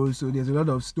close. So there's a lot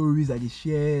of stories that they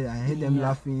share. I heard them Yeah.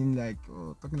 laughing, like,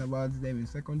 talking about them in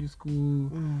secondary school.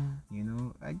 You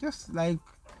know, like just like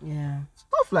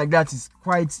stuff like that is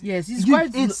quite. Yes,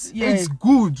 it's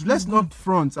good. Let's not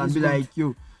front and It's be good. like,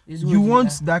 yo, It's you good,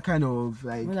 want that kind of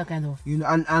like, that kind of, you know,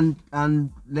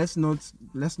 and let's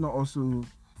not also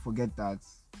forget that,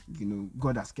 you know,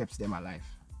 God has kept them alive.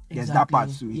 There's that part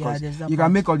too, because there's that you part.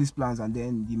 can make all these plans and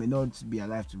then you may not be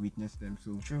alive to witness them.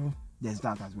 So True. there's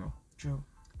that as well. True.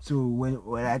 So when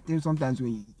I think sometimes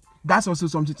that's also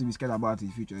something to be scared about in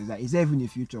the future. Is that is there even a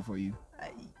future for you?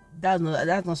 That's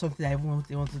not something I want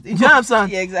to think. You know what I'm saying?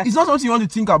 Yeah, exactly. It's not something you want to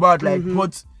think about, like,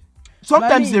 but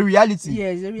sometimes it's a reality. Yeah,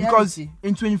 it's a reality. Because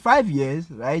in 25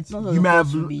 years, right, None you of may us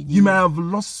have will be you may have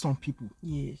lost some people.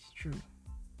 Yes, true.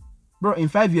 Bro, in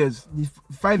 5 years, the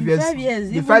 5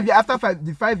 years, the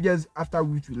 5 years after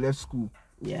which we left school,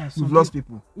 we've lost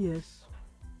people. Yes.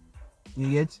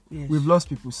 You get? Yes. We've lost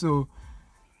people. So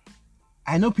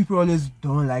I know people always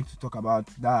don't like to talk about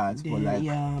that, but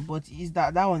like, but is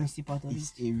that one is still part of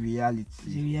it's it. a reality.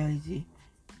 It's a reality.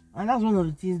 And that's one of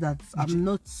the things that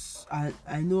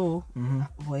I know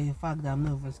for a fact that I'm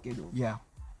not even scared of. Yeah.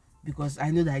 Because I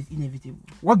know that it's inevitable.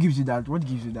 What gives you that? What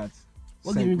gives you that?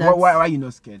 What gives you that? Why are you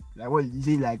not scared? Like, what is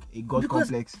it, like a god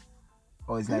complex?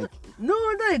 Or it's like no,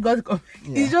 not a god complex.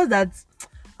 Yeah. It's just that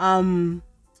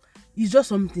it's just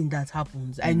something that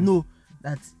happens. I know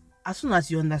that as soon as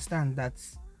you understand that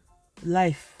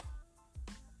life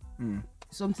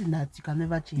something that you can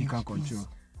never change. You can't control.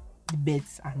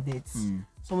 Births and deaths.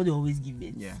 Somebody always give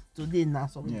birth. Yeah. Today now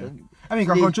somebody don't give birth. I mean,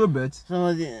 you can control birth.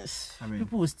 Somebody,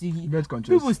 people will still birth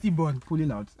control. People will still born.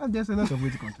 Pulling out. And there's a lot of way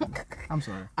to control. I'm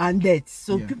sorry. And death.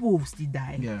 So people will still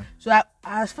die. Yeah. So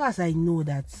as far as I know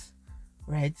that,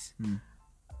 right,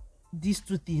 these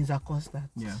two things are constant.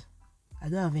 Yeah. I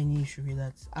don't have any issue with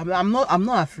that. I'm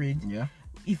not afraid. Yeah.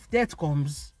 If death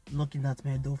comes knocking at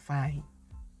my door, fine.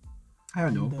 I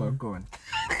don't know, but go on.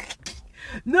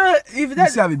 No, if that you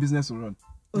still have a business to run.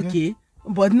 Okay.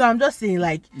 But no, I'm just saying,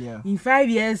 like, Yeah. in 5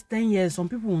 years, 10 years, some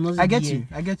people will not. I get you.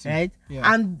 Right?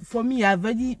 Yeah. And for me, I've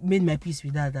already made my peace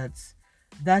with that.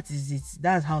 That is it.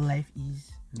 That's how life is.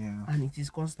 Yeah. And it is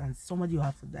constant. Somebody will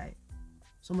have to die.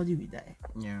 Somebody will die.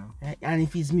 Yeah. Right? And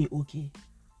if it's me, okay.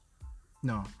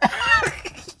 No.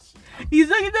 He's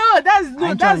like, no, that's no.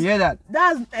 I'm trying to hear that.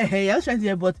 That's I was trying to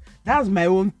hear, but that's my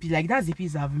own peace. Like, that's the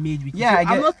peace I've made with Yeah, you.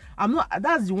 I get I'm not.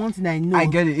 That's the one thing I know. I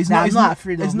get it. It's I'm not. not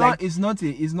afraid it's of. not. Like,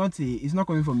 It's not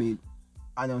coming from an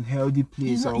unhealthy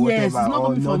place or yes, whatever. it's not or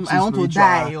coming from too I want to spiritual.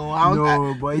 die or I want.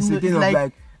 No, but it's a thing of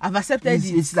like I've accepted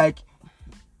it. it's like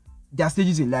there are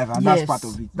stages in life, and that's part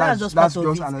of it. That's just part of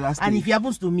it. Another stage. And if it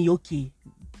happens to me, okay.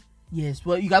 Yes,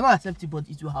 but you cannot accept it, but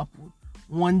it will happen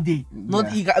one day. Not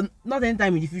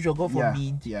anytime in the future, God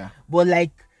forbid. Yeah. But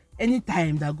like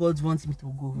anytime that God wants me to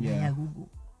go, I go.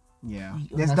 Yeah.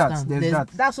 You There's understand?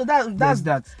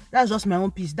 that. That's just my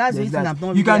own peace. That's the thing I'm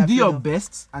not. You can do really your afraid of.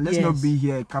 best, and let's not be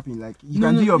here capping. Like you No,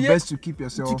 can do your yeah, best to keep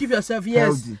yourself. Yes.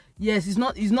 healthy. Yes. It's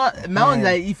not. My own,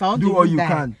 like, if I want do to all you die,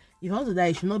 can. if I want to die,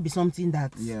 it should not be something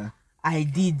that I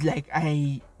did. Like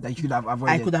that you could have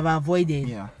avoided. I could have avoided.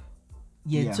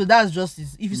 Yeah. So that's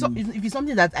justice. If it's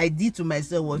something that I did to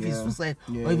myself, or if it's suicide,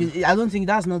 or if I don't think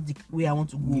that's not the way I want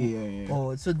to go.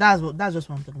 Or so that's just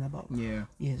what I'm talking about. Yeah.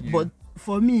 Yes. But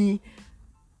for me,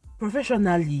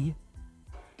 professionally,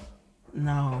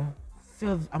 now,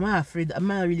 am I afraid? Am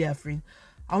I really afraid?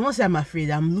 I won't say I'm afraid.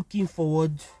 I'm looking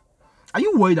forward. Are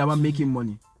you worried about making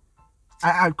money?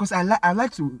 Because I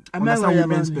like to understand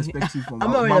women's perspective from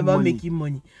I'm not worried about making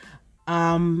money.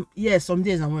 Yes, some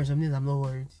days I'm worried, some days I'm not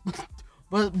worried.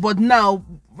 But now,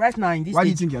 right now in this why stage, do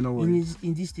you think you're not worried?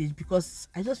 In this stage, because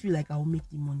I just feel like I'll make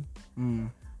the money.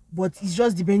 But it's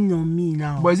just depending on me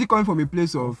now. But is it coming from a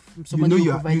place of somebody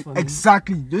you provide for me?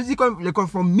 Exactly? Does it come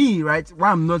from me, right?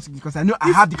 Why I'm not, because I know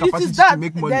I have the capacity to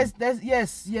make money.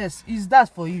 Yes, is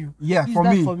that for you? Yeah, Is for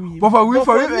that me. for me. But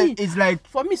for me, it's like,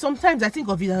 for me, sometimes I think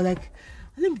of it, I'm like,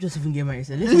 let me just even get married.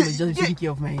 Let me just take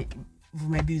care of my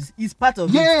bills. It's part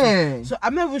of it. So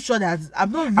I'm not even sure that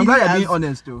I'm not really. I'm glad you're being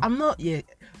honest though. I'm not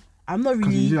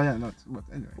really. Usually I'm not. But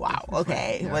anyway. Wow.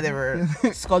 Okay. Whatever.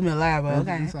 It's called me a liar, but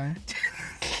okay. Sorry.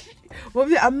 But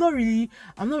I'm not.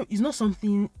 It's not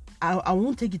something I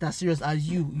won't take it as serious as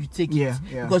you take Yeah, it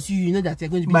yeah. because you know that you're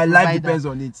going to be My the life provider. depends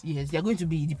on it. Yes, you're going to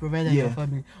be the provider in Yeah. your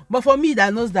family. But for me,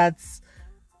 that knows that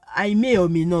I may or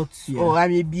may not, Yeah. or I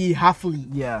may be halfly,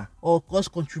 Yeah. or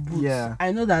cost contribute. Yeah.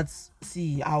 I know that.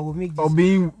 See, I will make this. Or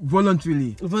being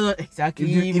voluntarily.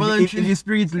 Exactly. If Voluntary. the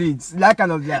spirit leads, that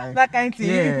kind of guy. That kind of thing.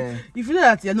 Yeah. If you know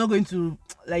that you're not going to,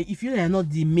 like, if you know you're not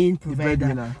the main provider,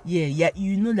 breadwinner. yeah,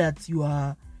 you know that you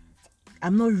are.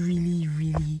 I'm not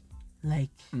really, like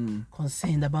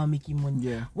concerned about making money.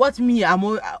 Yeah. What me,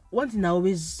 one thing I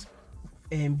always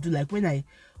do, like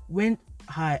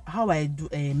how I do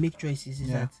make choices is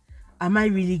Yeah. that, am I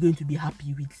really going to be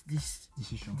happy with this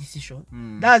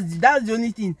Decision. That's the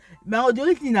only thing. The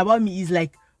only thing about me is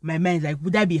like my mind, like,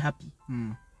 would I be happy?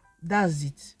 That's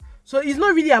it. So it's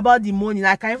not really about the money.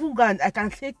 I can even go and I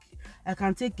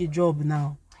can take a job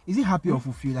now. Is it happy or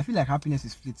fulfilled? I feel like happiness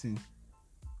is fleeting.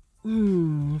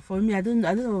 For me, I don't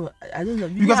know.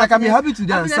 Because I can be happy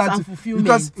today and happiness sad and to,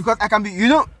 fulfillment. because I can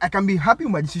be, I can be happy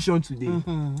with my decision today,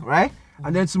 right?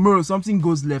 And then tomorrow something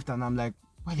goes left and I'm like,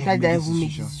 why did I Can't make I this even make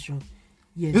decision? decision?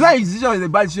 Yes. It's not a decision, it's a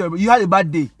bad decision, but you had a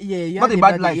bad day. Yeah, you not had a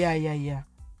bad day. life. Yeah.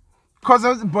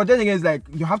 But then again, it's like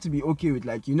you have to be okay with,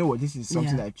 like, you know what, this is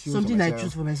something I choose. Something I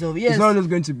choose for myself. Yes. It's not always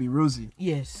going to be rosy.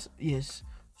 Yes.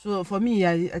 So for me,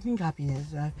 I think happiness.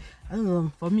 I don't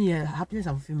know. For me, happiness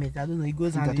and fulfillment. I don't know. It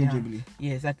goes hand in hand. Interchangeably.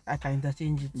 Yes, I can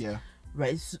interchange it. Yeah.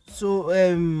 Right. So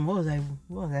what was I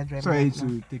driving? Sorry at now?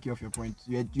 to take you off your point.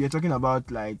 You're talking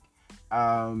about, like,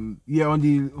 you're on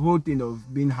the whole thing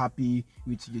of being happy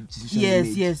with the decision you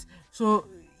made. Yes. So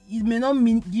it may not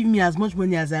give me as much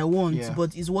money as I want,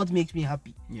 but it's what makes me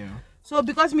happy. Yeah. So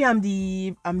because me, I'm not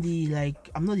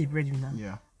the breadwinner.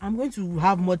 Yeah. I'm going to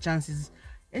have more chances.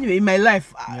 Anyway, in my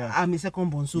life, I'm a second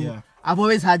born, so I've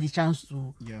always had the chance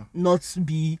to not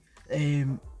be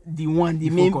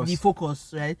the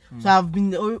focus, right? So I've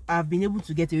been able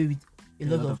to get away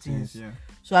with a lot of things. Yeah.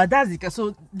 So that's the case.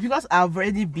 So because I've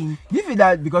already been. Do you feel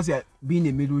that because you're being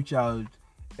a middle child,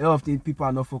 a lot of things people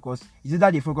are not focused? Is it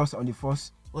that they focus on the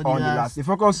first or on the last? They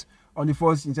focus on the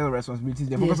first in terms of responsibilities.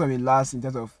 They focus on the last in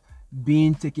terms of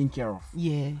being taken care of.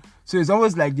 Yeah. So it's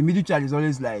always like the middle child is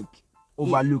always like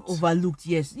overlooked. Overlooked,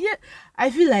 yes. Yeah. I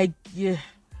feel like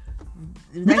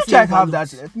Middle child have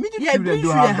that. Middle children do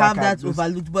have that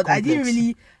overlooked, but complex. I didn't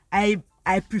really.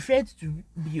 I preferred to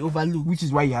be overlooked. Which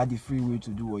is why you had the free will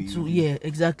to do what you do. Yeah,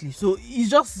 exactly. So it's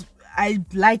just I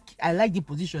like the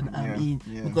position I'm in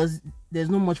because there's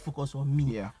not much focus on me.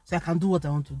 Yeah. So I can do what I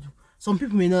want to do. Some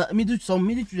people may not. Some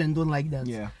middle children don't like that.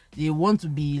 Yeah. They want to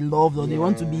be loved or they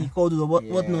want to be called or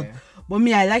whatnot. But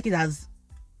me, I like it as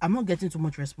I'm not getting too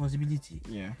much responsibility.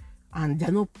 Yeah. And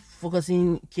they're not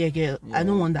focusing care. I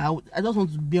don't want that. I just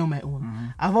want to be on my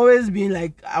own. I've always been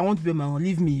like, I want to be on my own.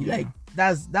 Leave me. Like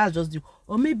that's just the.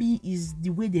 Or maybe it's the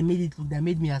way they made it look that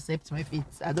made me accept my fate.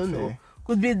 I don't know.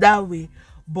 Could be that way.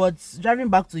 But driving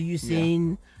back to you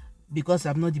saying because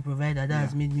I'm not the provider, that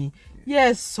has made me.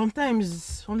 Yes,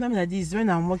 sometimes like this when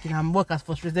I'm working, work has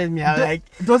frustrated me. I'm like,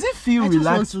 does it feel I just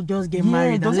relaxing? want to just get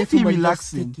married. Does and it feel let somebody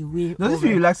relaxing? just take away Does it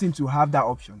feel relaxing to have that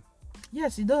option?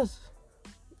 Yes, it does.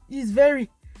 It's very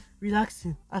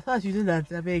relaxing. I thought you did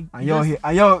that. I beg.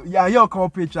 And you're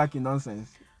corporate tracking nonsense.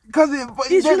 Because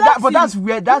but that's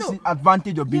where the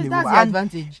advantage of being a woman. That's the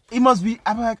advantage. It must be.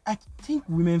 I think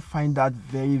women find that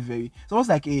very, very. It's almost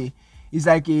like it's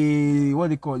like a what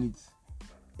they call it.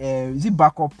 Is it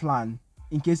backup plan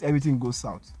in case everything goes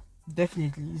south?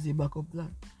 Definitely, it's a backup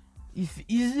plan.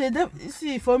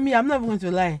 See, for me, I'm not going to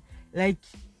lie. Like,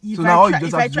 if so now I try, you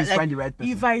just have to find the right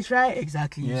person. If I try,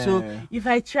 exactly. Yeah. So if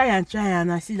I try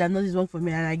and I see that nothing is wrong for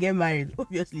me and I get married,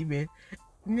 obviously, man,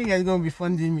 niggas gonna be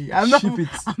funding me. I'm not. Ship it.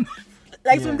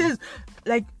 Some days,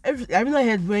 like I've not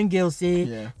heard when girls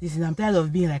say, "Listen, I'm tired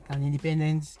of being like an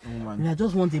independent. And I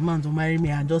just want a man to marry me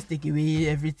and just take away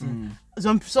everything."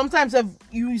 Sometimes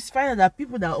you find out that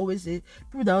people that always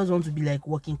want to be like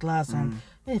working class and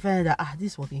then you find out that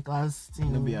this working class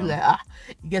thing will be like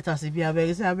you get us if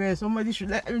you say somebody should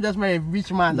let me just marry a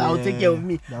rich man that will take care of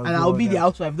me and I'll be the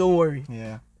housewife. Don't worry.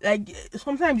 Yeah. Like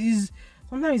sometimes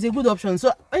it's a good option.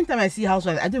 So anytime I see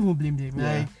housewives, I don't even blame them.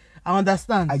 Yeah. Like I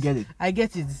understand. I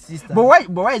get it, sister. But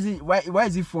why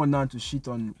is it fun now to shit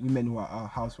on women who are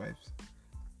housewives?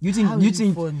 Do you think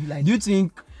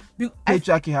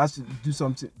patriarchy has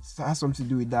something to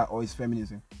do with that, or is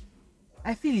feminism?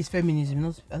 I feel it's feminism.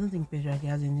 I don't think patriarchy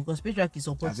has anything because patriarchy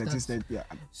supports that.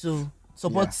 So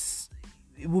supports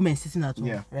women sitting at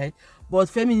home, right? But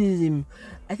feminism,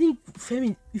 I think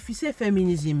if you say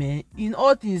feminism, in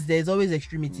all things there's always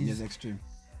extremities. There's extreme.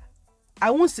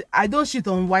 I don't shit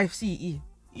on wife. See,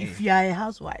 if you are a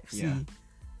housewife, see,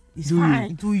 it's Do you?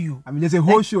 fine. Do you? I mean, there's a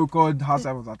whole show called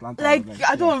Housewives of Atlanta. Like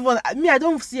I don't even, I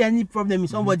don't see any problem with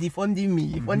somebody funding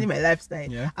me, funding my lifestyle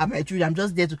Yeah. and my children. I'm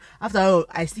just there to. After all,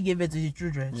 I still give birth to the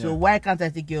children. So Yeah. why can't I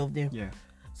take care of them? Yeah.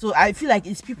 So I feel like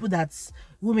it's people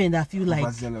women that feel like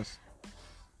Overzealous.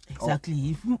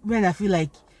 exactly. If men that feel like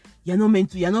you're not meant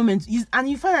to. And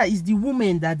you find that it's the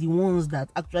women that the ones that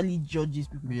actually judges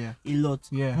people Yeah. a lot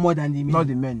Yeah. more than the men. Not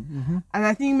the men. And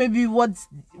I think maybe what's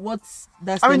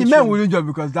that's I mean, the men wouldn't judge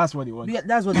because that's what they want. yeah,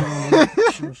 that's what they want.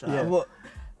 Sure. Yeah. But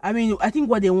I mean, I think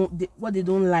what they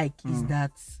don't like is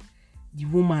that the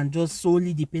woman just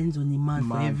solely depends on the man for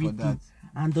Man for everything that.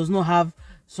 and does not have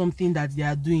something that they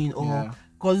are doing or Yeah.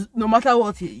 because no matter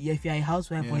what, if you're a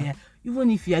housewife or Yeah. even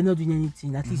if you are not doing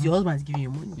anything, at least your husband is giving you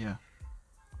money. Yeah.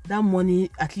 That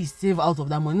money, at least save out of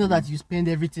that money, not that you spend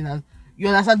everything. And you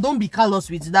understand? Don't be callous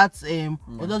with that,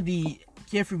 or just be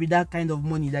careful with that kind of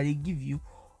money that they give you,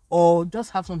 or just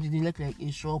have something like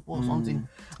a shop or something.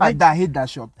 I hate that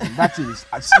shop. That is,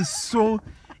 it's so.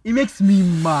 It makes me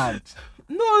mad.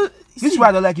 No, This is why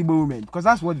I don't like Igbo women because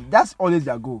that's always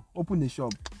their goal. Open the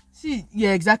shop. see,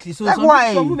 yeah, exactly. So Like some,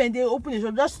 why? some women they open a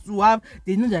shop just to have.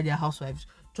 They know that they're housewives,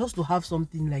 just to have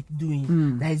something like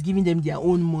doing that is giving them their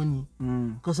own money.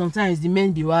 Because sometimes the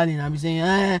men be wilding and be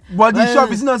saying, But the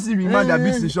shop is not seeing the man that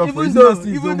beats the shop for. even It's though, not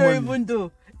seeing his own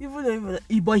money.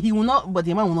 but he will not. But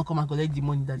the man will not come and collect the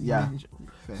money that he Yeah. made in the shop.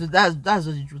 Fair. So that's just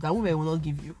the truth. That woman will not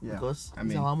give you Yeah. because I it's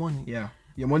mean, our money. Yeah.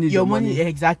 Your money is Your money,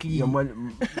 exactly. Your money.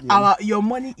 Yeah. Your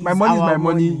money is My money is our my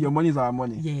money. Your money is our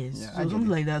money. Yes, Yeah, I so get something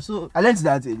it. like that. So I learned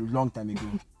that a long time ago.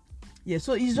 yeah,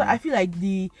 so it's I feel like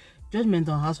the judgment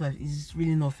on housewives is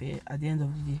really not fair at the end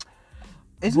of the day.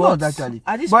 It's But not actually.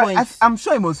 at this but point- I'm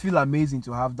sure it must feel amazing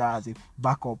to have that as a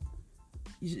backup.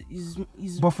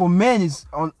 Is But for men, it's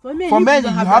on. for men, for if men,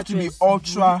 don't you that have to be choice,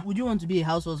 ultra. Would you want to be a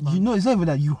house husband? You know, it's not even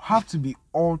that. You have to be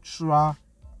ultra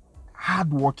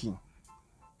hardworking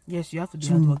Yes, you have to be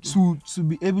to hardworking. to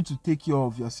be able to take care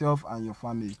of yourself and your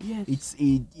family. Yes.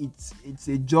 It's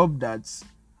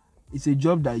a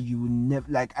job that you will never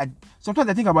like. Sometimes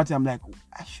I think about it. I'm like,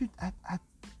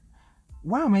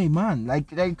 why am I a man? Like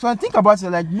so I think about it.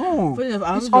 Like no, Funny enough,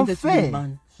 I it's always wanted to be a unfair.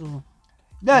 man, so Yeah,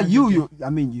 That's you. I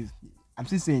mean, you. I'm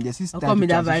still saying there's this I'll time call to me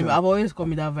that vibe. transition. I've always called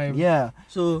me that vibe. Yeah,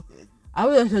 So I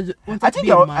always wanted I to think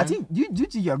be a man. I think. Do you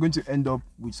think you're going to end up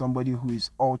with somebody who is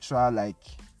ultra like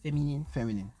feminine.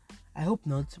 feminine? I hope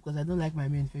not, because I don't like my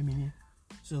men feminine.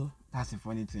 So That's the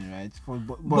funny thing, right?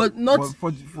 But not-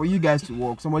 but for you guys to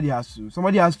work. Somebody has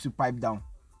to pipe down.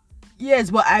 yes,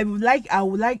 but I would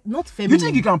like not feminine. You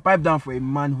think you can pipe down for a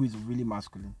man who is really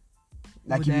masculine?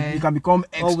 Like Would you I- can become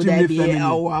or would I extremely be? feminine.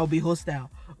 I'll be hostile.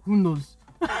 Who knows?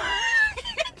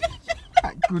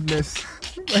 My goodness,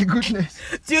 my goodness.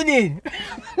 Tune in.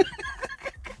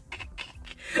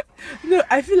 No,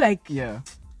 I feel like Yeah,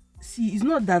 see, it's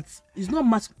not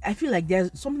much. I feel like there's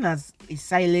something as a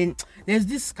silent. There's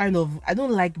this kind of. I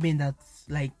don't like men that's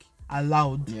like are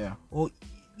loud. yeah. Or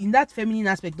in that feminine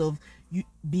aspect of you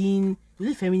being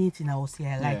really feminine thing. I would say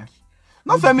I like. Yeah.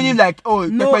 Not feminine like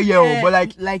but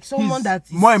like someone he's that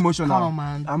is more emotional. calm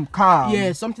and I'm calm.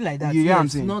 yeah, something like that. You get what I'm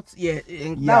Yes, saying? not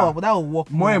Yeah. that will work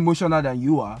More emotional than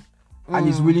you are, and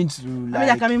is willing to like. I mean,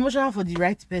 like I'm emotional for the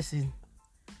right person.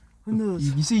 Who knows?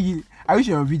 You see, I wish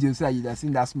your video so that you'd have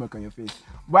seen that smirk on your face.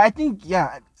 But I think,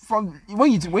 yeah, from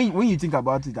when you think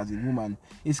about it as a woman,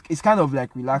 it's kind of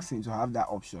like relaxing to have that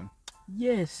option.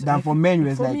 Yes. Than for men,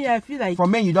 it's for like me, I feel like for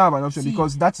men you don't have an option see,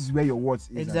 because that is where your worth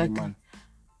is as a exactly. man.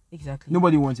 Exactly.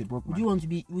 Nobody wants a broke Would man. you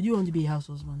want to be a house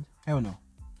husband? Hell no.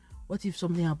 What if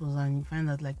something happens and you find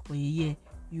out like for a year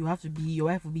your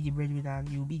wife will be the breadwinner and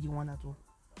you'll be the one at home?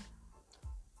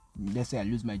 Let's say I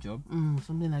lose my job,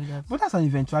 Something like that. but that's an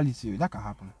eventuality. That can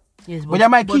happen. Yes, But they're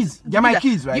my kids. They're my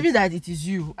kids, right? Given that it is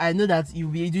you, I know that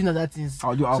you'll be doing other things.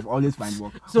 I'll always find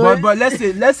work. So- but let's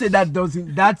say that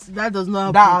doesn't That does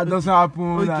not that happen. doesn't happen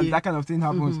Okay. and that kind of thing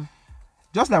happens.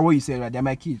 Just like what you said, right? They're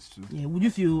my kids too. Yeah, would you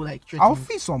feel like I'll threatened?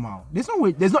 feel somehow. There's no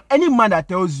way. There's not any man that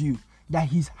tells you that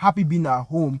he's happy being at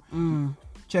home.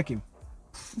 Check him.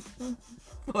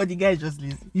 Or the guy is just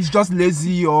lazy. He's just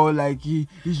lazy or like he's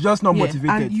just not Yeah,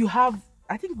 motivated. and you have,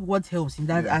 I think what helps in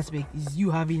that Yeah. aspect is you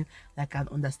having like an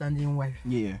understanding wife.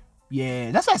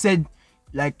 Yeah. That's why I said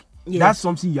like Yes. that's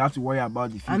something you have to worry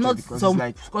about the future And not because some, it's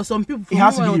like because some people, it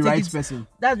has to some be the women will right take it- person.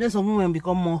 That's when some women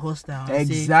become more hostile. and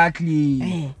say, Exactly.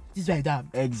 this is like that.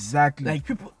 Exactly. Like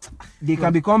people, They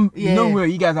can become you know Yeah. where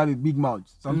you guys have a big mouth.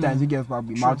 Sometimes you guys will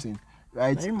be mouthing.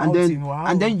 Right? Very and mouthing, then wow.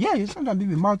 and then yeah, you sometimes be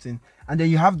mouthing. And then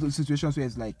you have those situations where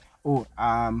it's like,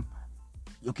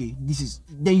 okay, this is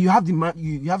then you have the man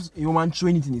you have your man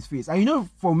throwing it in his face. And you know,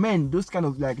 for men, those kind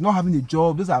of like not having a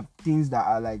job, those are things that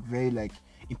are like very like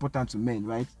important to men,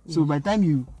 right? So by the time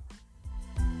you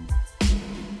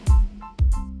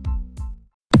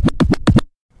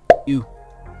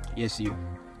yes, you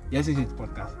listen to the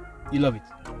podcast, you love it,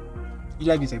 you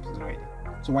like this episode already,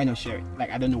 so why not share it? Like,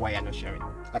 I don't know why you're not sharing.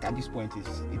 Like, at this point,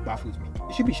 it baffles me.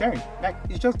 You should be sharing. Like,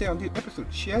 it's just there on the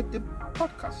episode. Share the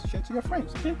podcast. Share it to your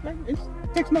friends. Okay? Like, it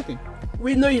takes nothing.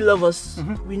 We know you love us.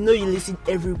 We know you listen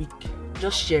every week.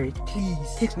 Just share it, please.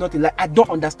 It takes nothing. Like, I don't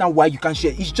understand why you can't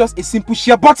share. It's just a simple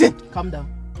share button. Calm down.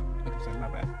 Okay, sorry, my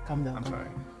bad. Calm down. I'm sorry.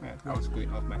 Yeah, I was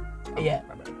going off my. Yeah.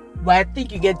 My bad. But I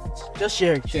think you get it. Just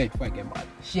share it. Share it before I get mad.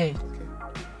 Share it.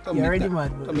 Okay. You're already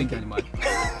mad, bro. Don't make any mad.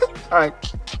 All right.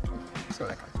 That's all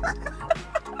I can say.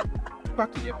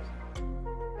 Back to the episode.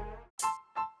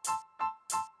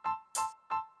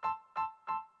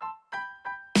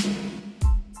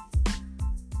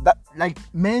 That, like,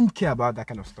 men care about that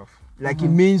kind of stuff. Like, it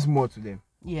means more to them.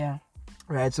 Yeah.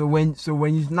 Right. So when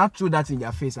you not throw that in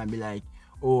their face and be like,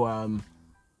 oh,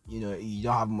 you know, you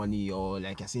don't have money, or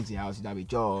like you're saying to your house, you don't have a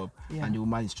job, and the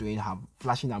woman is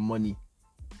flashing her money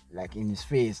like in his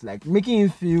face, like making him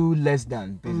feel less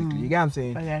than, basically. You get what I'm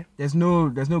saying? Okay. There's no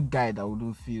guy that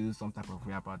wouldn't feel some type of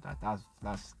way about that.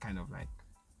 That's kind of like,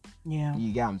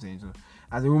 you get what I'm saying? So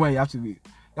as a woman, you have to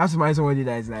find somebody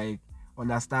that is like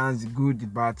understands the good, the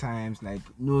bad times, like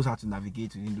knows how to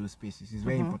navigate within those spaces. It's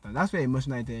very important. That's where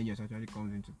emotional intelligence actually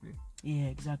comes into play. Yeah,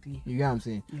 exactly. You get what I'm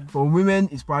saying? Yeah. For women,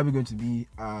 it's probably going to be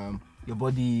your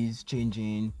body is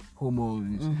changing,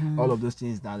 hormones, all of those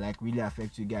things that like really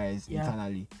affect you guys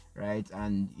internally, right?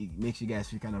 And it makes you guys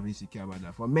feel kind of insecure about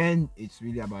that. For men, it's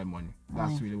really about money.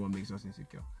 That's really what makes us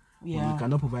insecure. Yeah. When we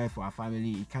cannot provide for our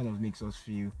family, it kind of makes us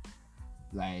feel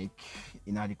like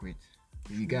inadequate.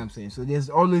 You get what I'm saying? So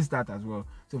there's always that as well.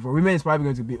 So for women, it's probably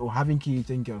going to be having kids,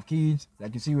 taking care of kids.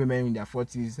 Like, you see women in their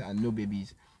 40s and no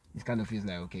babies, it kind of feels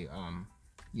like, okay,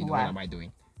 you know, what am I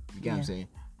doing? You get what I'm saying?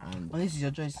 And unless it's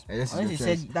your choice. Unless you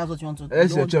said that's what you want to do.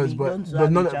 Unless it's your choice, but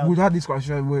none, we had this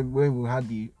question when we had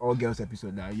the all girls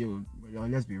episode that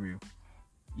let's be real.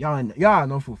 Y'all are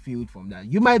not fulfilled from that.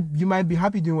 You might be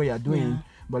happy doing what you're doing,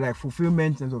 but like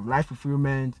fulfillment in terms of life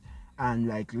fulfillment and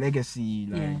like legacy,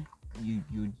 like you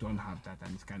don't have that,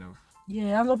 and it's kind of and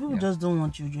a lot of people just don't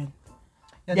want children.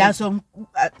 There are some.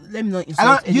 Let me not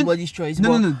insult anybody's choice.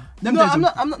 No. I'm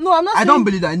not. I don't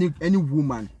believe that any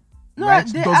woman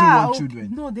doesn't want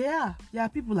children. No, they are. There are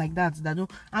people like that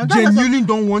don't. Genuinely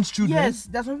don't want children. Yes,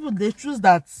 there's some people they choose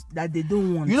that they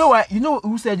don't want. You know what? You know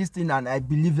who said this thing, and I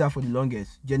believe that for the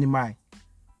longest. Jenny Mai.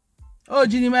 Oh,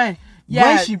 Jenny Mai.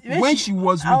 Yeah. When she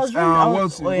was with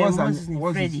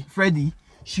Freddie,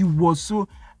 she was so.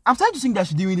 I'm starting to think that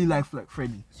she didn't really like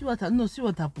Freddie. See what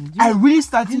happened. I really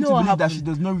started to believe that she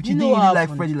does not. She didn't really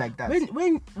like Freddie like that.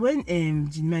 When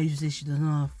Jenny Mai used to say she does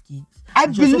not have kids, I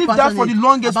believe that for the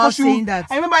longest. About saying that.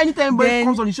 I remember anytime anybody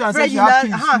comes on the show and says she has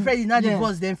kids. Freddie now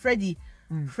divorced. Then Freddie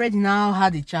now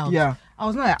had a child. Yeah. I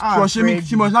was not like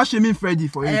she was not shaming Freddie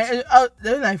for it. I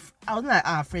was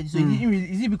not Freddie. So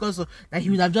is it because of that he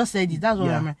would have just said it? That's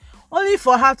what I meant. Only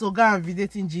for her to go and be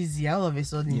dating Jeezy all of a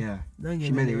sudden. Yeah. Don't get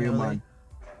she made a real man.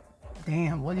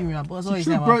 Damn, what do you mean? It's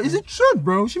true, bro. Is it true,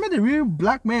 bro? She made a real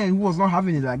black man who was not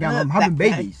having it like that. I'm having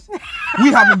babies.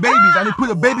 We having babies, and they put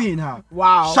a baby in her.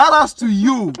 Wow. Shout outs to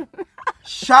you.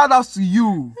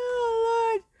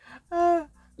 Oh Lord.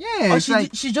 Yeah.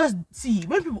 She just see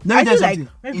when people. I feel like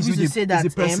when people say that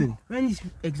it's the person. When it's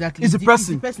exactly it's the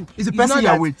person. It's the person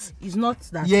you're with. It's not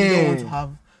that you don't want to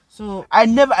have. So I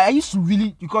used to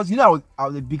really, because I was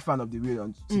a big fan of The Real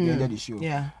until the end of the show.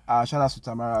 Yeah. Shout out to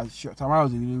Tamara. Tamara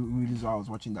was the reason why I was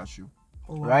watching that show.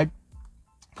 Oh, wow. Right?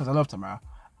 Because I love Tamara.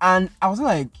 And I was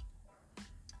like,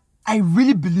 I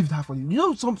really believed her for you. You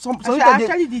know, some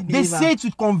they say it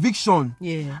with conviction.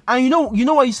 Yeah. And you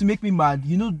know what used to make me mad?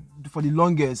 You know, for the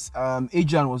longest,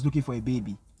 Adrian was looking for a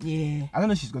baby. Yeah. I don't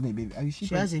know if she's got a baby. She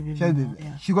has a baby.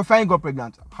 Yeah. She got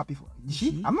pregnant. I'm happy for her. Did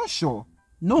she? I'm not sure.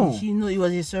 No. It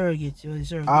was a surrogate.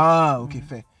 Ah, okay,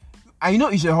 fair. And you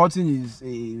know, Isha Horton is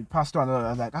a pastor, and I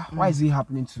was like, why is it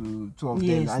happening to two of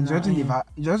them? And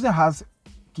Jordan has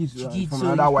kids from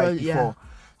another wife before. Yeah.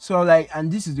 So like,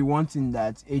 and this is the one thing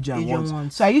that Adrian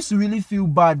wants. So I used to really feel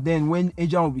bad then when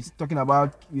Adrian would be talking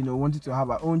about, wanting to have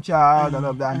her own child and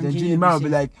all of that, and then Jenny Mai would be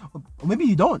like, maybe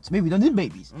you don't need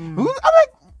babies. I'm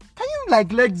like, can you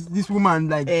like let this woman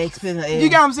like explain? You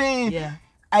get what I'm saying? Yeah.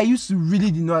 I used to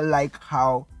really did not like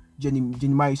how Jenny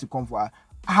Mai used to come for her.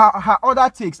 Her other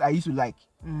takes I used to like.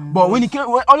 But when it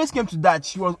always came to that,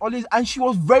 she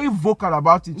was very vocal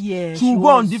about it. Yeah, she would go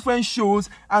on different shows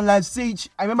and like say,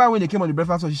 I remember when they came on the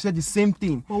Breakfast Show, she said the same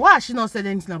thing. But why has she not said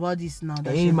anything about this now?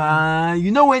 Hey man,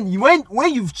 you know when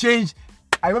you've changed,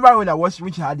 I remember when I watched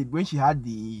when she had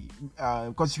the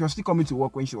because she was still coming to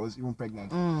work when she was even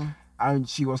pregnant, and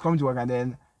she was coming to work and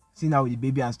then seeing her with the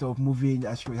baby and stuff moving,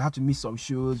 and she had to miss some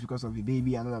shows because of the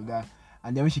baby and all of that.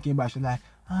 And then when she came back, she was like,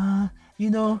 you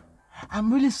know,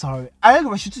 I'm really sorry. I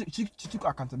remember she took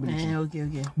accountability.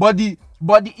 Okay.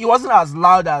 But it wasn't as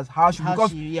loud as how she,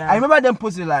 because yeah. I remember them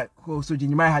posting like, oh, so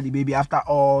Jenny had the baby after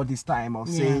all this time of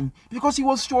saying, because it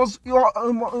was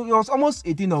almost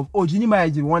 18 of, oh, Jenny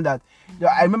is the one that,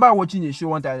 I remember watching a show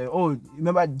one time, like, oh,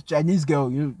 remember the Chinese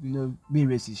girl, you know, being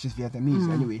racist, she's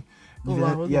Vietnamese anyway.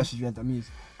 Yeah, she's Vietnamese.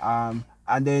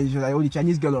 And then she was like, oh, the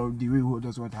Chinese girl or the real who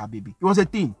doesn't want to have baby. It was a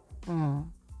thing.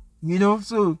 You know,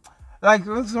 so like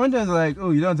sometimes like, oh,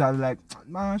 you don't have like,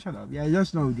 nah, shut up. Yeah, you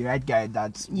just know the right guy.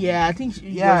 That's I think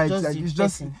it's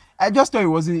just I just thought it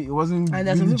wasn't. And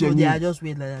there's really some people they are genuine. just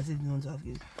weird like that. They don't want to have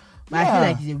kids. But I feel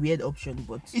like it's a weird option.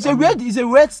 But It's a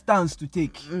weird stance to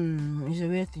take. It's a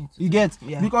weird thing. You get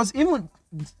Yeah. because even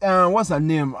what's her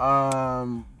name?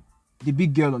 The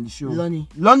big girl on the show. Lonnie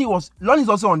is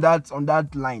also on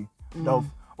that line of,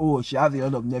 oh, she has a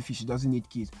lot of nephews, she doesn't need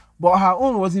kids. But her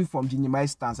own wasn't from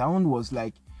Jinimai's stance. Her own was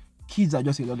like, kids are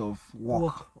just a lot of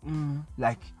work.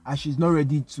 Like, and she's not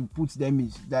ready to put them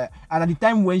in that. And at the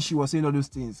time when she was saying all those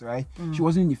things, right, she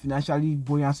wasn't in a financially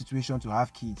buoyant situation to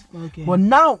have kids. Okay. But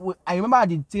now, I remember at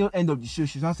the tail end of the show,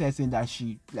 she's not saying that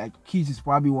she, like, kids is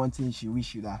probably one thing she wish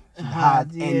she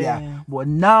had earlier. But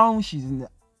now she's in her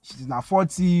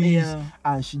 40s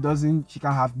and she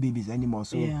can't have babies anymore.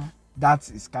 So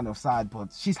that is kind of sad,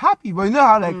 but she's happy. But you know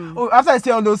how, like, oh, after I say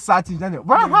all those sad things,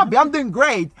 well, I'm happy, I'm doing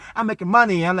great, I'm making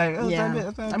money. I'm like,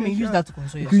 I mean, use that to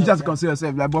console yourself. You just console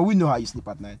yourself, like, but we know how you sleep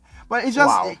at night. But it's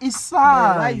just, it's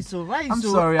sad. Why you so? I'm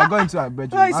sorry, I got into her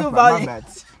bedroom. Why you so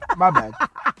violent? My bad.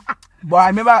 But I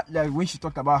remember, like, when she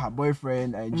talked about her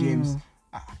boyfriend and James.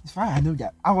 It's fine. I know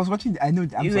that. I was watching. I know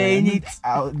that.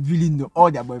 I really know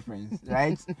all their boyfriends,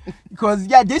 right? Because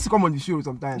they used to come on the show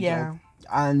sometimes. Yeah. Right?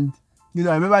 And you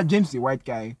know, I remember James, the white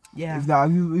guy. Yeah.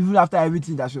 Even after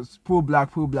everything that she was pro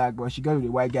black, but she got with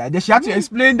the white guy. Then she had to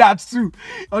explain that too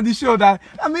on the show. That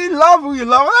I mean, love who you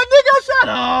love. I'm like, nigga, shut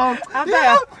up. You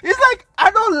know? It's like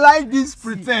I don't like this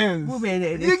pretense.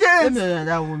 Women, you get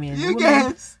that woman. You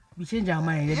get. We change our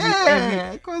mind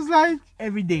Because like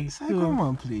every day. So, come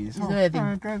on, please.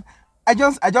 God. I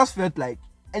just felt like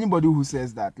anybody who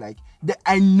says that, like,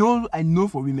 I know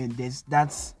for women,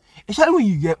 that's especially when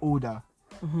you get older,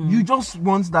 you just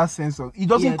want that sense of it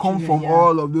doesn't come from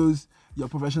all of those your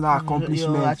professional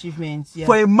accomplishments, your achievements. Yeah.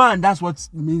 For a man, that's what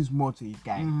means more to a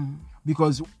guy.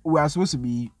 Because we are supposed to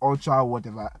be ultra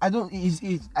whatever. I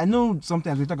know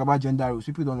sometimes we talk about gender roles,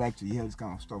 people don't like to hear this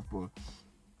kind of stuff, but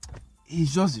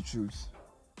it's just the truth.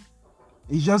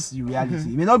 It's just the reality.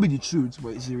 It may not be the truth,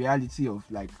 but it's the reality of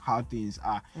like how things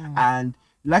are. And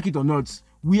like it or not,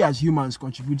 we as humans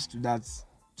contribute to that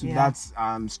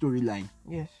storyline.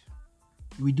 Yes.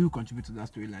 We do contribute to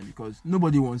that storyline because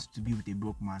nobody wants to be with a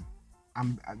broke man.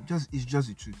 It's just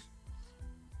the truth.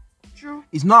 True.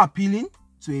 It's not appealing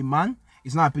to a man.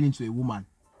 It's not appealing to a woman.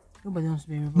 Nobody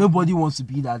wants to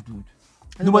be that dude.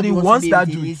 Nobody wants that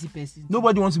dude. Lazy person.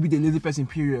 Nobody wants to be the lazy person,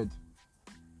 period.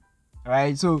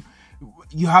 Right? So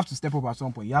you have to step up at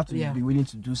some point. You have to be willing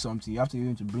to do something. You have to be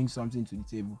willing to bring something to the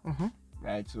table.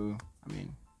 Right? So I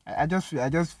mean, I just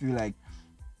feel like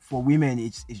for women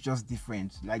it's just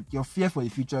different. Like your fear for the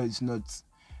future is not.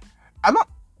 I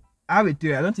have a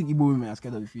theory. I don't think Igbo women are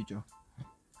scared of the future.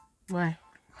 Why?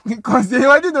 Because they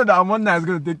already know that Amanda is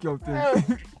going to take care of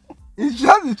things. It's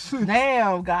just the truth.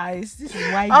 Damn, guys, this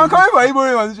is why I'm coming for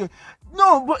Igbo women.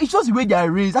 No, but it's just the way they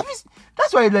are raised. I mean,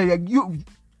 that's why like you.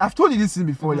 I've told you this thing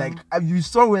before. Like you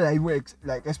saw when I was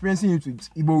like experiencing it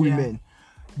with Igbo women.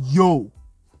 Yo,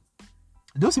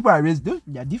 those people are raised.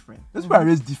 They are different. Those people are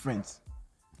raised different.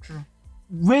 True.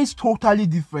 Raised totally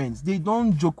different. They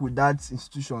don't joke with that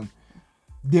institution.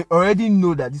 They already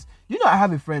know that this. You know, I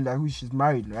have a friend who she's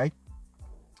married, right?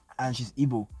 And she's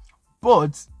Igbo,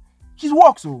 but she's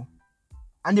works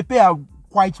and they pay her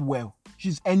quite well.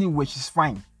 She's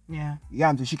fine. Yeah.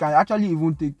 Yeah, so she can actually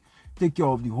even take care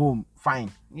of the home fine.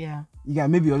 Yeah. You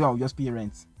can maybe also just pay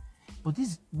rent. But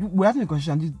we're having a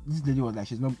conversation. This lady was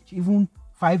like, even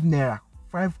 5 naira,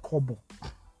 5 kobo.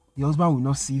 The husband will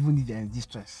not see even if they're in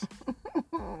distress.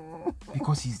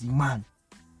 Because he's the man.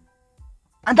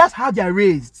 And that's how they're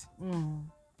raised. I'm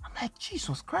like,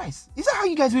 Jesus Christ. Is that how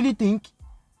you guys really think?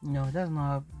 No, that's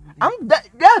not how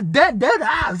they're dead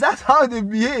ass. That's how they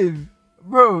behave.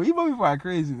 Bro, even people are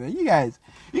crazy, man. You guys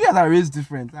are raised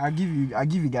different. I'll give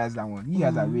you guys that one. You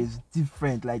guys are raised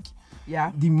different. Like,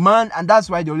 yeah, the man, and that's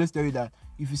why they always tell you that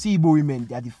if you see Igbo women,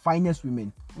 they are the finest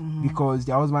women because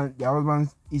their husband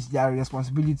is their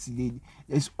responsibility.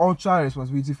 It's ultra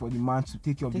responsibility for the man to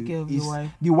take care of the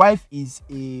wife. The wife is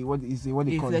what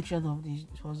they call it? Reflection of the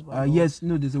husband. Yes,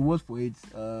 no, there's a word for it.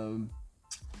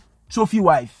 Trophy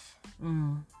wife.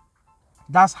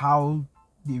 That's how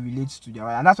they relate to their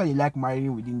wife, and that's why they like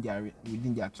marrying within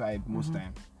their tribe most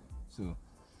time. So,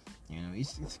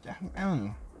 it's I don't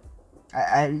know.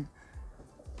 I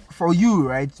for you,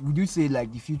 right? Would you say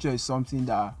like the future is something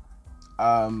that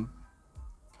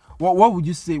what would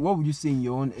you say? What would you say in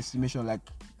your own estimation, like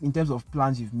in terms of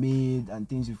plans you've made and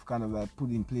things you've kind of like put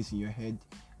in place in your head?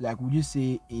 Like, would you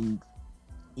say in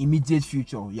immediate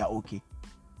future, yeah, okay?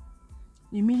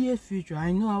 Immediate future,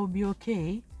 I know I will be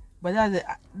okay, but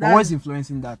but what's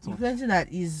influencing that? Influencing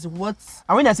that is what.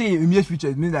 And when I say immediate future,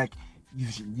 it means like you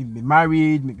should be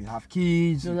married, maybe have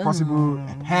kids, if possible.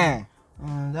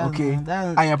 Okay,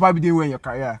 and you're probably doing well in your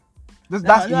career.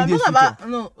 That's immediate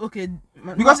future. Okay.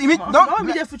 Because not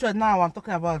immediate future now. I'm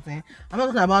talking about. I'm not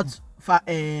talking about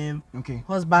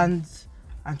husbands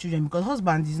and children, because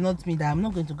husband is not me. That I'm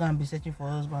not going to go and be searching for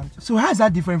a husband. So how is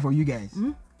that different for you guys?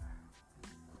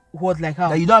 What, like how?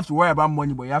 That you don't have to worry about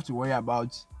money, but you have to worry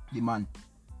about the man,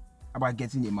 about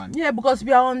getting the man. Yeah, because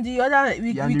we are on the other.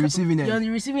 You're on the receiving end. You're on the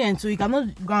receiving end, so you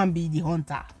cannot go and be the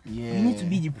hunter. Yeah. You need to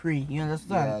be the prey. You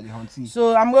understand? Yeah, the huntee.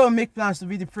 So I'm going to make plans to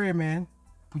be the prey, man.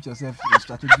 Put yourself in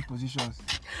strategic positions.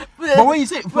 But when you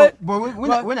say,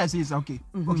 when I say it's okay,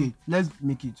 okay, let's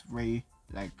make it very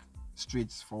like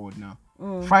straightforward now.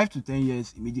 5 to 10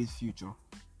 years immediate future.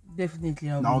 Definitely,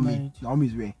 I'll be married. Naomi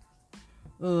is where?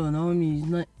 Oh, Naomi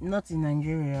is not in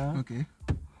Nigeria. Okay.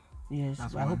 Yes,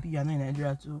 but I hope you are not in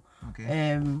Nigeria too.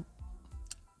 Okay.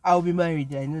 I'll be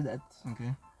married. I know that.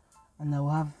 Okay. And I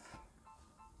will have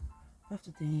 5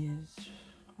 to 10 years.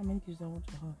 How many kids do I want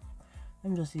to have? Let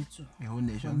me just say 2. A whole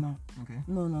nation. No. Okay.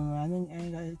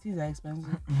 No. Things are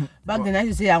expensive. Back then I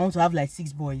used to say I want to have like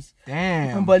 6 boys.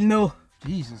 Damn. But no.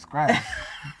 Jesus Christ.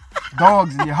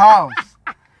 Dogs in your house.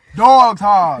 Dogs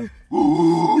hard.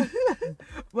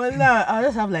 Well, now I'll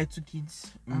just have like 2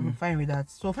 kids. I'm fine with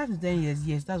that. So 5 to 10 years,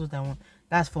 yes, that's what I want.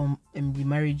 That's from the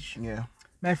marriage. Yeah.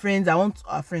 My friends, I want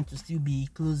our friend to still be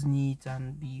close knit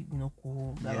and be,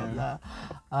 cool, blah blah blah.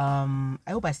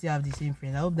 I hope I still have the same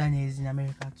friend. I hope Daniel is in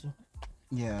America too.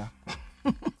 Yeah.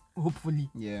 Hopefully.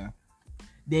 Yeah.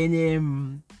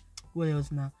 Then what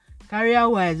else now? Career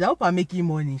wise, I hope I'm making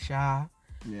money, Sha.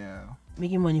 Yeah.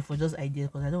 Making money for just ideas,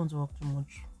 because I don't want to work too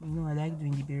much. I like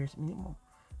doing the barest minimum.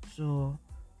 So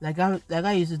like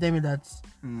I used to tell me that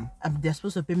they're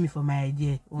supposed to pay me for my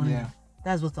idea only. Yeah.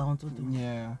 That's what I want to do.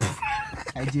 Yeah.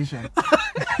 Ideation.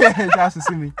 That's to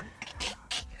see me.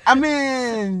 I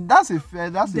mean, that's a fair.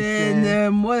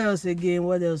 Then what else again?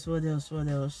 What else? What else?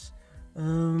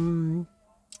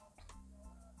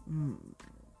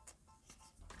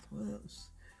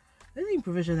 I think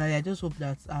professionally, I just hope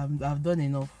that I've done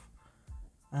enough,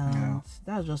 and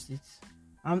that's just it.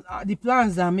 The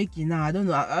plans I'm making now, I don't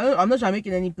know. I'm not sure I'm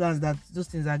making any plans that those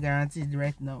things are guaranteed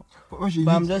right now. But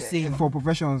I'm just saying for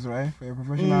professions, right? For your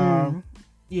professional.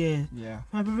 Yeah.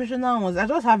 My professional ones, I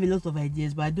just have a lot of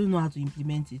ideas, but I don't know how to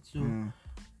implement it. So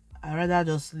I'd rather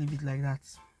just leave it like that.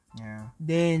 Yeah.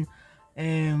 Then,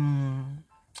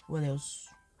 what else?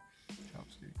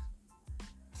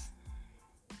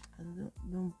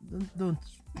 Don't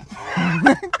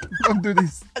don't do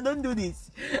this. Don't do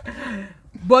this.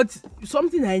 But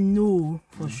something I know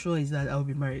for sure is that I'll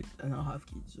be married and I'll have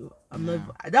kids. So I'm not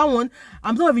that one.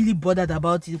 I'm not really bothered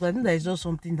about it, because I think that it's just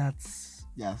something that's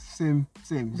same.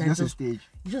 It's just a stage.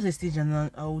 It's just a stage,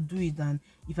 and I'll do it. And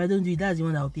if I don't do it, that's the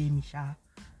one that will pay me, Sha.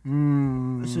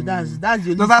 So that's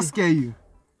the. Does that scare you?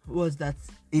 What's that?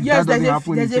 If that doesn't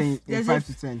happen in 5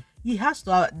 to 10. He has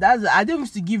to. I don't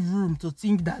used to give room to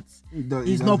think that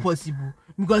it's not possible,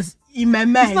 because in my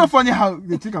mind, it's not funny how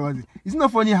they think about it. It's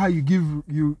not funny how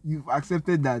you've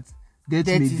accepted that death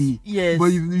may be. Yes.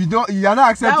 But you are not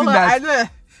accepting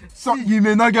that. So you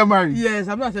may not get married. Yes,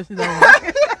 I'm not accepting that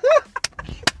one.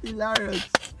 Hilarious.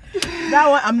 That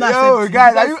one I'm not accepting. Yo,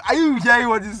 guys, are you hearing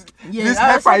what this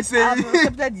heifer is saying? I've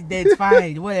accepted the death,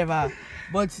 fine, whatever.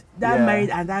 But that married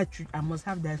and that I must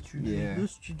have that children. Yeah.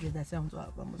 Those children that I want to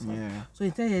have, I must have. So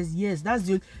in 10 years, yes, that's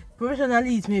the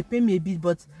professionally it may pay me a bit,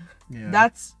 but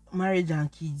that marriage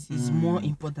and kids is more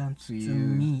important to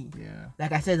me. Yeah.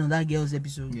 Like I said on that girl's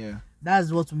episode. Yeah.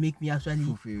 That's what will make me actually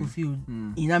fulfilled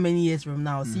in how many years from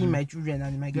now, seeing my children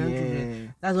and my grandchildren.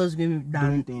 Yeah. That's what's going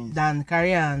to be than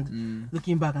career and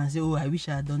looking back and say, oh, I wish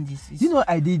I had done this. Do you know what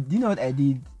I did? Do you know what I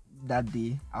did that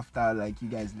day after like you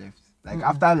guys left? Like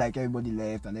after like everybody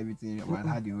left and everything, I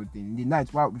had the whole thing. In the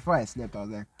night, before I slept, I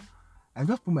was like, I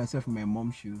just put myself in my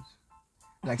mom's shoes.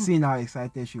 Like seeing how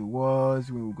excited she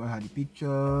was when we got her the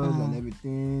pictures and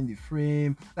everything, the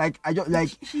frame. Like I just like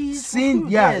She's seeing,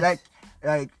 fulfilled, yeah, yes.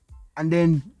 like, and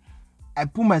then I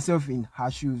put myself in her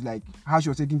shoes, like how she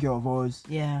was taking care of us,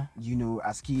 Yeah. you know,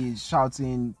 as kids,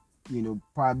 shouting, you know,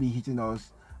 probably hitting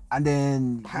us, and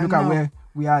then And look at now- where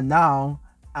we are now,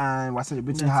 and we're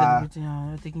celebrating They're her. celebrating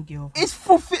her, taking care of her. It's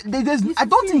fulfilled. There's, It's I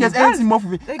don't think there's fulfilling. anything more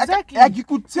fulfilling. Exactly. Like you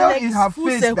could tell Like, in her it's full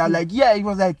face circle. that, like, yeah, it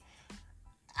was like,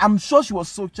 I'm sure she was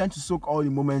so trying to soak all the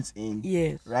moments in,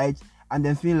 Yes. right? And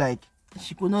then feel like,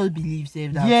 She could not believe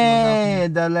save that. yeah,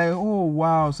 that like, oh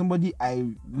wow, somebody I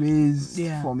raised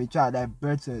Yeah. from a child I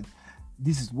birthed.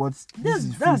 This is what this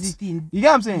is. That's the fruit. thing. You get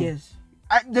what I'm saying? Yes.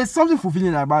 There's something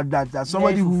fulfilling about that. That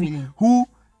somebody fulfilling. who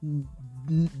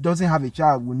doesn't have a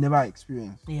child will never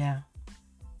experience. Yeah.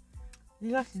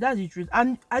 Exactly, that's the truth.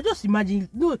 And I just imagine,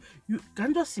 no, you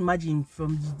can just imagine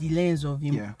from the lens of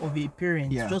him, Yeah. of a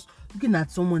parent, Yeah. just looking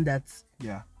at someone that's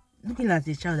Yeah. looking at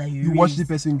a child that you You watch raised. the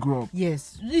person grow up.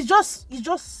 Yes, it's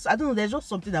just I don't know. There's just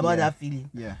something about Yeah. that feeling,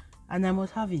 Yeah. and I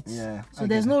must have it. Yeah, So I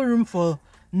there's get no room for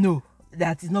no.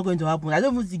 That is not going to happen. I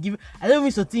don't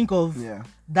even to think of Yeah.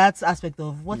 that aspect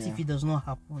of what Yeah. if it does not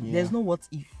happen. Yeah. There's no what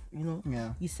if, you know.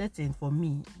 Yeah. It's certain for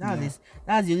me. Yeah.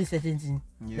 That's the only certain thing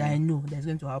Yeah. that I know that's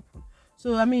going to happen.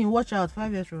 So I mean, watch out.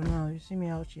 5 years from now, you see me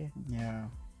out here Yeah.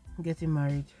 getting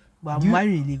married, but I'm Do you-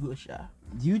 married illegal, sha.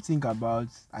 Do you think about?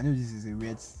 I know this is a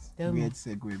weird Tell me.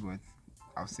 segue, but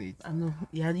I'll say it. I know.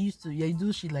 Yeah, I used to. Yeah, you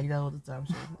do shit like that all the time.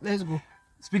 So let's go.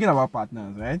 Speaking about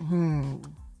partners, right? Hmm.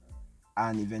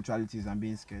 And eventualities and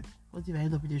being scared. What if I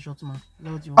end up with a short man? Is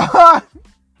that what you want?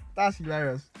 That's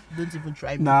hilarious. Don't even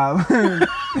try me. Now,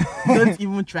 Don't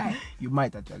even try. you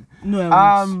might actually. No, I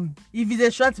won't. Um, If he's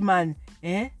a short man,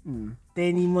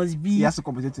 then he must be. he has to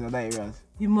compensate in other areas.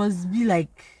 He must be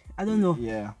like, I don't know.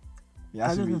 Yeah. He I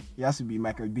has to don't be. know. He has to be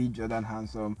Michael B. Jordan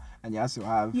handsome, and he has to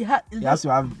have. He has to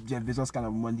have Jeff Bezos kind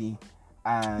of money.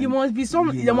 And You must be some.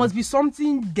 you There know, must be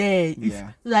something there.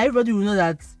 Yeah. So that everybody will know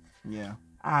that. Yeah.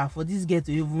 For this girl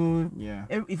to even. Yeah.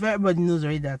 If everybody knows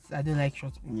already that I don't like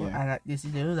short people, Yeah. and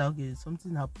they know that okay,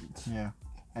 something happened. Yeah.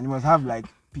 And he must have like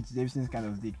Pete Davidson's kind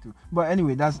of dick too. But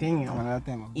anyway, that's Damn. another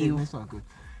time. Ew. That's not good.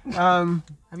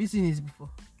 Have you seen this before?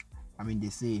 I mean, they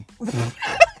say.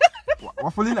 We're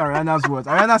following Ariana's words.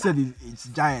 Ariana said it's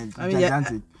giant, I mean, yeah,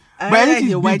 gigantic. I But like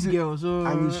anything a white big- girl, so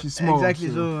I mean, she's small, Exactly.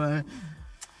 so-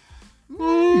 So,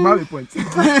 You might have a point.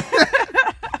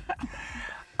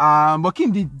 But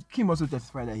Kim also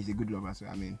testified that he's a good lover. So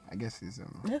I mean, I guess he's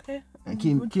okay. and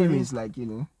Good for Kim him. is like, you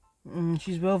know,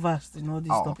 She's well versed in all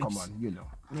these oh topics. come on, you know.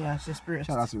 Yeah, she's experienced.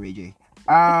 Shout out to Ray J.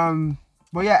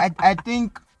 But yeah, I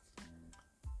think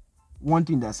one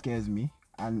thing that scares me,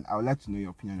 and I would like to know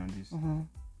your opinion on this,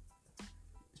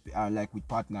 like with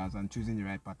partners and choosing the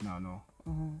right partner or no,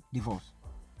 divorce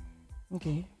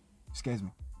Okay. scares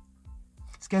me.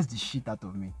 Scares the shit out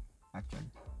of me,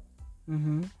 actually.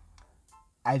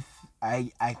 I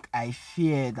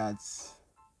fear that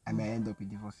I may end up a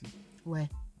divorcee. Why?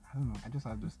 I don't know. I just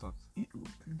have those thoughts.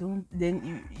 Don't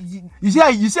then you You see how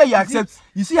you accept.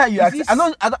 You see how you is accept.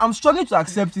 this- I'm struggling to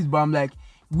accept it, but I'm like,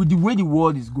 with the way the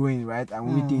world is going, right, and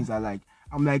the way things are like,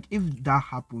 I'm like, if that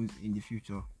happens in the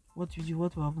future, what will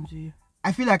happen to you?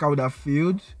 I feel like I would have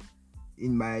failed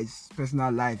in my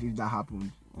personal life if that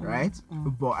happened, right?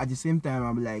 But at the same time,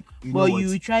 I'm like, you know But what? you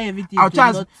will try everything. I'll to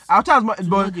try not- as much, not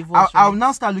but divorce, I'll right?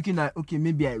 now start looking at, okay,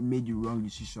 maybe I made the wrong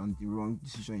decision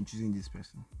in choosing this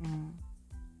person.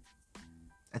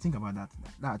 I think about that.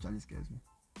 That actually scares me.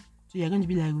 So you're going to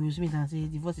be like Will Smith and say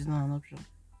divorce is not an option.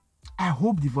 I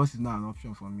hope divorce is not an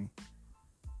option for me.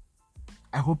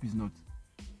 I hope it's not.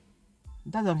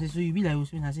 That's what I'm saying. So you be like Will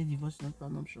Smith and say divorce is not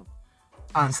an option.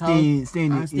 And Like stay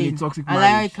in a toxic I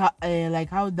marriage. like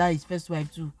how that his first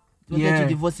wife too wanted Yeah. to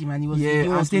divorce him and he was he Yeah,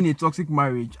 and was stay in a toxic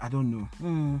marriage. I don't know.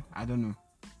 Mm. I don't know.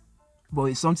 But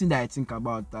it's something that I think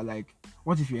about. That like,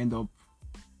 what if you end up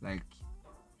like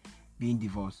being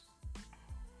divorced,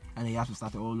 and then you have to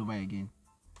start all over again?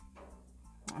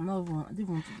 I don't want to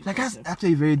do Like that's that.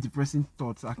 actually a very depressing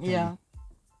thought. Actually. Yeah.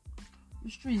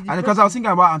 It's true. It's And because I was depressing.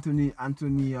 thinking about Anthony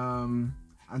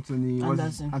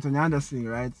Anderson,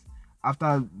 right?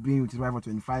 After being with his wife for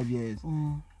 25 years,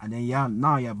 and then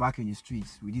now you're back in the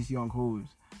streets with these young hoes.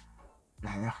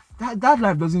 Like that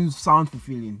life doesn't sound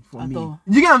fulfilling for At me. all.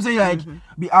 You get what I'm saying? Like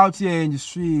be out here in the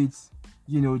streets,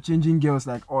 you know, changing girls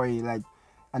like oil, like,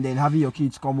 and then having your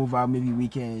kids come over maybe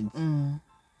weekends.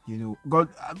 You know, God,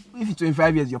 if it's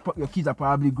 25 years, your kids are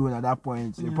probably grown at that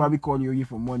point. They probably call you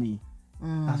for money.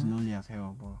 That's lonely as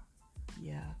hell, bro.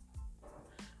 Yeah.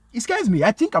 It scares me.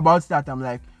 I think about that. I'm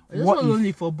like, It's what also if,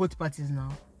 lonely for both parties now.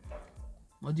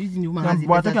 Or do you think the woman No, has the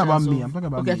but I'm better talking about chance me. of- I'm talking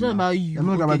about okay, me. I'm talking now. about you. I'm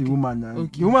not talking about Okay, the okay. woman now.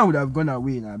 Okay. The woman would have gone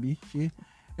away now, be she.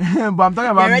 But I'm talking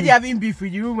about You're already me. having beef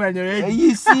with the woman already.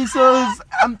 You see, so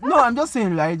I'm just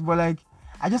saying, right? But like,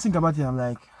 I just think about it. I'm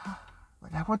like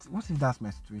what if that's my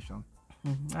situation?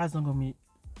 That's not gonna be.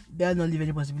 Better not leave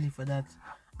any possibility for that.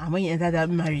 And when you enter that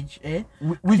marriage,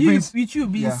 Which you, brings, with you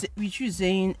being yeah. with you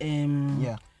saying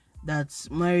yeah, that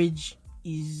marriage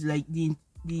is like the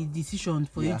decision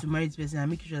for Yeah. you to marry this person and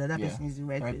making sure that that Yeah. person is the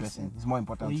right, person It's more for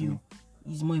important to you me.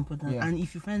 is more important. Yeah. And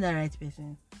if you find that right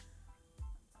person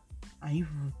and you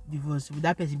divorce, would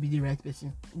that person be the right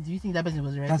person? Do you think that person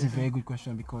was the right That's a person? very good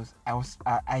question because I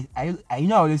you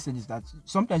know I always say this, that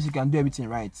sometimes you can do everything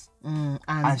right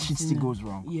and shit still goes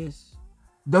wrong. Yes.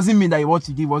 Doesn't mean that what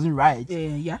you did wasn't right.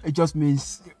 Yeah. It just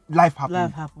means life happened.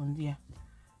 Life happened. Yeah.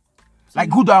 So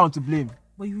Like who do I want to blame?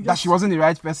 but you That just, she wasn't the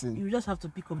right person. you just have to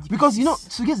pick up the Because you know,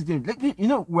 pieces. so here's the thing. Like, you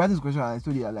know, we had this question and I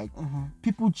told you that, like Mhm.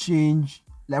 people change.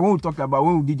 Like when we talked about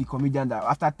when we did the comedian that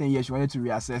after 10 years she wanted to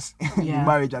reassess the Yeah.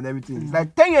 marriage and everything. It's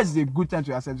like 10 years is a good time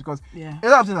to reassess because Yeah. a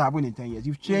lot of things have happened in 10 years.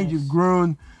 You've changed, Yes. you've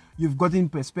grown, you've gotten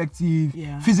perspective.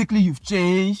 Yeah. Physically you've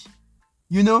changed.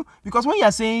 You know, because when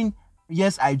you're saying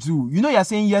yes I do, you know you're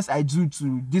saying yes I do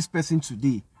to this person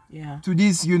today, Yeah. to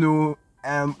this, you know,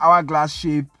 hourglass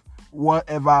shape,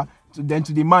 whatever. To then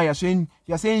to the man you're saying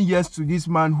yes to this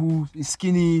man who is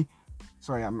skinny.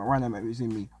 Sorry, why am I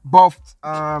using me? Buffed,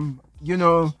 you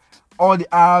know, all the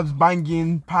abs,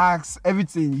 banging, packs,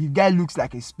 everything. The guy looks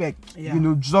like a speck, Yeah. you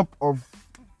know, drop of,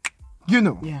 you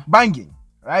know, Yeah. banging,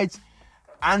 right?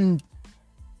 And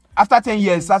after 10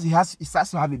 years, he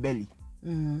starts to have a belly.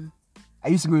 I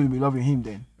used to go to be loving him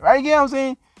then, right? You get what I'm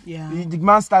saying? Yeah. The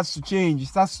man starts to change. He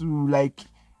starts to like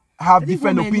have I think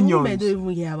different women opinions. don't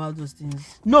even care about those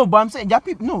things. No, but I'm saying there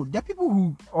are people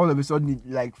who all of a sudden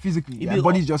like physically It their be-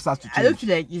 bodies just start to change. I don't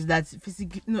feel like is that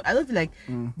physically. No, I don't feel like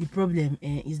the problem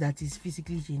is that it's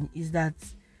physically changed. Is that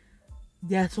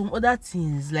there are some other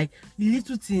things like the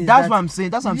little things. That's what I'm saying.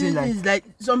 That's what I'm saying. Little Like things, like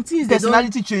some things they don't-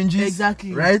 personality changes.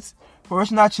 Exactly. Right?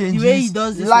 Professional changes. way he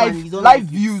does this life, one, you don't life like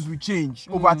it. views will change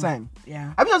over time.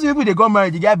 Yeah. I mean, some people they got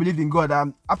married, the guy believed in God,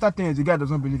 and after 10 years, the guy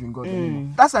doesn't believe in God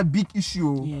anymore. That's a big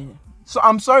issue. Yeah. So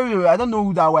I'm sorry, I don't know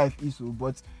who that wife is,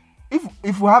 but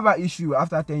if we have an issue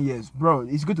after 10 years, bro,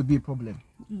 it's going to be a problem.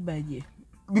 Good idea.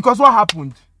 Because what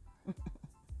happened?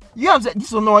 You know what I'm saying? This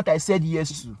is not what I said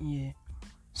yes to. Yeah.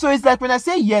 So it's like when I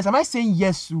say yes, am I saying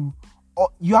yes to, or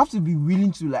you have to be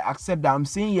willing to like accept that I'm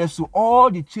saying yes to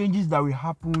all the changes that will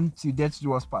happen till death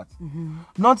do us part. I'm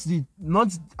not saying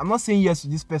yes to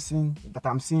this person that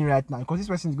I'm seeing right now because this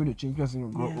person is going to change, this person will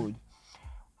grow Yeah. old.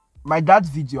 My dad's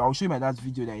video, I'll show you my dad's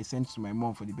video that he sent to my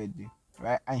mom for the birthday,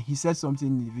 right? And he said something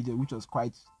in the video which was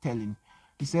quite telling.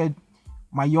 He said,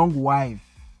 my young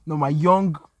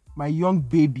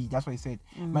baby, that's what he said.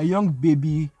 My young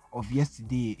baby of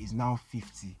yesterday is now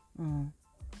 50.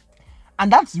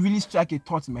 And that's really struck a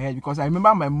thought in my head because I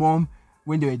remember my mom,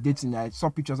 when they were dating, I saw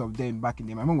pictures of them back in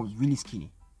the day. My mom was really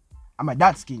skinny. And my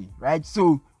dad's skinny, right?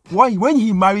 So when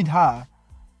he married her,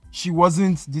 she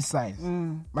wasn't this size.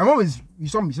 My mom is, you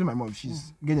saw my mom,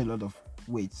 she's gained a lot of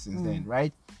weight since then,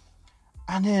 right?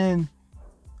 And then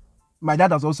my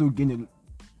dad has also gained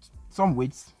some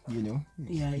weight, you know.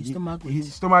 Yeah, his stomach weight.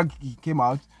 His stomach came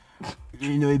out,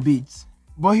 you know, a bit.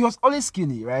 But he was always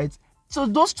skinny, right? So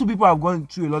those two people have gone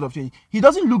through a lot of change. He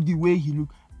doesn't look the way he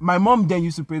looked. My mom then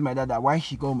used to praise my dad that why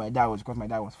she got my dad was because my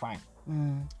dad was fine.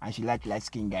 And she liked light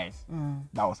skinned guys.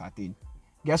 That was her thing.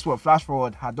 Guess what? Flash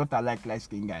forward, her daughter liked light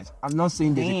skinned guys. I'm not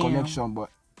saying there's a connection, but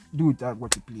do with that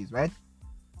what you please, right?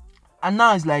 And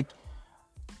now it's like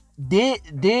they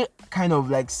kind of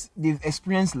like they've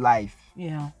experienced life,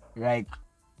 Yeah. like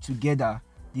together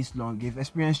this long. They've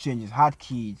experienced changes, had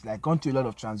kids, like gone through a lot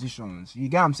of transitions. You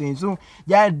get what I'm saying? So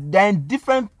they're in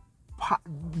different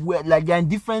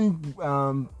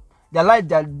their life,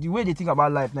 the way they think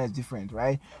about life now is different,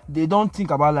 right? They don't think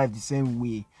about life the same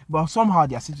way, but somehow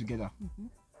they are still together.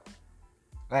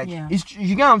 Like Yeah.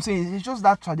 you get what I'm saying? It's just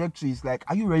that trajectory. It's like,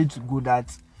 are you ready to go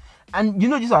that? And you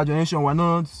know, this our generation, we're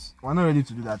not ready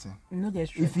to do that thing. No,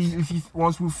 that's true. If he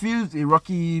once we feel a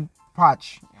rocky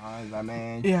patch, it's like,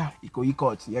 man, Yeah. he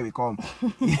cut, here we come.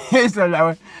 it's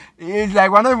like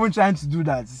we're not even trying to do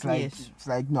that. It's like Yes. it's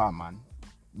like, no, man.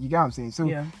 You get what I'm saying? So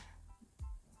Yeah.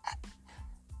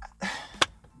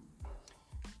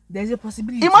 There's a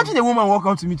possibility. imagine a woman walk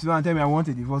up to me today and tell me I want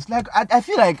a divorce. Like I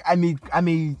feel like I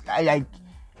may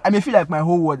feel like my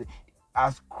whole world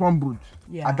has crumbled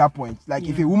at that point. Like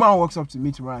if a woman walks up to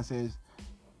me tomorrow and says,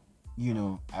 you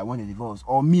know, I want a divorce,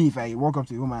 or me if I walk up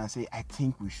to a woman and say I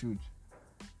think we should,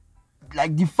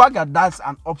 like the fact that that's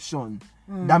an option,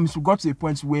 that means we got to a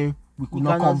point where we could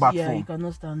not come back Yeah, from. you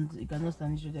cannot stand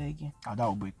each other again. Oh, that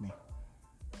will break me.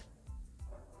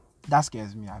 That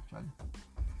scares me actually.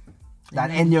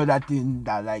 Than any other thing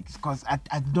that like, because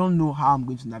I don't know how I'm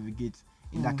going to navigate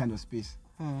in that kind of space.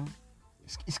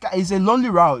 It's a lonely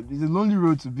route. It's a lonely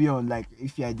road to be on, like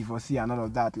if you're a divorcee and all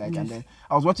of that. Like, and then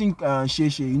I was watching Shay,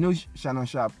 you know Shannon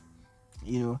Sharp,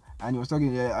 you know, and he was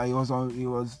talking. He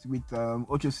was with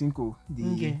Ocho Cinco,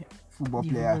 the football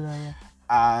player,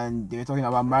 and they were talking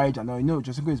about marriage and all. You know,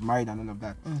 Ocho Cinco is married and all of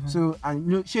that. So, and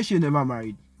you know, Shay never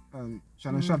married.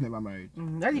 Shannon Sharp never married.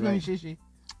 That's you going to Shay?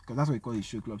 Because that's what he calls his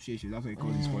show club, Shay. That's what he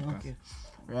calls his podcast,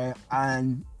 right?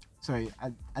 And sorry,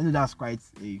 I know that's quite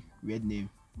a weird name.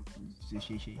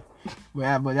 Shay.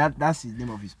 But that's the name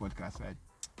of his podcast, right?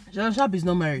 Shannon Sharp is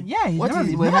not married. Yeah, he's never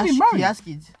been married. He has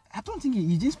kids. I don't think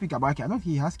he didn't speak about it. I don't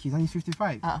think he has kids, and he's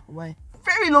 55. Why?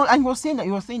 Very long. And he was saying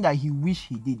that he wished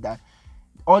he did that.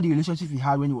 All the relationships he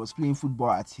had when he was playing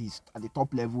football at the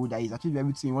top level, that he's achieved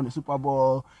everything, won the Super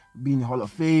Bowl, been in the Hall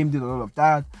of Fame, did all of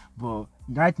that. But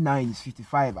right now he's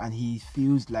 55 and he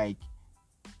feels like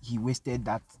he wasted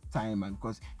that time, and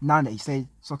because now that he said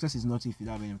success is nothing if you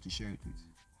don't have anyone to share it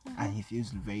with, and he feels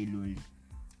very lonely.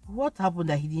 What happened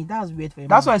that he didn't? That was weird for him.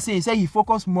 That's why I say he said he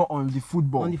focused more on the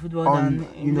football, than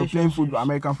you know, playing football,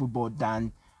 American football,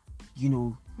 than you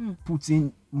know,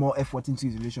 putting more effort into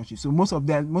his relationship. So most of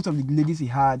the ladies he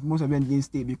had, most of them didn't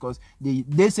stay because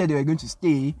they said they were going to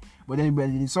stay, but then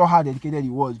when they saw how dedicated he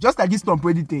was, just like this Tom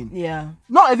Brady thing. Yeah.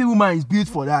 Not every woman is built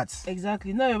for that.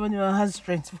 Exactly. Not everyone has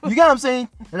strength. You get what I'm saying?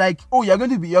 Like, oh, you're going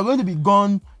to be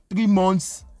gone 3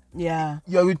 months. Yeah.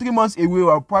 You're 3 months away.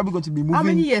 Or probably going to be moving. How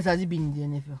many years has he been in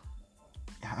the NFL?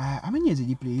 How many years did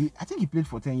he play? I think he played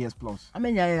for 10 years plus. How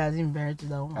many years has he been married to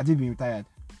that woman? I think he been retired.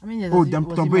 How many years was he Tom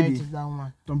Brady. married to that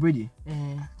woman? Tom Brady. I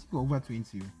think over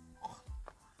 20.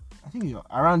 I think you're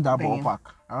around that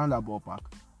ballpark.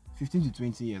 15 to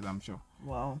 20 years, I'm sure.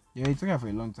 Wow. Yeah, it's okay for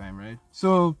a long time, right?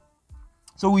 So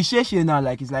we share now,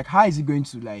 like, it's like, how is he going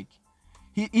to, like,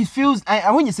 he feels,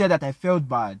 and when you said that, I felt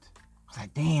bad. I was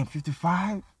like, damn,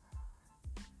 55?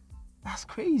 That's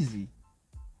crazy.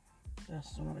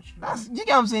 That's so much. You get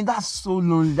what I'm saying? That's so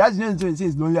lonely. That's, you know, it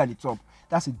says lonely at the top.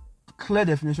 That's a clear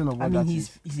definition of what that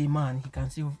is. He's a man. He can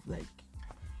still, like,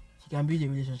 he can build a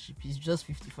relationship. He's just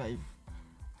 55.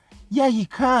 Yeah, he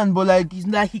can, but like he's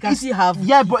like he can still have.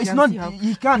 Yeah, but it's not.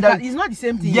 He can't. It's not the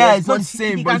same thing. Yeah, it's not the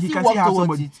same. But he can still have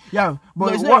somebody. It. Yeah,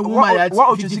 but it's not a woman that's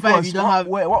 55. You don't have.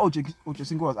 What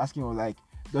Ochocinco was asking was like,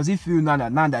 does he feel now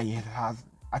that he has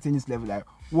attained this level? Like,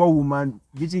 what woman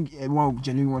do you think everyone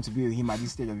genuinely wants to be with him at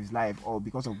this stage of his life, or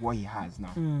because of what he has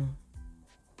now?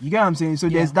 You get what I'm saying? So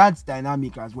there's that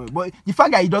dynamic as well. But the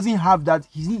fact that he doesn't have that,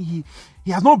 he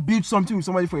has not built something with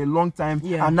somebody for a long time,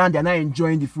 and now they're not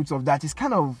enjoying the fruits of that. It's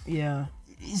kind of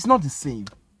it's not the same.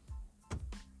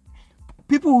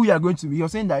 People who are going to, you're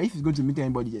saying that if he's going to meet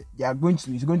anybody,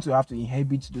 he's going to have to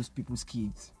inherit those people's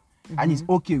kids, and he's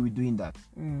okay with doing that.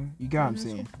 You get what I'm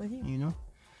saying? You know,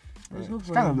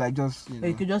 it's kind of like just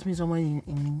you could just meet someone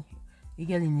in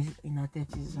her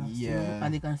 30s,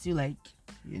 and they can still like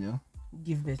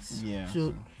give birth. Yeah.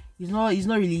 So he's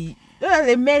not really.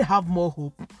 They may have more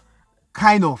hope.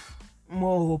 Kind of.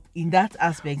 More hope in that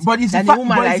aspect. But it's the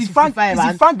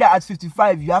fact that at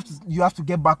 55 you have to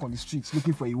get back on the streets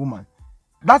looking for a woman.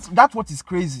 That's what is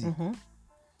crazy.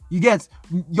 You get,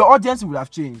 your audience will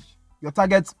have changed. Your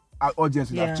target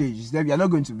audience will have changed. You're not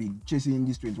going to be chasing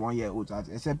these 21-year-olds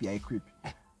except you're a creep,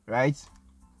 right?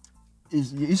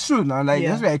 It's true now. Like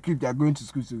that's why I creep. They're going to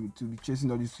school to be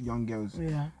chasing all these young girls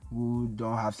who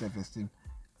don't have self-esteem.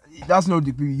 That's not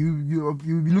the people. You'll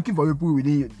be looking for people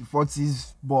within the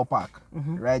 40s ballpark,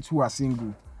 right? Who are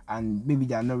single and maybe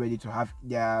they are not ready to have.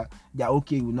 They're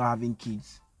okay with not having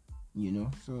kids, you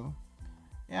know. So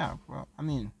yeah, well, I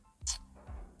mean,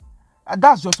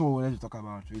 that's just what we wanted to talk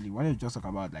about. Really, we wanted to just talk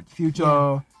about like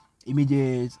future,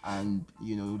 immediate, and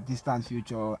distant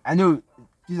future. I know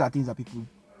these are things that people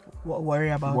worry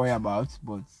about,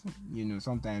 but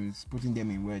sometimes putting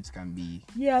them in words can be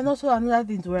and also another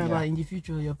thing to worry about in the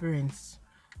future, your parents'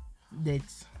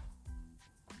 death.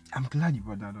 I'm glad you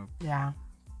brought that up.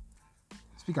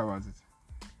 Speak about it.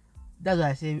 That's why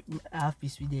I say I have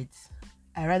peace with it.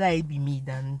 I'd rather it be me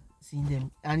than seeing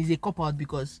them, and it's a cop out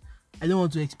because I don't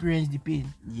want to experience the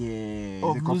pain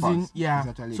of losing.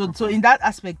 So in that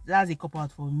aspect, that's a cop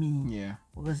out for me.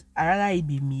 Because I'd rather it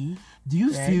be me. Do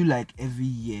you feel like every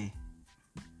year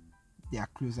they are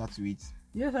closer to it?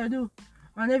 Yes, I do.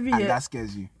 And every year that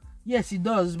scares you? Yes, it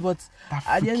does. But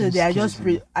at the end of the day, I just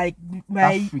pray.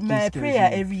 My prayer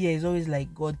every year is always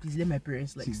like, God, please let my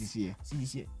parents like see this year.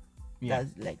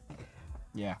 That's like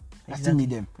I still need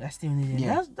them. I still need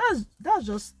them. That's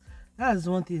That's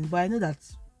one thing. But I know that,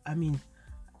 I mean,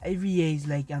 every year is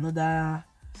like another.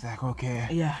 It's like, okay.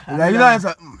 Yeah. Like, you know, it's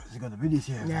like, it's gonna be this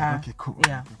year. It's Yeah. Like, okay, cool.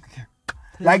 Yeah. Okay.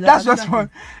 Like, that's just one.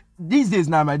 These days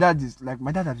now, my dad has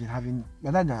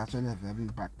actually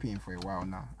having back pain for a while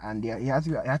now. And he had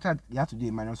to do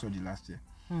a minor surgery last year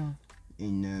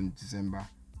in December.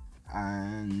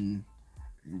 And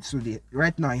so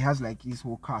right now he has like his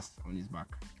whole cast on his back,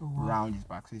 around his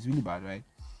back. So it's really bad, right?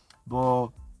 But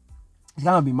he's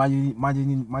gonna be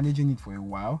managing it for a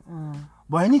while.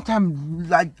 But anytime,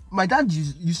 like, my dad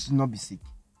used to not be sick.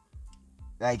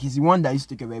 Like, he's the one that used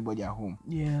to take care of everybody at home.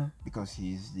 Yeah. Because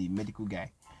he's the medical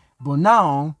guy. But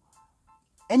now,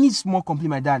 any small complaint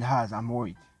my dad has, I'm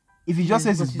worried. If he just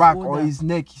says his back or his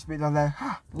neck, his pain, I'm like,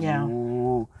 yeah.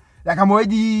 Oh. Like, I'm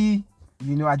already,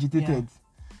 agitated.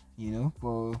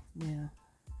 But yeah.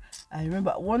 I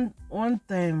remember one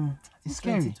time, it's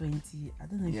scary. 2020. I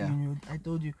don't know if you know. I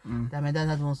told you that my dad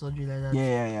had one surgery like that.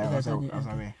 Yeah. I was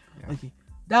aware. Yeah. Okay.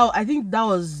 I think that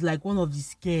was like one of the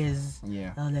scares.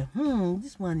 Yeah. I was like,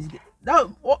 this one is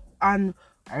and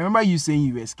I remember you saying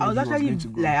you were scared. I was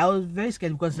actually I was very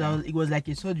scared because it was like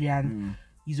a surgery and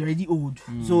he's already old.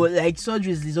 So like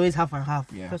surgeries is always half and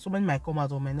half. Yeah. Because someone might come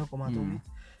out or might not come out of it.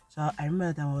 So I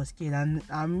remember that I was scared, and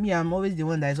I'm always the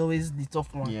one that is always the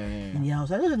tough one in the house.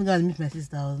 I just went to go and meet my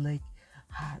sister. I was like,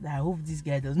 I hope this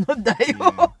guy does not die.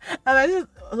 And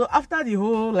so after the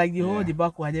whole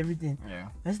debacle and everything,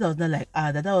 my sister was not like,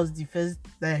 that was the first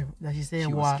time that she said,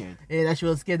 wow, that she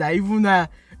was scared. That even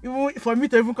for me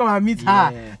to even come and meet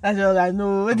her, that she was like,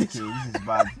 no, this is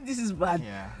bad. This is bad.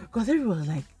 Yeah. Because everyone was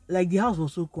like the house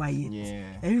was so quiet.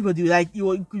 Yeah. Everybody like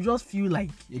you could just feel like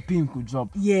a pin could drop.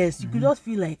 Yes, you could just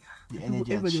feel like the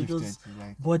energy everybody shifted. was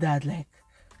bothered. Like,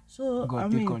 so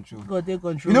God take control. God take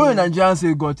control. You know when Nigerians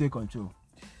say God take control,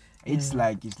 it's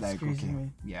like crazy, okay,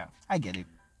 man. yeah, I get it.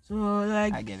 So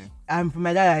like I get it. And for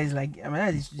my dad is like my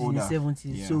dad is in Older. his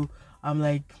 70s, so I'm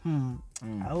like,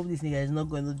 I hope this nigga is not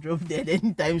going to drop dead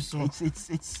anytime soon.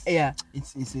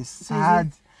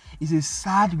 It's a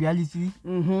sad reality.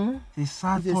 It's a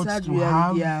sad thought to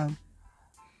have. Yeah.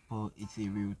 But it's a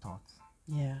real thought.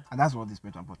 Yeah. And that's what this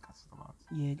Spectrum podcast is about.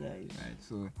 Yeah, guys. Right.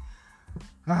 So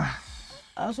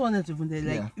I also wanted to say,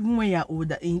 like, even when you're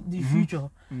older in the future,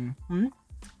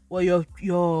 or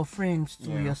your friends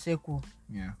to your circle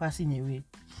passing away.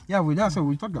 Yeah, that's what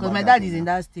we talked about. Because my dad is in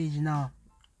that stage now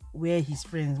where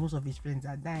most of his friends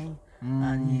are dying,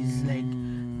 and he's like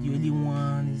the only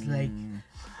one. He's like,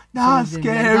 that's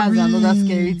scary. That's another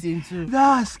scary thing too.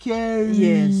 That's scary.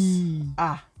 Yes.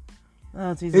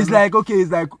 It's like, okay,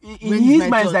 it's like in his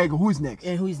mind, it's like, who's next?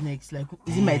 Yeah, who is next? Like,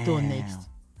 is it my turn next?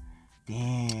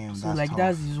 Damn. So like,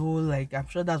 that's his whole, like, I'm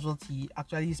sure that's what he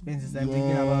actually spends his time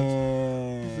thinking about.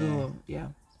 So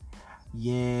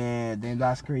yeah, then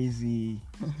that's crazy.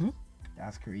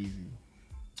 That's crazy.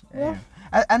 Yeah.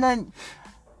 And then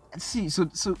see, so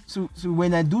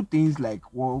when I do things like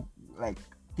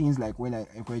when I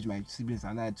encourage my siblings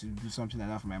and I to do something like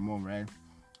that for my mom, right?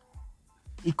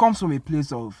 It comes from a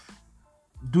place of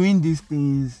doing these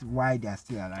things while they are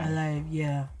still alive.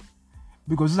 Yeah.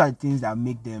 Because those are the things that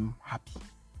make them happy.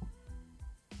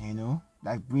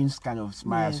 That brings kind of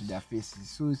smiles to their faces.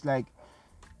 So it's like,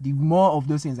 the more of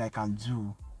those things I can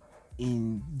do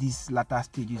in these latter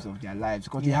stages of their lives,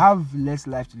 because they have less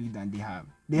life to live than they have.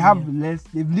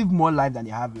 They've lived more life than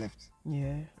they have left.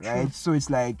 Yeah. Right? True. So it's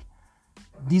like,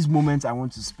 these moments I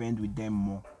want to spend with them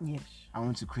more. Yes. I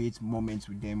want to create moments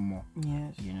with them more.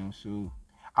 Yes. So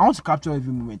I want to capture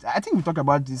every moment. I think we talked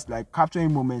about this, like,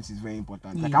 capturing moments is very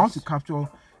important. Yes. Like, I want to capture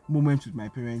moments with my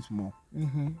parents more. Be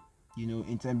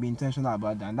intentional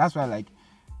about that. And that's why, like,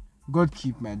 God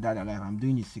keep my dad alive. I'm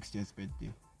doing his 60th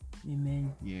birthday.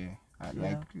 Amen. Yeah. I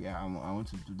want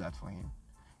to do that for him.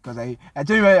 Because I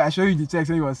told you, I showed you the text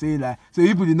and you were saying, like, so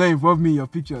people did not involve me in your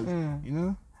pictures.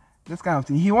 That kind of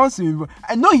thing. He wants to be involved.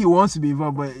 I know he wants to be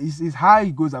involved, but it's how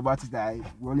he goes about it that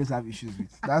we always have issues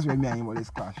with. That's where me and him always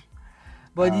clash.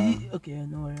 But no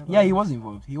worry about it. He was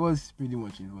involved. He was pretty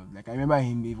much involved. Like, I remember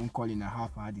him even calling a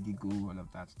half, how did he go, all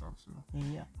of that stuff. So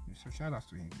so shout outs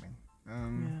to him,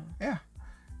 man. Yeah.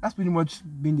 That's pretty much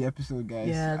been the episode, guys.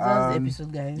 Yeah, that's the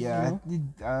episode, guys. Yeah.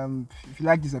 If you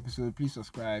like this episode, please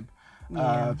subscribe.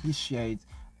 Please share it.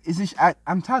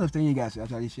 I'm tired of telling you guys to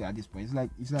actually share at this point.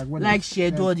 It's like what, like, share,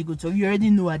 do all the good stuff. You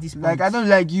already know at this point. Like, I don't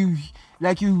like you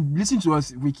listen to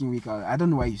us week in, week out. I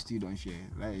don't know why you still don't share.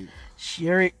 Like,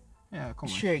 share it. Yeah, come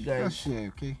on. Share it, guys. Just share,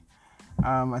 okay?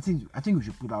 I think we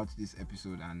should put out this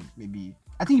episode, and maybe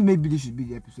this should be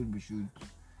the episode we should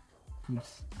put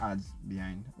ads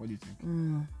behind. What do you think?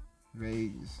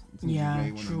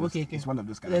 True. Okay. It's one of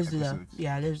those kind Let's of do episodes. that.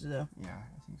 Yeah, let's do that. Yeah,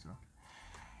 I think so.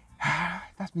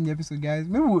 That's been the episode, guys.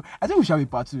 I think we shall be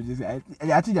part 2 of this. I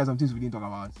think there's some things we didn't talk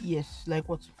about. Yes, like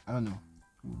what? I don't know.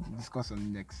 We'll discuss on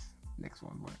the next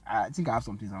one. But I think I have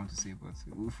some things I want to say. But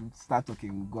if we start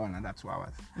talking, we'll go on another 2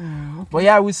 hours. Okay. But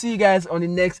yeah, we'll see you guys on the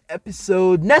next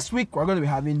episode. Next week, we're going to be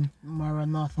having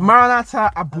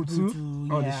Maranatha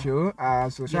Abutu on the show.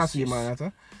 So shout out to you,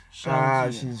 Maranatha.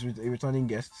 She's a returning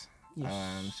guest.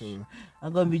 Yes. So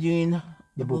I'm going to be doing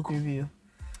the book review.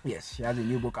 Yes, she has a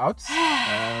new book out.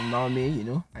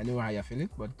 Naomi, I know how you're feeling,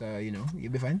 but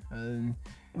you'll be fine. You'll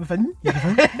be fine? You'll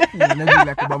be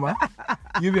like Obama.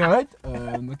 You'll be alright.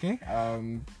 Okay.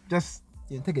 Just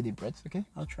take a deep breath, okay?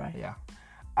 I'll try. Yeah.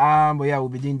 But yeah, we'll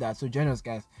be doing that. So join us,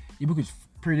 guys. The book is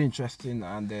pretty interesting,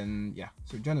 and then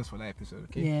so join us for that episode,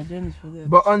 okay? Yeah, join us for that.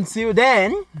 But until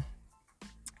then,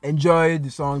 enjoy the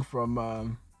song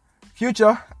from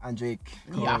Future and Drake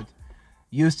called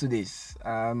Used to This.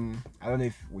 I don't know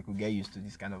if we could get used to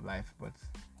this kind of life, but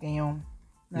damn.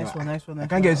 Nice one. I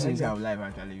can't get used to this kind of life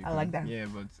actually. I like that. Yeah,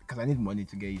 but because I need money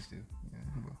to get used to.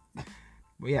 Yeah,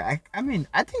 but yeah,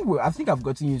 I think I've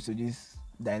gotten used to this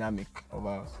dynamic of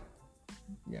ours.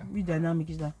 Yeah. Which dynamic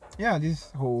is that? Yeah,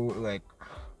 this whole like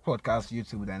podcast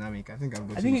YouTube dynamic. I think I've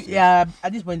gotten. I think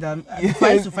at this point I'm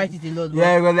trying to fight it a lot.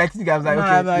 Yeah, well, I think I was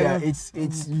like,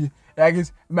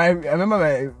 it's like I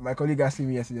remember my colleague asking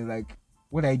me yesterday, like,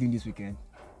 what are you doing this weekend?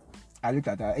 I looked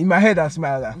at her. In my head, I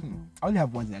smiled. Like, I only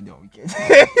have one thing I do on weekends.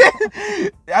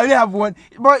 I only have one.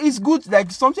 But it's good,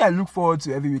 like, something I look forward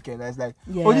to every weekend. It's like,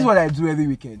 this is what I do every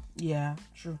weekend. Yeah,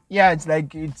 true. Yeah, it's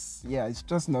like, it's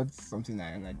just not something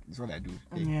I like. It's what I do.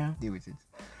 Deal with it.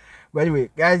 But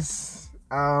anyway, guys,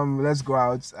 let's go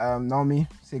out. Naomi,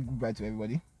 say goodbye to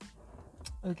everybody.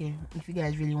 Okay, if you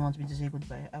guys really want me to say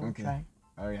goodbye, I will try.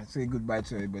 Alright, say goodbye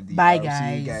to everybody. Bye, guys.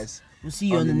 See you guys. We'll see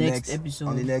you on the next episode.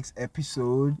 On the next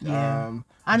episode. Yeah.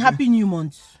 And happy new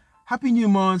month. Happy new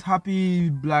month. Happy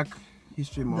Black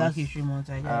History Month. Black History Month,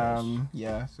 I guess.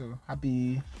 Yeah. So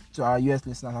happy to our US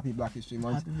listeners. Happy Black History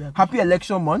Month. Happy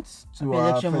Election Month to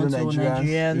our fellow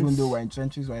Nigerians. Even though we're in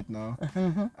trenches right now.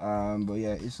 But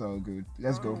yeah, it's all good.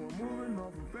 Let's go.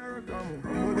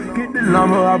 Get the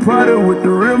lumber, I party with the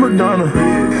real Madonna.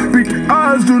 Beat the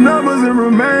odds, do numbers, and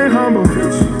remain humble.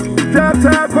 Drop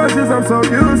top punches, I'm so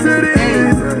used to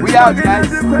this. We out, guys.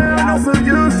 I'm so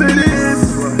used to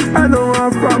this. I know where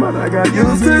I'm from, but I got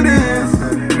used to this.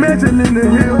 Mansion in the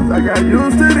hills, I got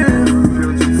used to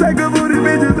this. Psycho booty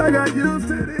bitches, I got used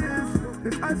to this.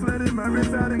 It's isolated, my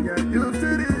wrist, I done got used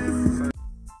to this.